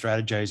retreat and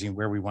strategizing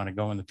where we want to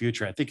go in the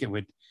future. I think it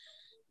would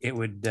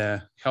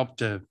help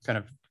to kind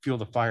of fuel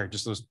the fire,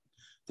 just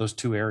those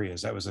 2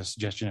 areas. That was a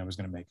suggestion I was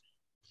going to make.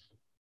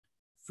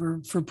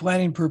 For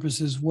planning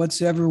purposes,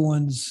 what's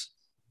everyone's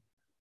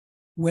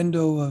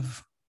window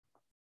of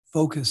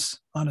focus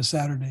on a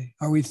Saturday?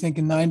 Are we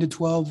thinking 9 to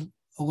 12,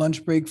 a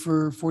lunch break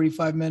for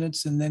 45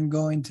 minutes and then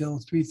going till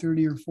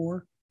 3:30 or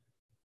 4?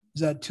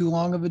 Is that too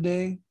long of a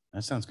day?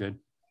 That sounds good.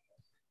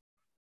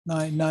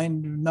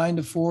 9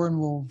 to 4, and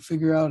we'll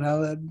figure out how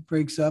that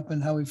breaks up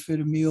and how we fit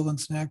a meal and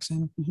snacks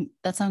in.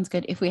 That sounds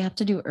good. If we have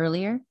to do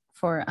earlier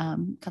for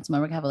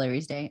Councilmember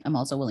Cavallari's day, I'm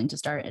also willing to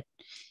start at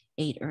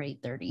 8 or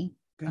 8:30,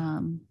 okay.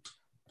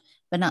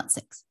 But not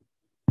 6.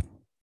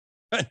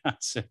 But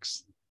not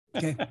 6.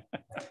 Okay.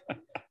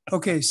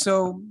 Okay,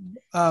 so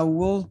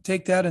we'll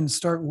take that and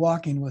start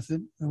walking with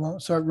it. We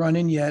won't start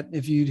running yet.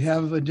 If you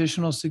have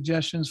additional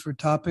suggestions for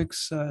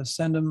topics,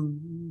 send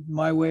them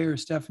my way or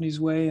Stephanie's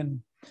way,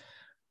 and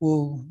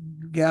we'll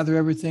gather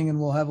everything and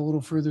we'll have a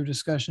little further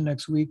discussion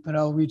next week. But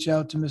I'll reach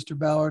out to Mr.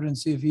 Ballard and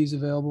see if he's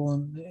available,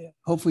 and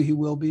hopefully he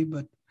will be,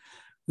 but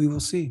we will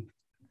see.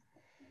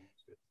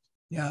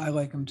 Yeah, I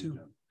like him too.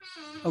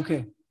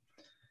 Okay.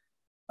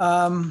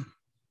 Where's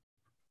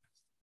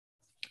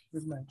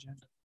my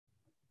agenda?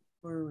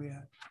 Where are we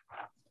at?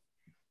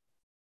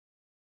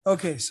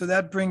 Okay, so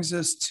that brings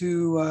us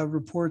to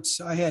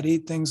reports. I had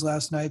 8 things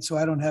last night, so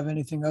I don't have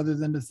anything other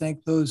than to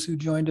thank those who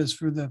joined us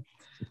for the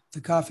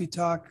coffee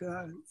talk.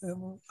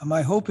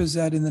 My hope is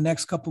that in the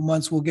next couple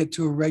months, we'll get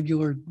to a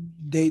regular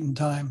date and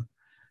time.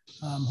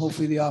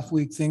 Hopefully the off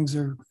week things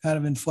are kind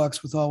of in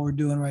flux with all we're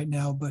doing right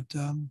now, but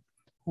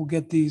we'll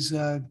get these,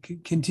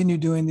 continue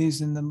doing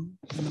these in the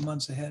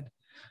months ahead.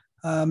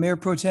 Mayor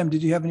Pro Tem,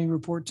 did you have any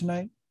report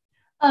tonight?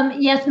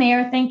 Yes,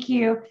 Mayor, thank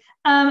you.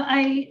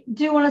 I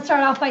do want to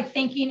start off by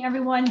thanking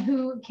everyone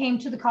who came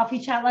to the coffee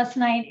chat last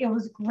night. It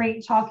was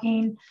great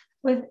talking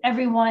with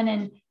everyone,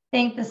 and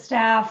thank the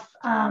staff.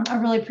 I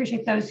really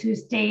appreciate those who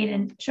stayed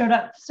and showed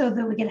up so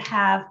that we could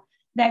have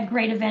that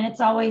great event.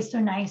 It's always so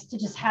nice to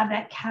just have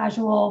that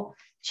casual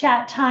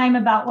chat time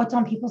about what's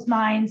on people's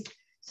minds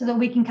so that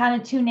we can kind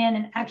of tune in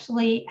and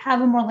actually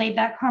have a more laid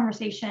back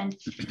conversation.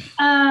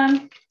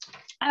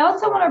 I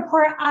also want to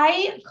report,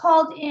 I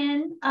called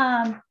in,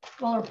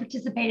 or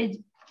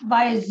participated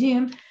via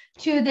Zoom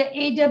to the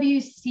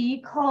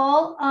AWC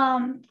call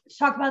to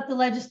talk about the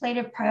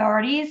legislative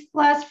priorities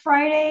last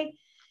Friday.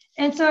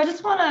 And so I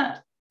just want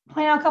to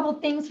point out a couple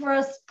of things for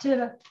us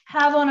to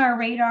have on our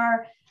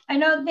radar. I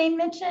know they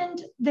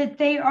mentioned that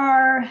they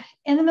are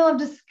in the middle of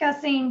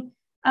discussing,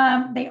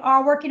 they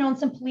are working on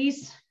some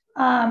police,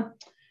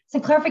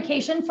 some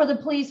clarification for the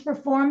police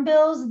reform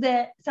bills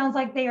that sounds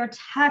like they are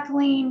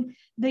tackling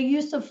the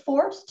use of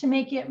force to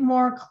make it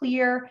more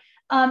clear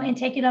and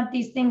taking up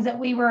these things that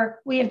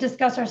we have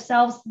discussed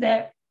ourselves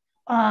that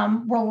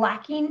were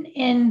lacking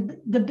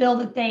in the bill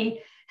that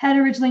they had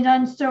originally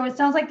done. So it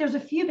sounds like there's a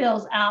few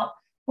bills out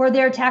where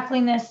they're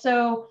tackling this.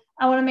 So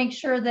I want to make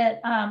sure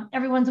that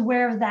everyone's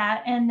aware of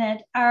that, and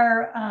that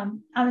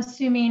I'm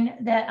assuming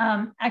that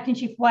Acting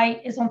Chief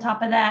White is on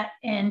top of that,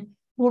 and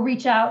we'll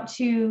reach out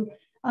to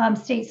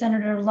State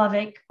Senator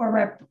Lovick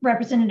or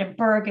Representative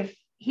Berg if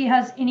he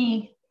has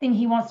anything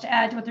he wants to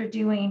add to what they're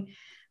doing.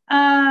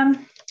 I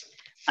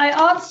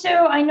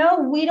know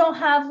we don't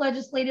have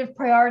legislative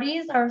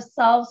priorities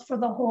ourselves for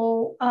the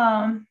whole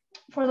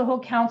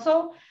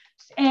council,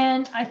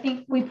 and I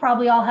think we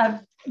probably all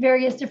have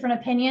various different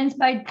opinions,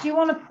 but I do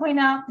want to point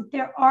out that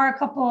there are a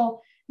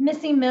couple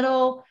missing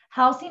middle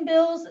housing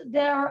bills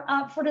that are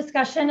up for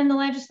discussion in the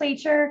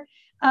legislature.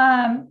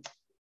 I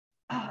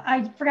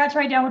forgot to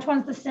write down which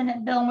one's the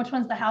Senate bill and which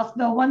one's the House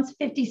bill. One's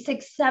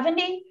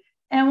 5670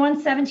 and one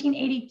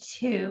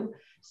 1782.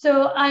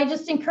 So I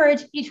just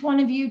encourage each one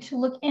of you to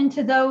look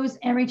into those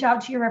and reach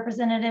out to your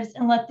representatives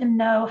and let them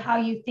know how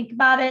you think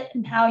about it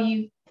and how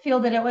you feel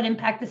that it would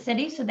impact the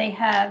city, so they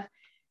have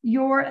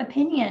your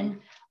opinion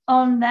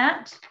on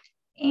that.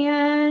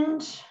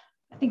 And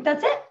I think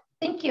that's it.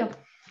 Thank you.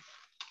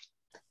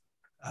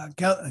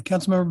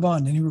 Councilmember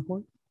Bond, any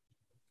report?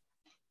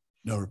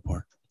 No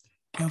report.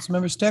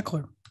 Councilmember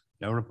Steckler?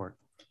 No report.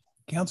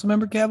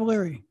 Councilmember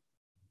Cavallari?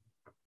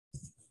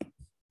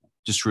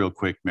 Just real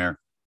quick, Mayor.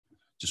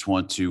 Just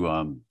want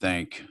to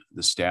thank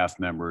the staff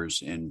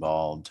members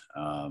involved,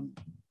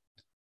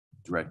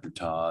 Director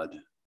Todd,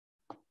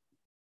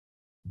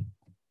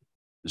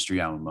 Mr.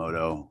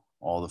 Yamamoto,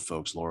 all the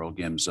folks, Laurel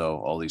Gimzo,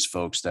 all these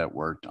folks that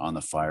worked on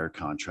the fire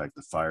contract,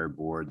 the fire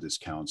board, this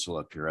council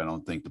up here. I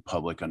don't think the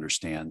public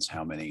understands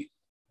how many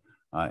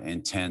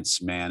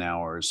intense man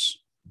hours.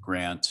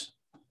 Grant,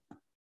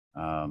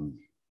 I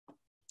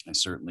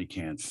certainly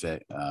can't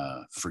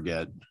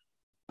forget.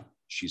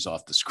 She's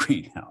off the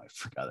screen now. I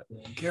forgot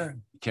it.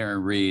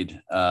 Karen Reed.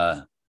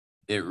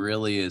 It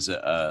really is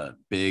a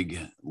big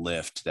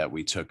lift that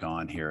we took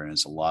on here, and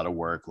it's a lot of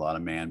work, a lot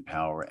of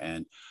manpower,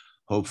 and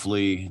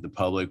hopefully the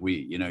public,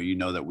 you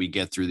know that we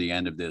get through the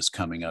end of this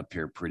coming up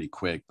here pretty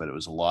quick, but it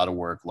was a lot of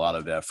work, a lot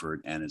of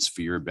effort, and it's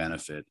for your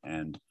benefit.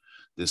 And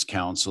this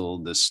council,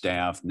 this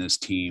staff, and this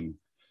team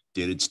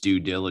did its due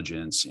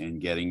diligence in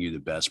getting you the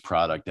best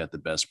product at the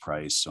best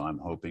price. So I'm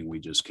hoping we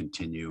just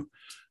continue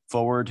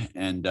forward,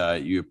 and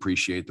you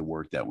appreciate the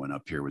work that went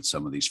up here with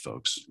some of these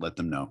folks. Let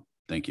them know.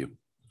 Thank you.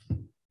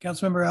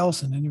 Councilmember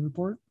Allison, any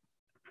report?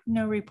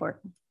 No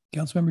report.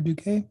 Councilmember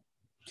Duque?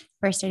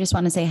 First, I just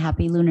want to say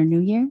Happy Lunar New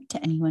Year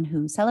to anyone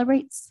who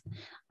celebrates.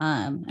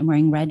 I'm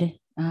wearing red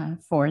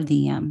for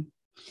the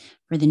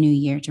new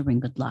year to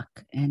bring good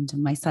luck. And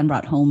my son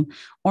brought home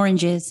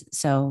oranges.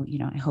 So,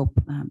 I hope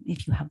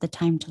if you have the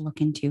time to look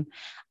into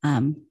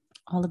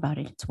all about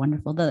it, it's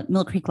wonderful. The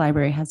Mill Creek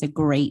Library has a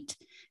great,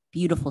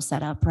 beautiful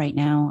setup right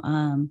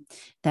now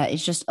that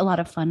is just a lot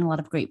of fun, a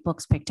lot of great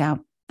books picked out.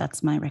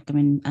 That's my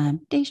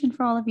recommendation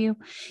for all of you.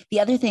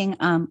 The other thing,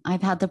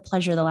 I've had the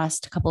pleasure the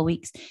last couple of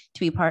weeks to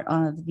be part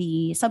of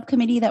the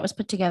subcommittee that was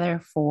put together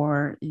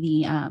for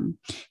the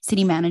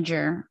city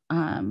manager,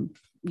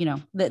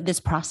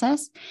 this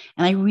process.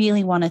 And I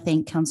really want to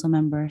thank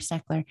Councilmember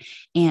Steckler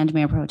and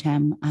Mayor Pro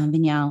Tem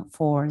Vignal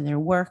for their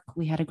work.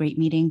 We had a great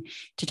meeting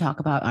to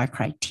talk about our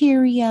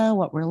criteria,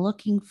 what we're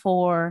looking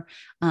for.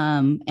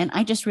 And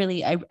I just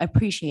really, I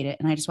appreciate it.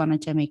 And I just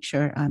wanted to make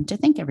sure to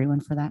thank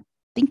everyone for that.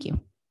 Thank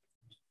you.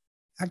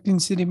 Acting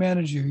City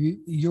Manager,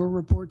 your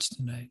reports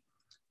tonight.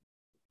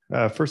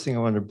 First thing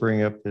I wanted to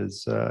bring up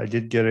is I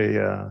did get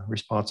a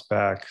response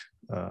back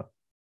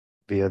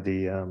via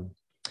the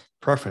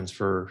preference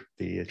for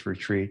the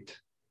retreat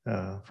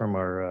from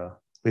our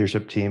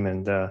leadership team,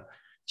 and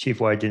Chief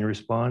White didn't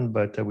respond,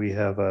 but we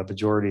have a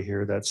majority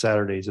here that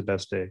Saturday is the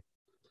best day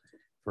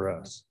for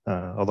us.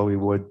 Although we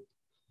would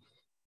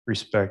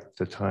respect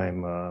the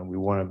time, we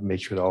want to make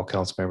sure that all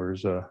council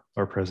members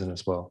are present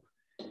as well.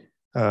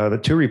 The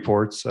two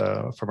reports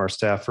from our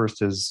staff.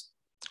 First is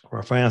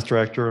our finance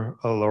director,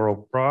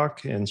 Laurel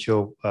Brock, and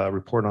she'll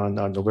report on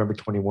November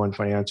 21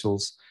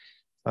 financials.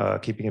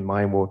 Keeping in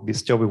mind, we'll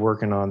still be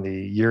working on the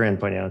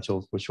year-end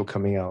financials, which will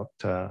coming out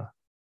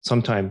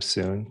sometime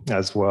soon,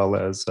 as well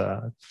as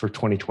for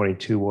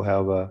 2022, we'll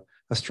have a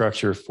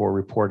structure for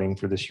reporting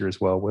for this year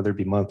as well, whether it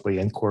be monthly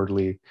and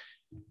quarterly,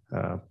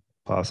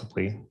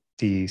 possibly.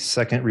 The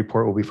second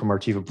report will be from our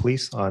chief of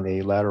police on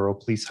a lateral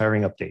police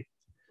hiring update.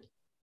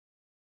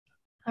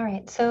 All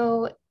right,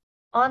 so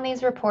on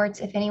these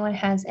reports, if anyone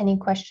has any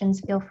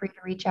questions, feel free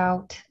to reach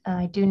out.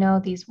 I do know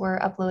these were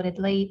uploaded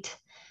late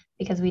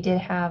because we did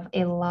have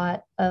a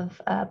lot of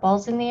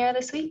balls in the air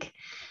this week.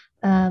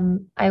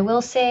 I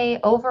will say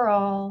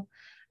overall,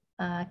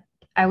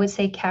 I would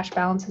say cash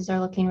balances are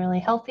looking really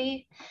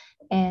healthy.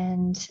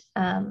 And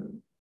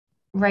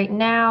right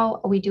now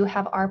we do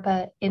have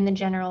ARPA in the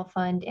general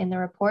fund in the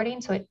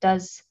reporting. So it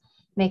does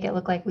make it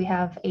look like we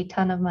have a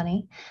ton of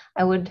money.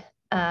 I would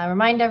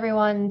remind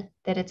everyone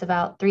that it's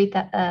about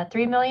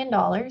 $3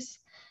 million.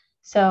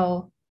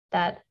 So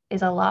that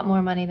is a lot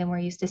more money than we're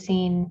used to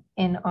seeing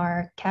in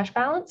our cash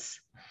balance.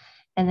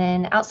 And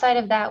then outside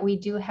of that, we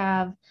do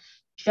have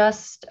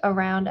just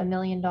around $1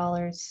 million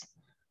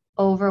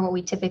over what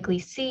we typically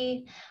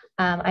see.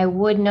 I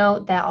would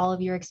note that all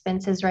of your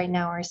expenses right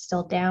now are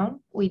still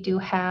down. We do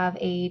have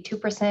a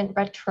 2%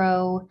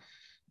 retro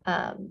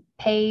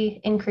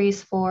pay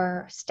increase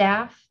for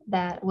staff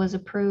that was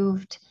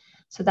approved.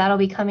 So that'll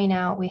be coming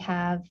out. We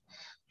have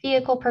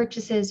vehicle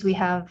purchases. We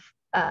have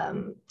a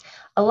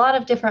lot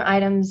of different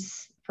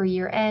items for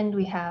year end.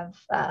 We have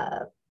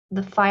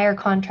the fire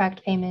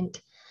contract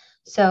payment.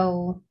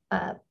 So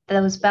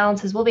those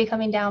balances will be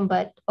coming down,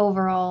 but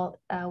overall,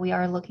 we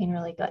are looking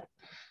really good.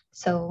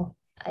 So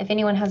if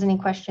anyone has any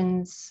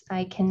questions,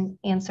 I can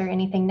answer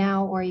anything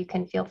now, or you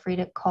can feel free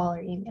to call or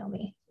email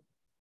me.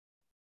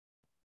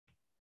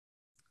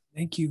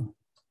 Thank you.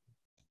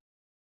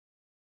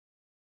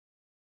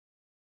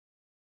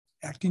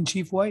 Acting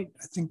Chief White,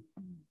 I think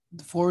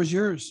The floor is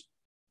yours.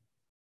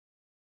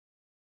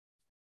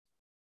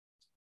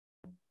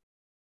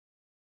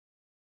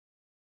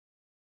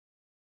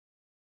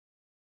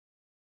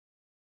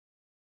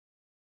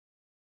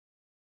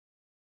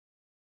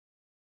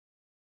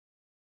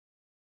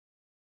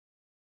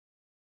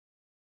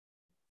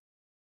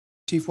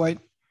 Chief White.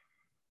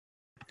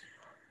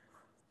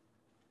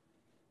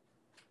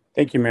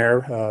 Thank you,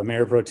 Mayor.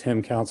 Mayor Pro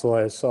Tem Council,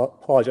 I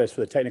apologize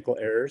for the technical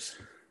errors.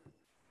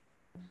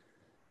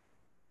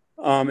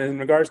 In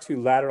regards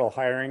to lateral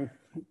hiring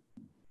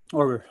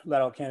or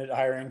lateral candidate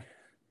hiring,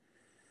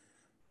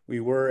 we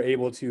were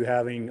able to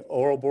having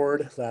oral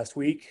board last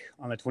week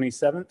on the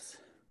 27th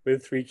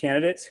with 3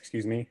 candidates,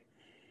 excuse me.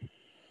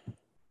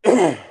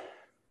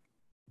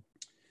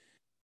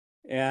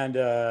 And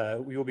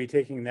we will be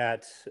taking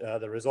that,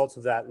 the results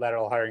of that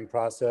lateral hiring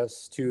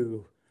process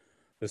to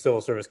the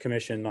Civil Service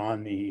Commission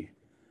on the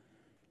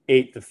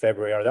 8th of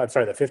February, or I'm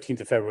sorry, the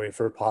 15th of February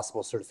for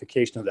possible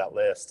certification of that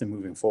list and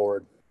moving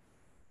forward.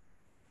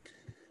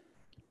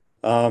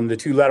 The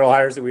 2 lateral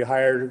hires that we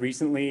hired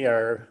recently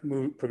are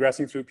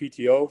progressing through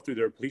PTO through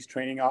their police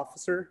training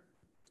officer.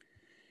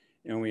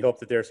 And we hope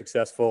that they're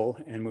successful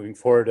and moving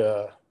forward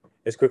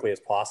as quickly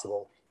as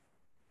possible.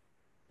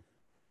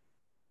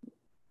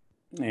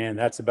 And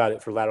that's about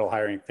it for lateral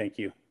hiring. Thank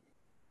you.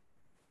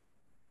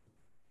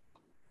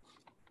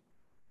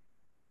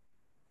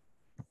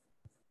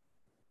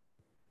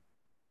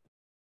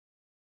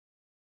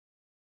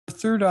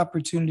 Third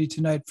opportunity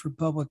tonight for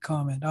public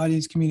comment,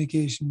 audience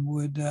communication.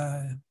 Would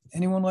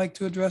anyone like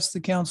to address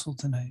the council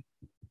tonight?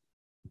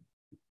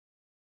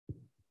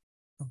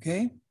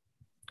 Okay,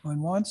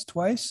 going once,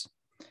 twice.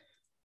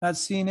 Not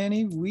seeing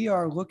any. We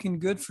are looking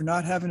good for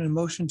not having a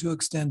motion to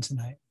extend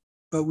tonight,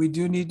 but we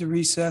do need to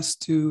recess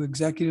to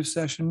executive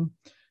session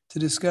to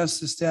discuss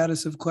the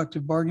status of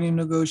collective bargaining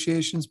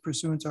negotiations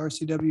pursuant to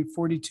RCW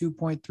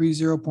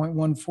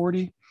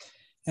 42.30.140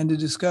 and to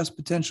discuss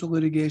potential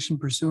litigation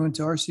pursuant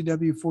to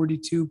RCW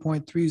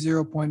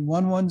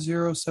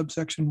 42.30.110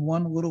 subsection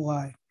 1 little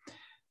I.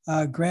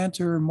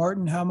 Grant or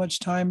Martin, how much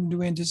time do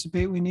we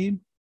anticipate we need?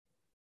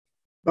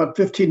 About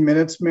 15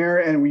 minutes, Mayor,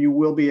 and you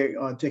will be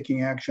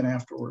taking action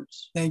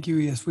afterwards. Thank you.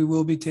 Yes, we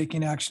will be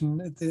taking action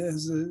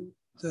as the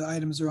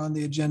items are on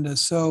the agenda.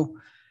 So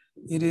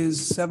it is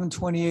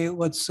 7:28.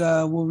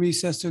 We'll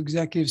recess to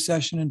executive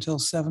session until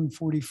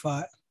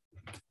 7:45.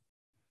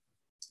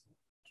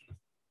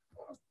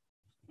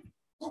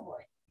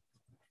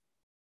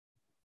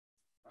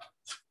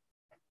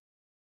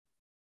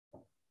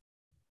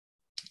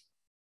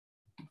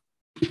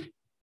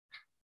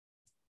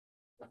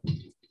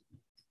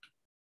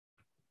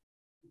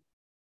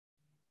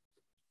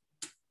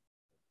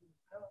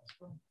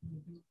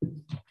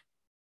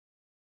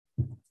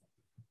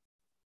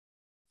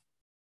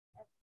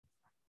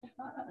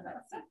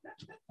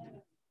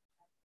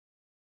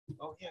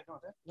 Oh, yeah, no,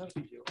 that's no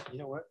big deal. You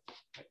know what?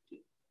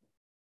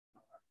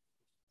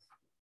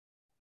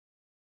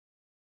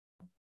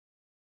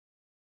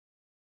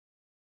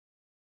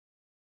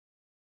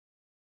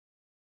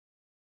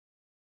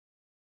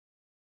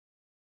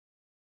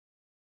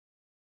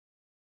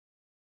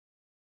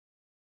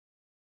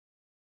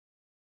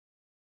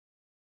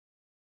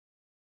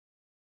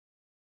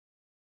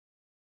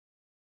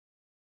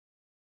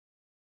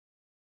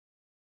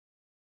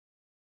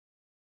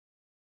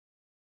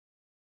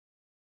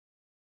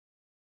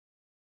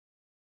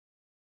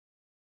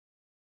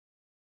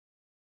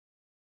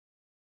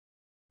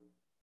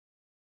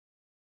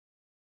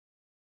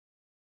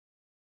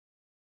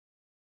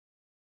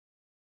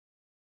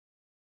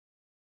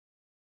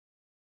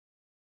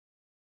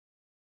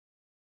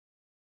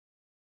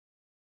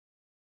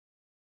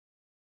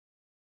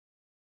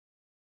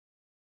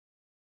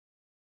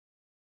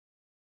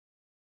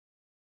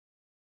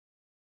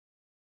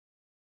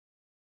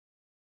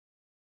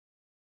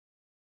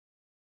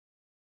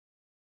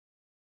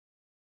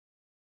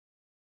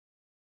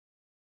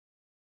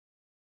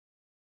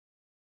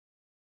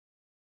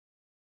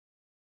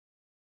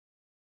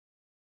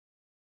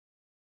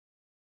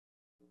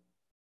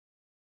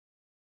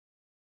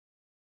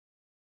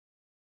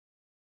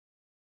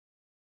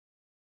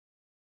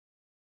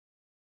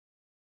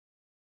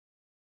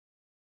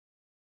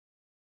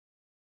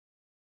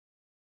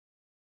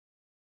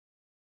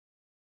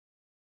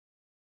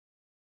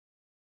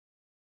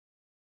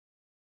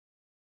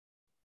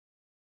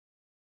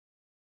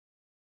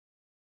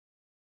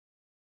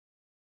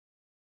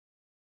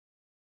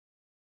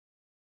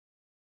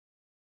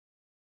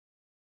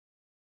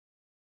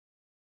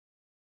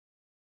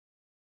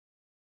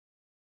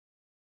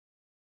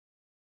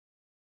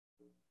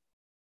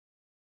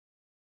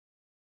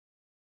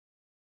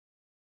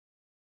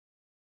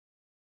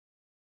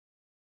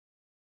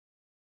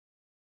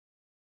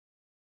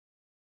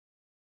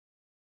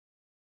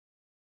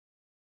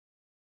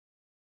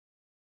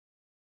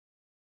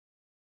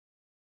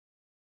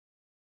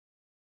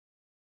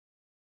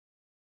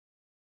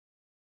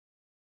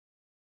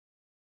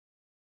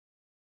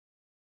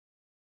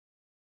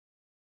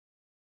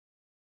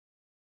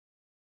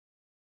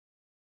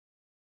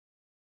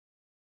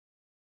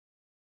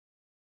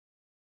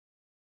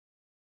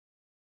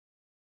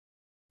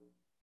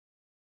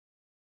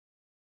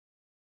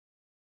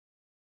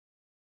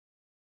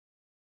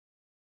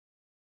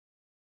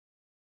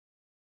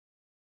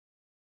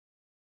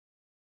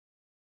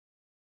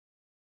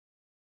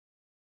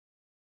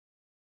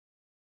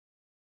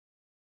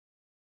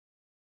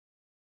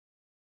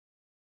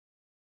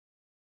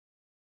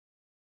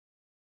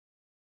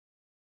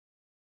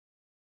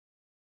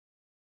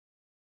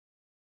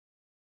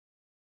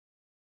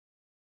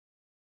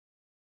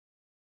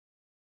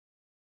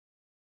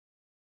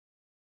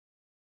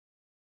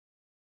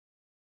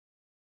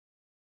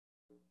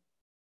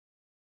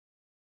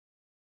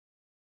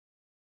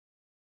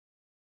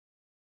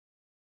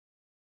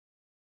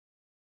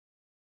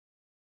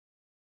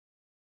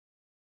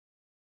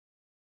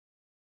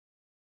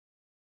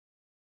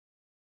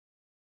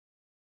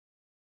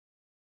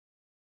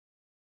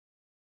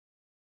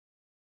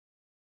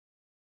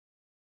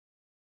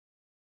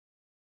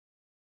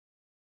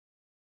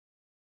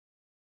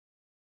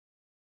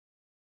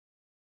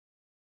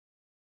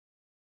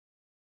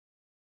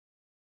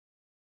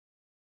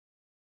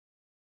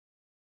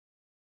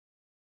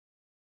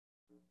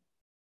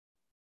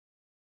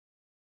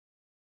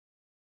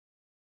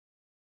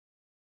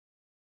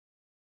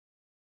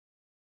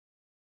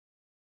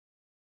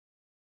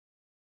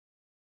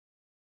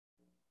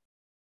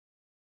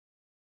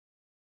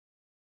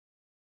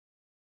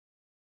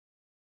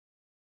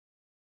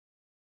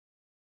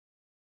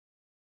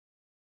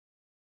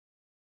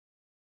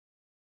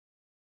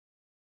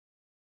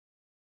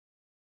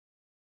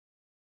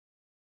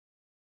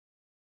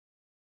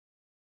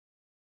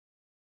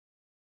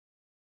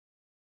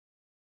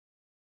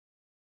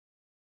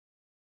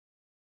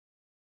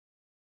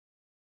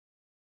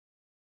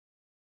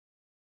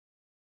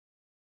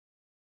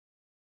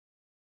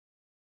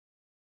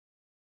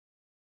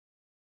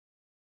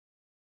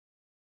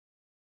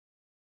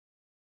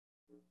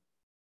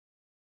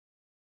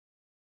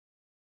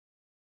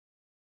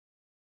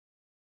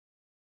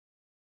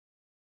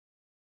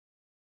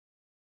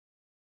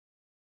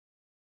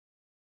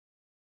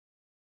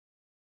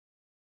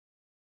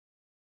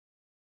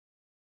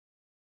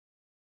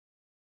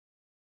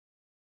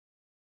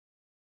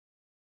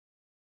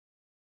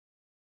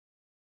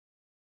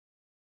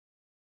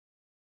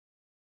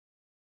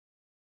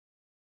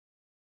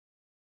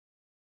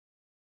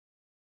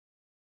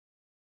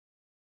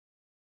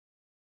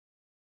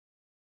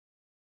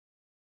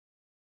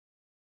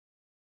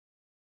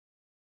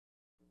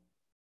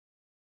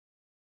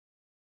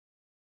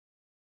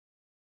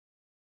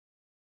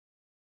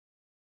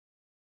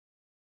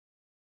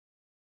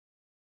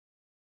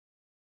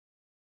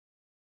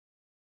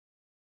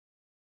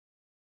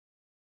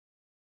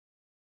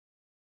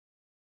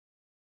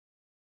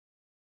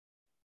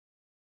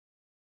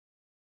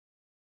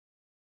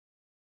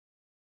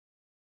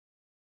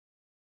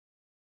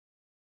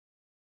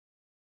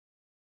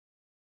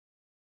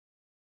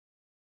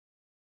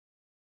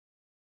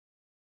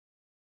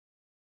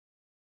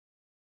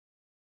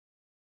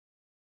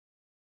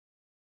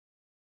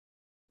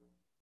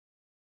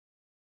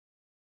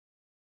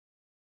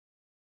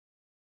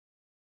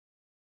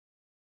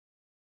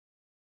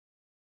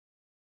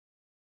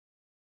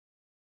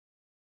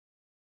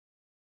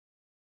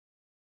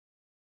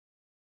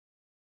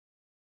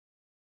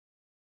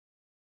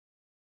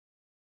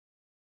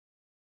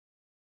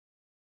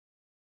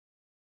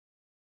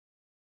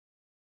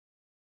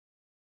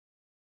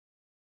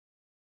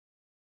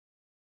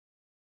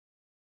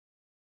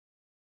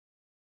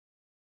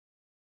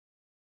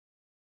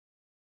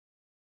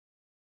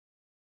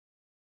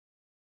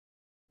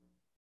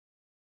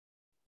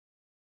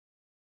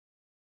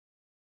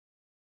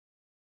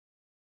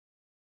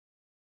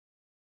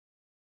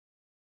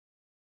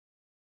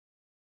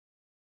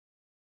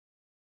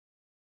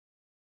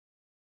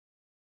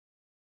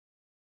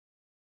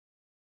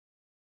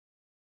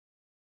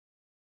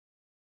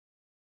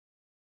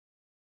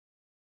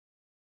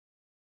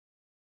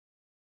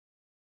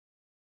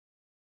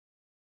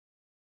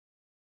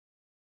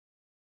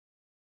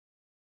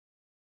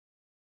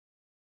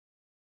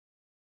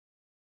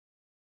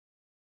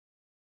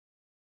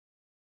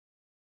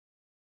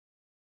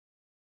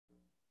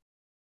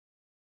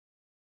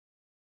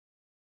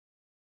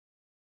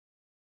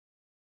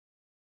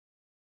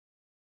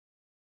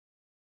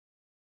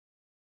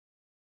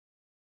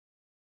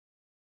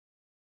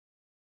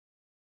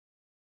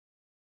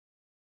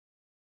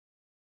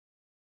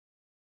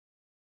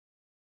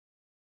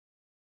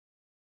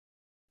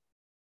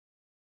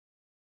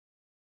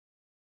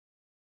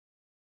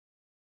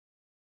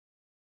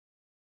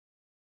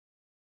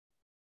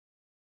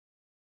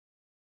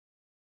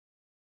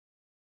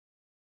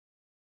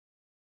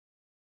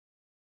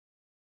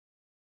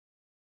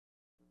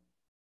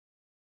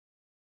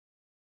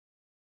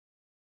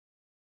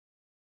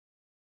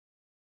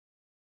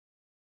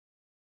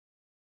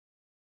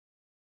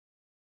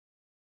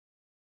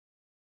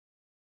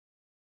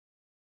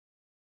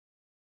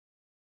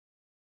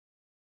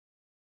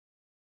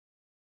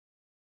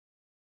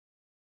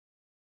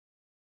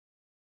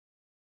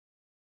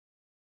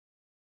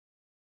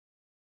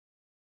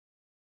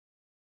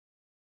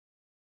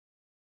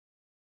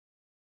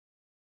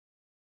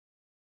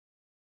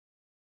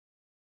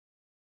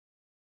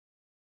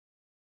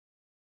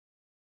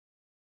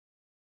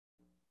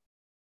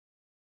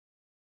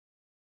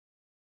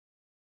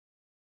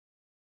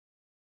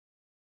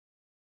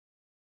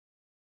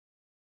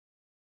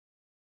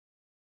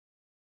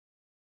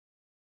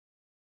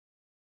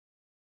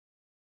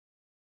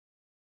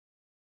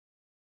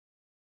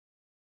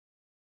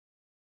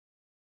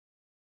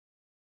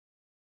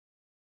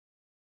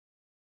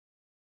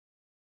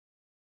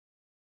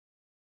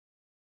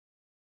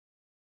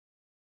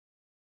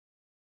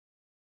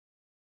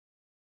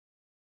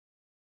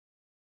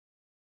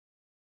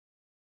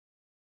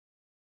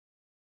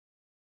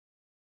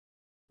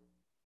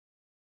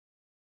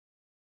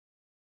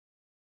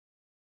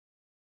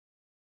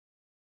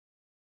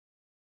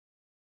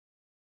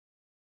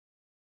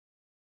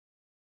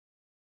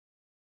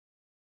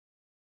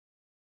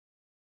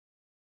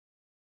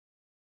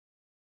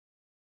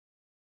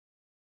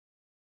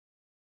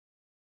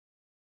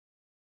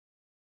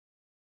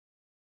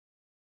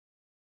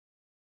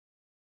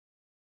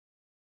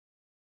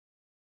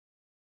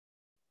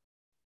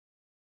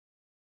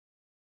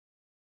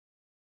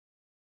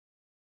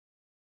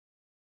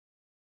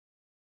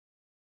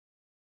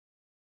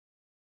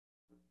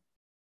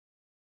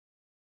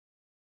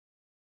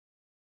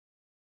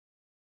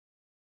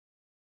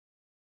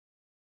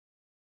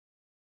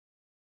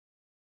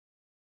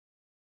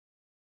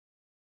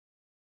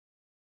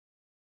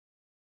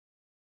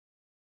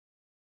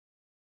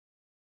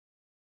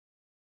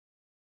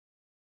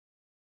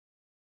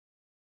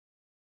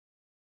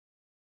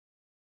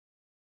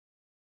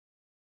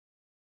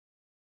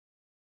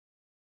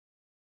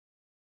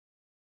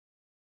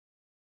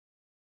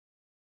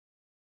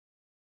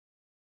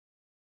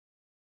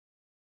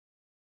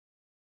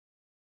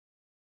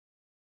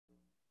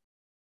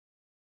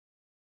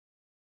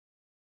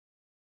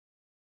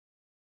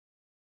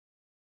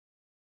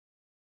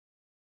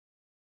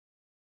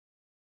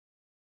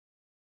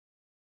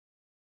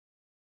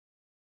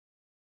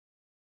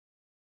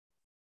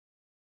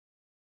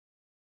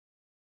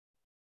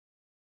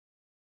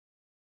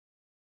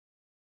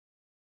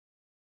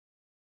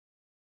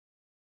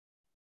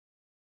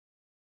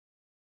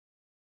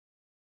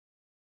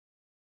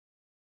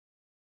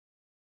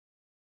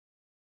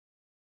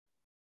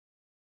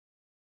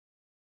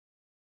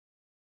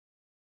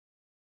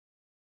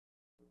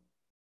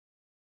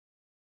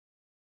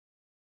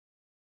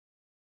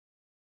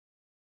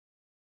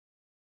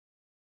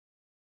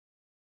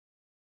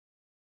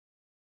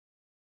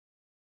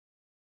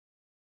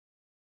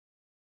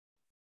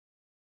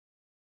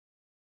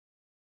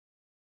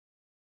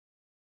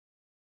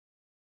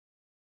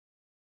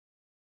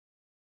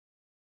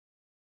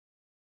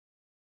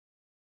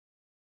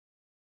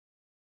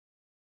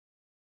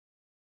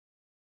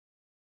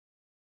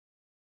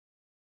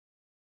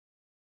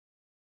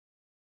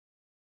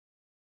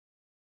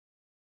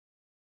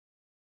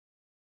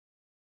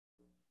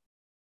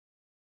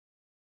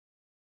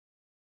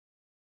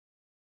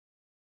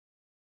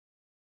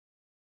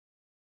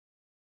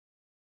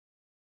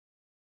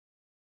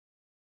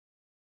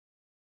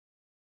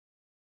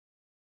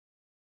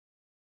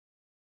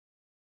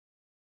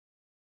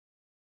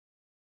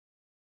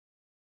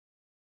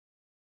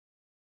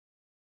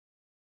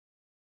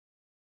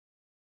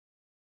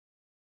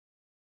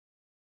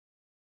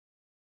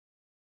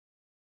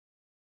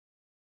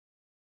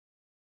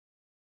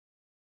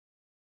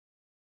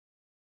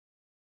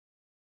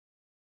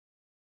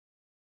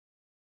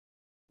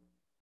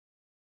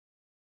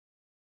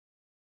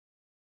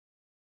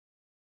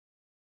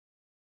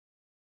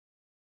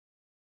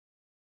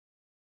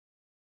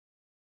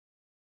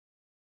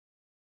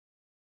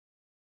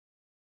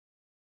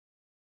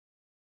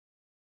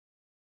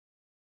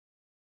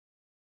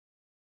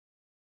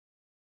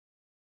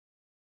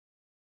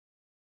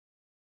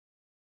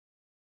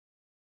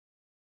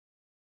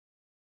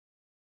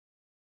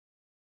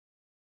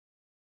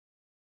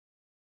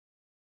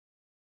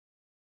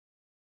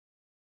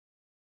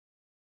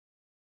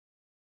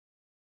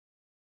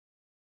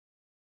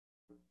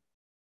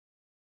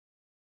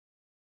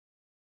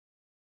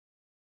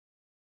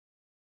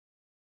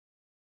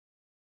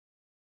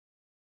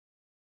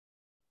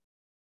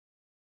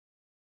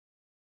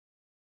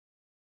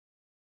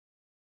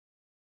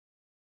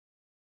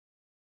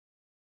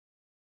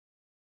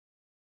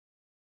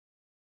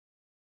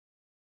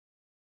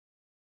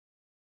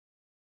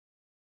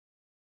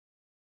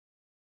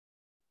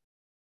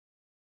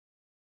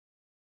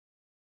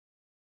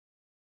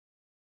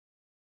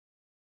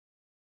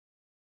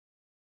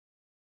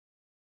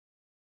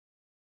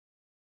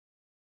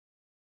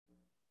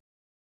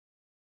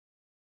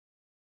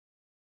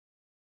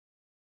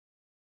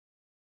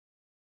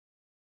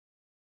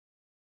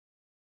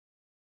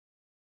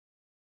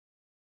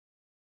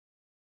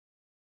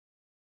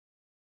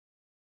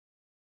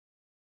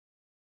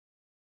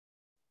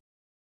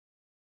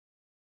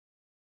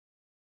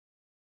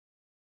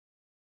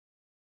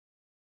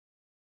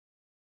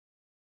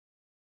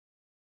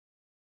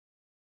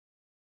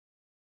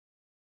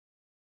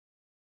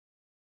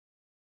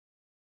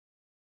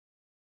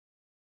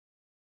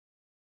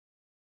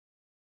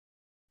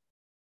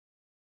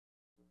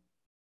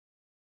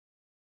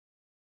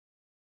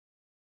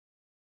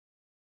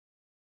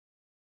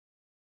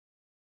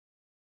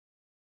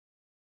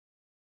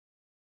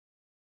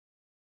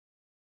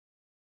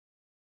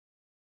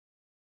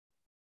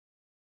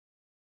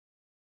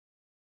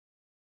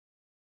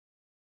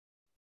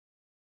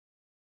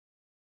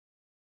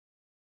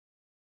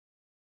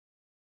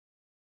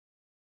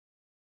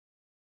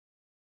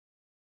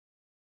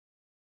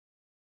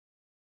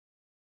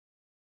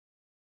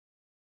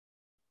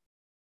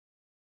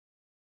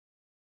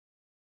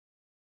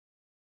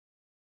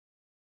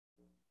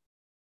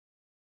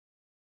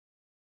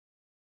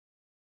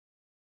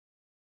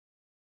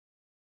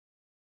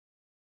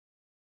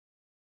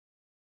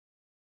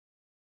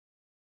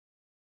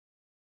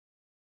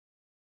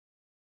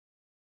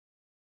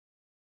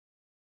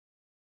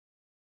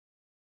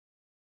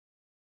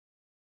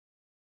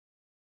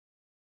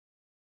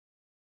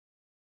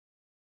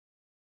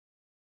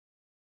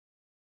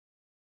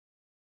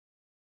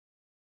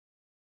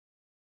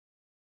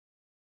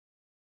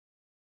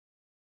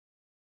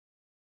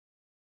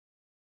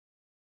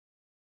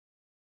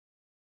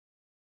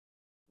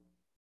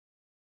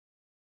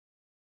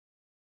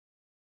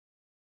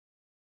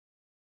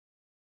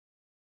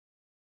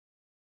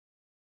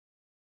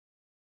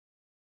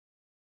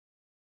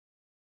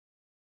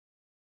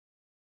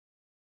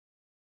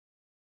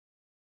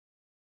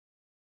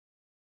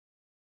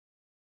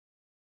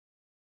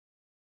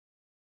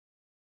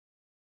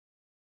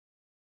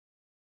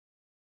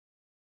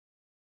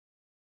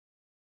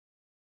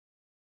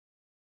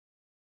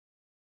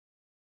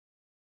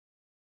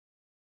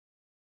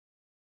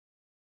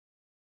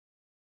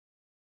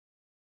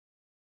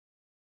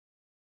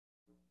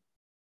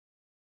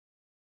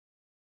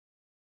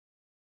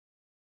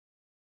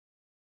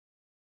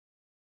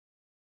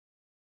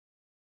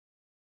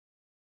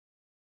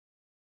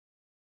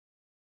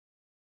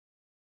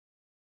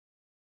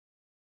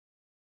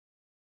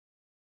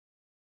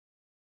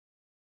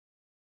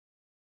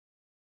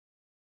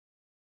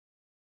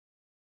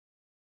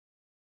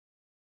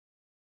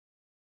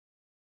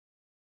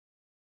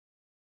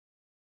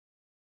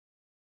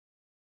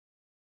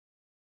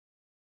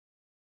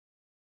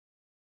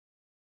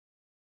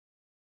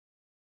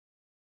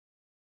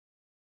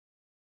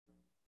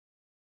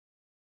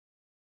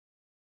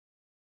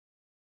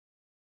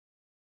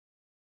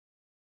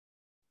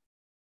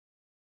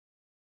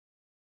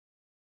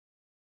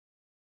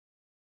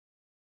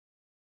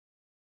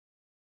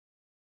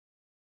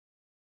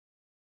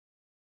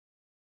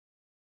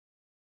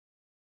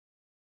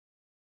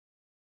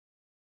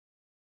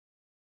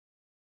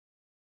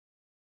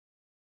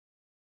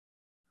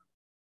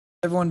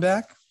 Everyone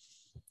back?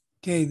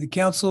 Okay, the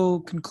council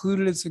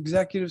concluded its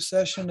executive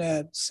session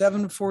at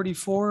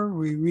 7:44.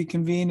 We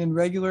reconvene in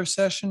regular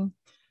session.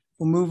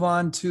 We'll move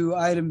on to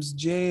items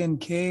J and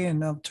K,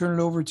 and I'll turn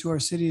it over to our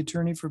city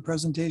attorney for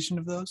presentation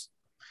of those.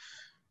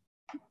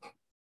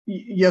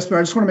 Yes, but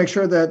I just want to make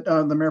sure that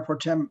the Mayor Pro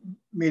Tem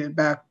made it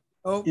back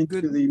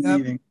into the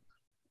meeting.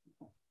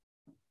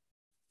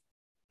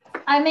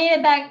 I made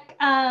it back,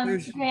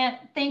 Grant.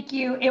 Thank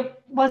you.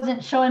 It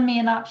wasn't showing me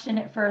an option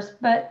at first,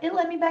 but it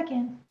let me back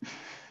in.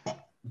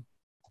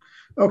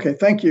 Okay,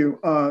 thank you.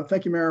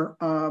 Thank you, Mayor.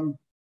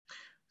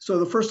 So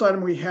the first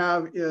item we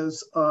have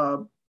is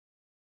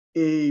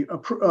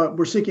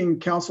we're seeking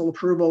council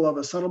approval of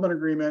a settlement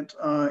agreement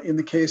in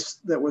the case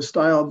that was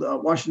styled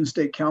Washington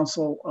State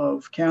Council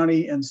of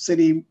County and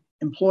City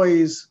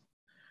Employees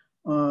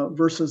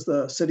versus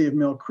the City of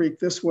Mill Creek.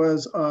 This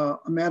was a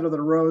matter that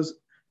arose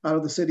out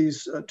of the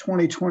city's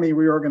 2020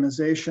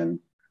 reorganization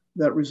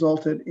that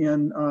resulted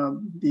in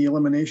the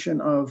elimination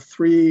of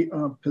 3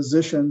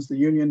 positions. The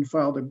union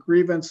filed a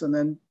grievance and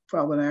then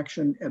filed an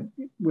action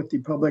with the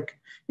Public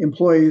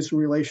Employees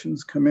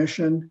Relations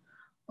Commission.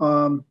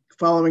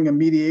 Following a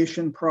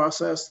mediation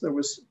process, there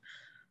was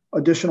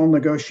additional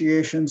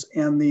negotiations,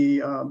 and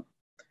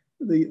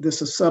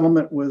this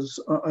settlement was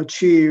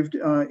achieved.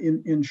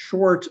 In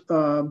short,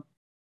 under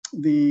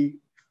the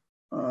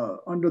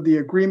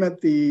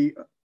agreement, the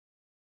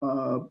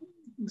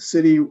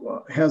city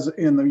has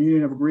and the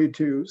union have agreed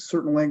to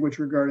certain language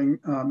regarding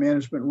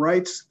management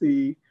rights.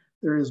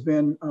 There has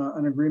been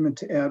an agreement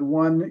to add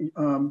 1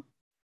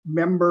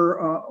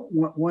 member,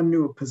 1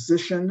 new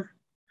position,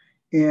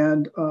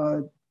 and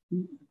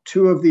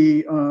 2 of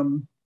the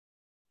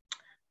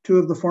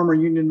former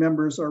union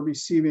members are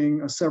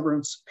receiving a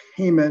severance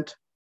payment,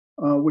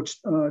 which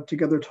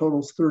together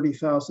totals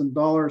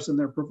 $30,000, and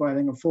they're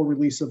providing a full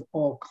release of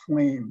all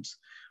claims.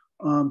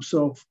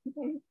 So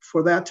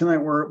for that tonight,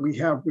 we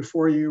have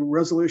before you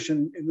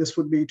resolution, this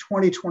would be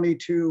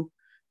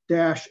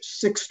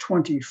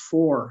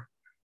 2022-624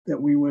 that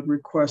we would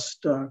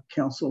request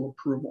council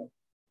approval.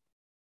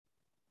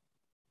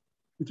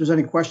 If there's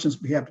any questions,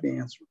 I'd be happy to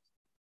answer.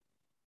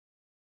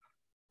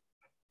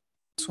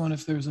 This one,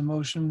 if there's a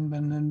motion,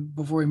 and then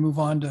before we move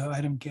on to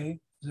item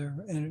K, is there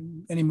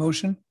any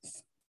motion?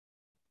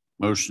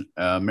 Motion,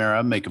 Mayor,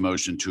 I make a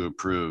motion to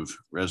approve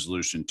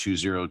resolution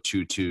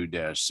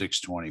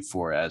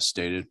 2022-624 as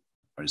stated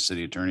by the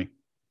city attorney.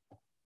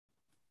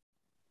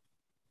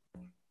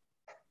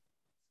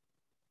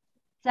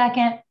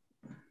 Second.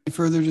 Any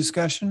further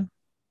discussion?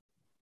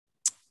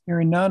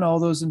 Hearing none, all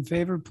those in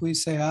favor,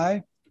 please say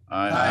aye.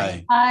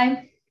 Aye.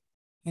 Aye.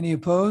 Any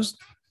opposed?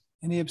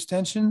 Any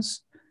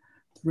abstentions?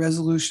 The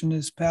resolution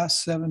is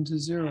passed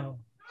 7-0.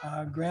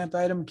 Grant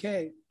item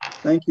K.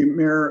 Thank you,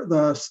 Mayor.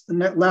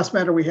 The last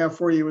matter we have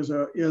for you is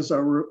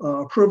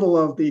approval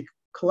of the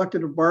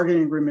collective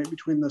bargaining agreement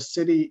between the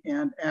city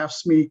and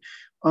AFSCME.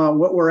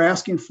 What we're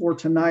asking for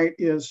tonight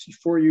is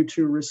for you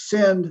to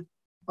rescind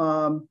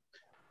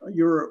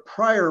your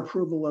prior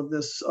approval of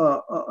this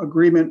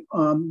agreement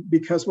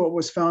because what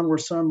was found were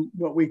some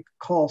what we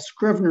call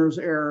Scrivener's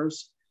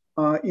errors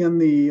in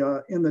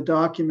the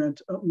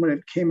document when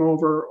it came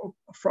over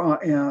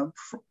from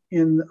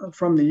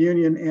the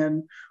union,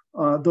 and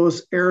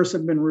those errors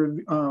have been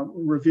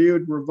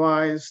reviewed,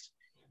 revised,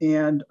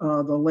 and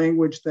the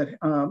language that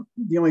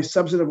the only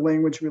substantive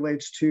language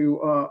relates to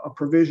a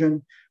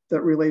provision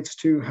that relates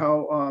to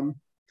how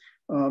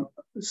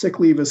sick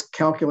leave is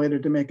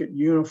calculated to make it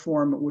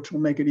uniform, which will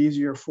make it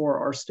easier for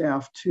our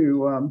staff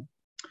to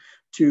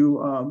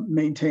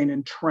maintain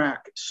and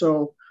track.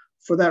 So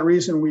for that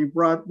reason, we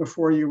brought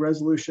before you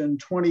resolution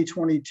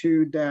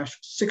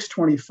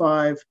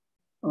 2022-625,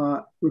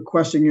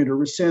 requesting you to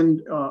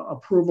rescind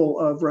approval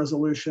of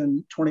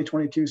resolution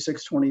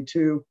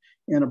 2022-622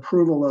 and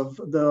approval of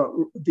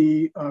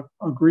the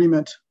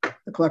agreement,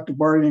 the collective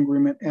bargaining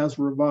agreement as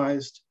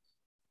revised.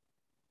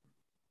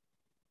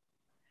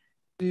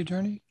 The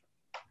attorney?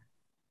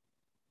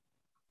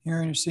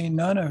 Hearing or seeing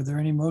none, are there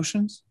any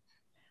motions?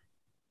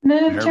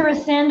 Move to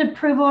rescind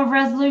approval of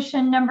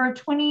resolution number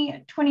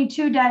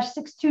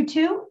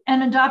 2022-622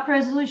 and adopt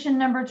resolution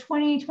number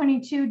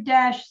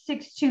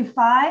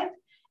 2022-625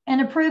 and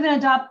approve and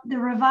adopt the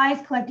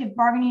revised collective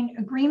bargaining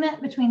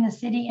agreement between the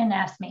city and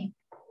AFSCME.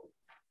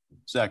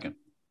 Second.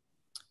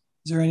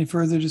 Is there any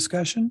further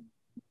discussion?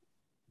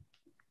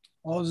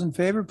 All those in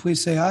favor,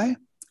 please say aye.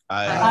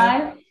 Aye.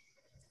 Aye.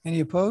 Any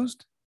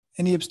opposed?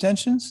 Any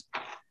abstentions?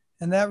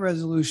 And that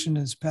resolution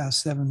is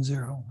passed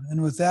 7-0.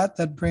 And with that,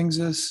 that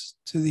brings us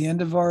to the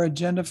end of our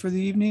agenda for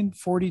the evening,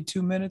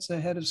 42 minutes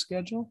ahead of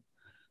schedule.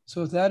 So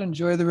with that,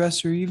 enjoy the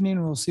rest of your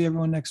evening. We'll see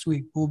everyone next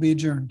week. We'll be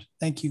adjourned.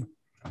 Thank you.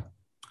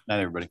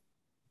 Night, everybody.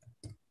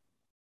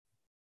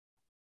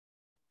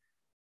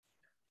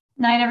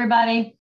 Night, everybody.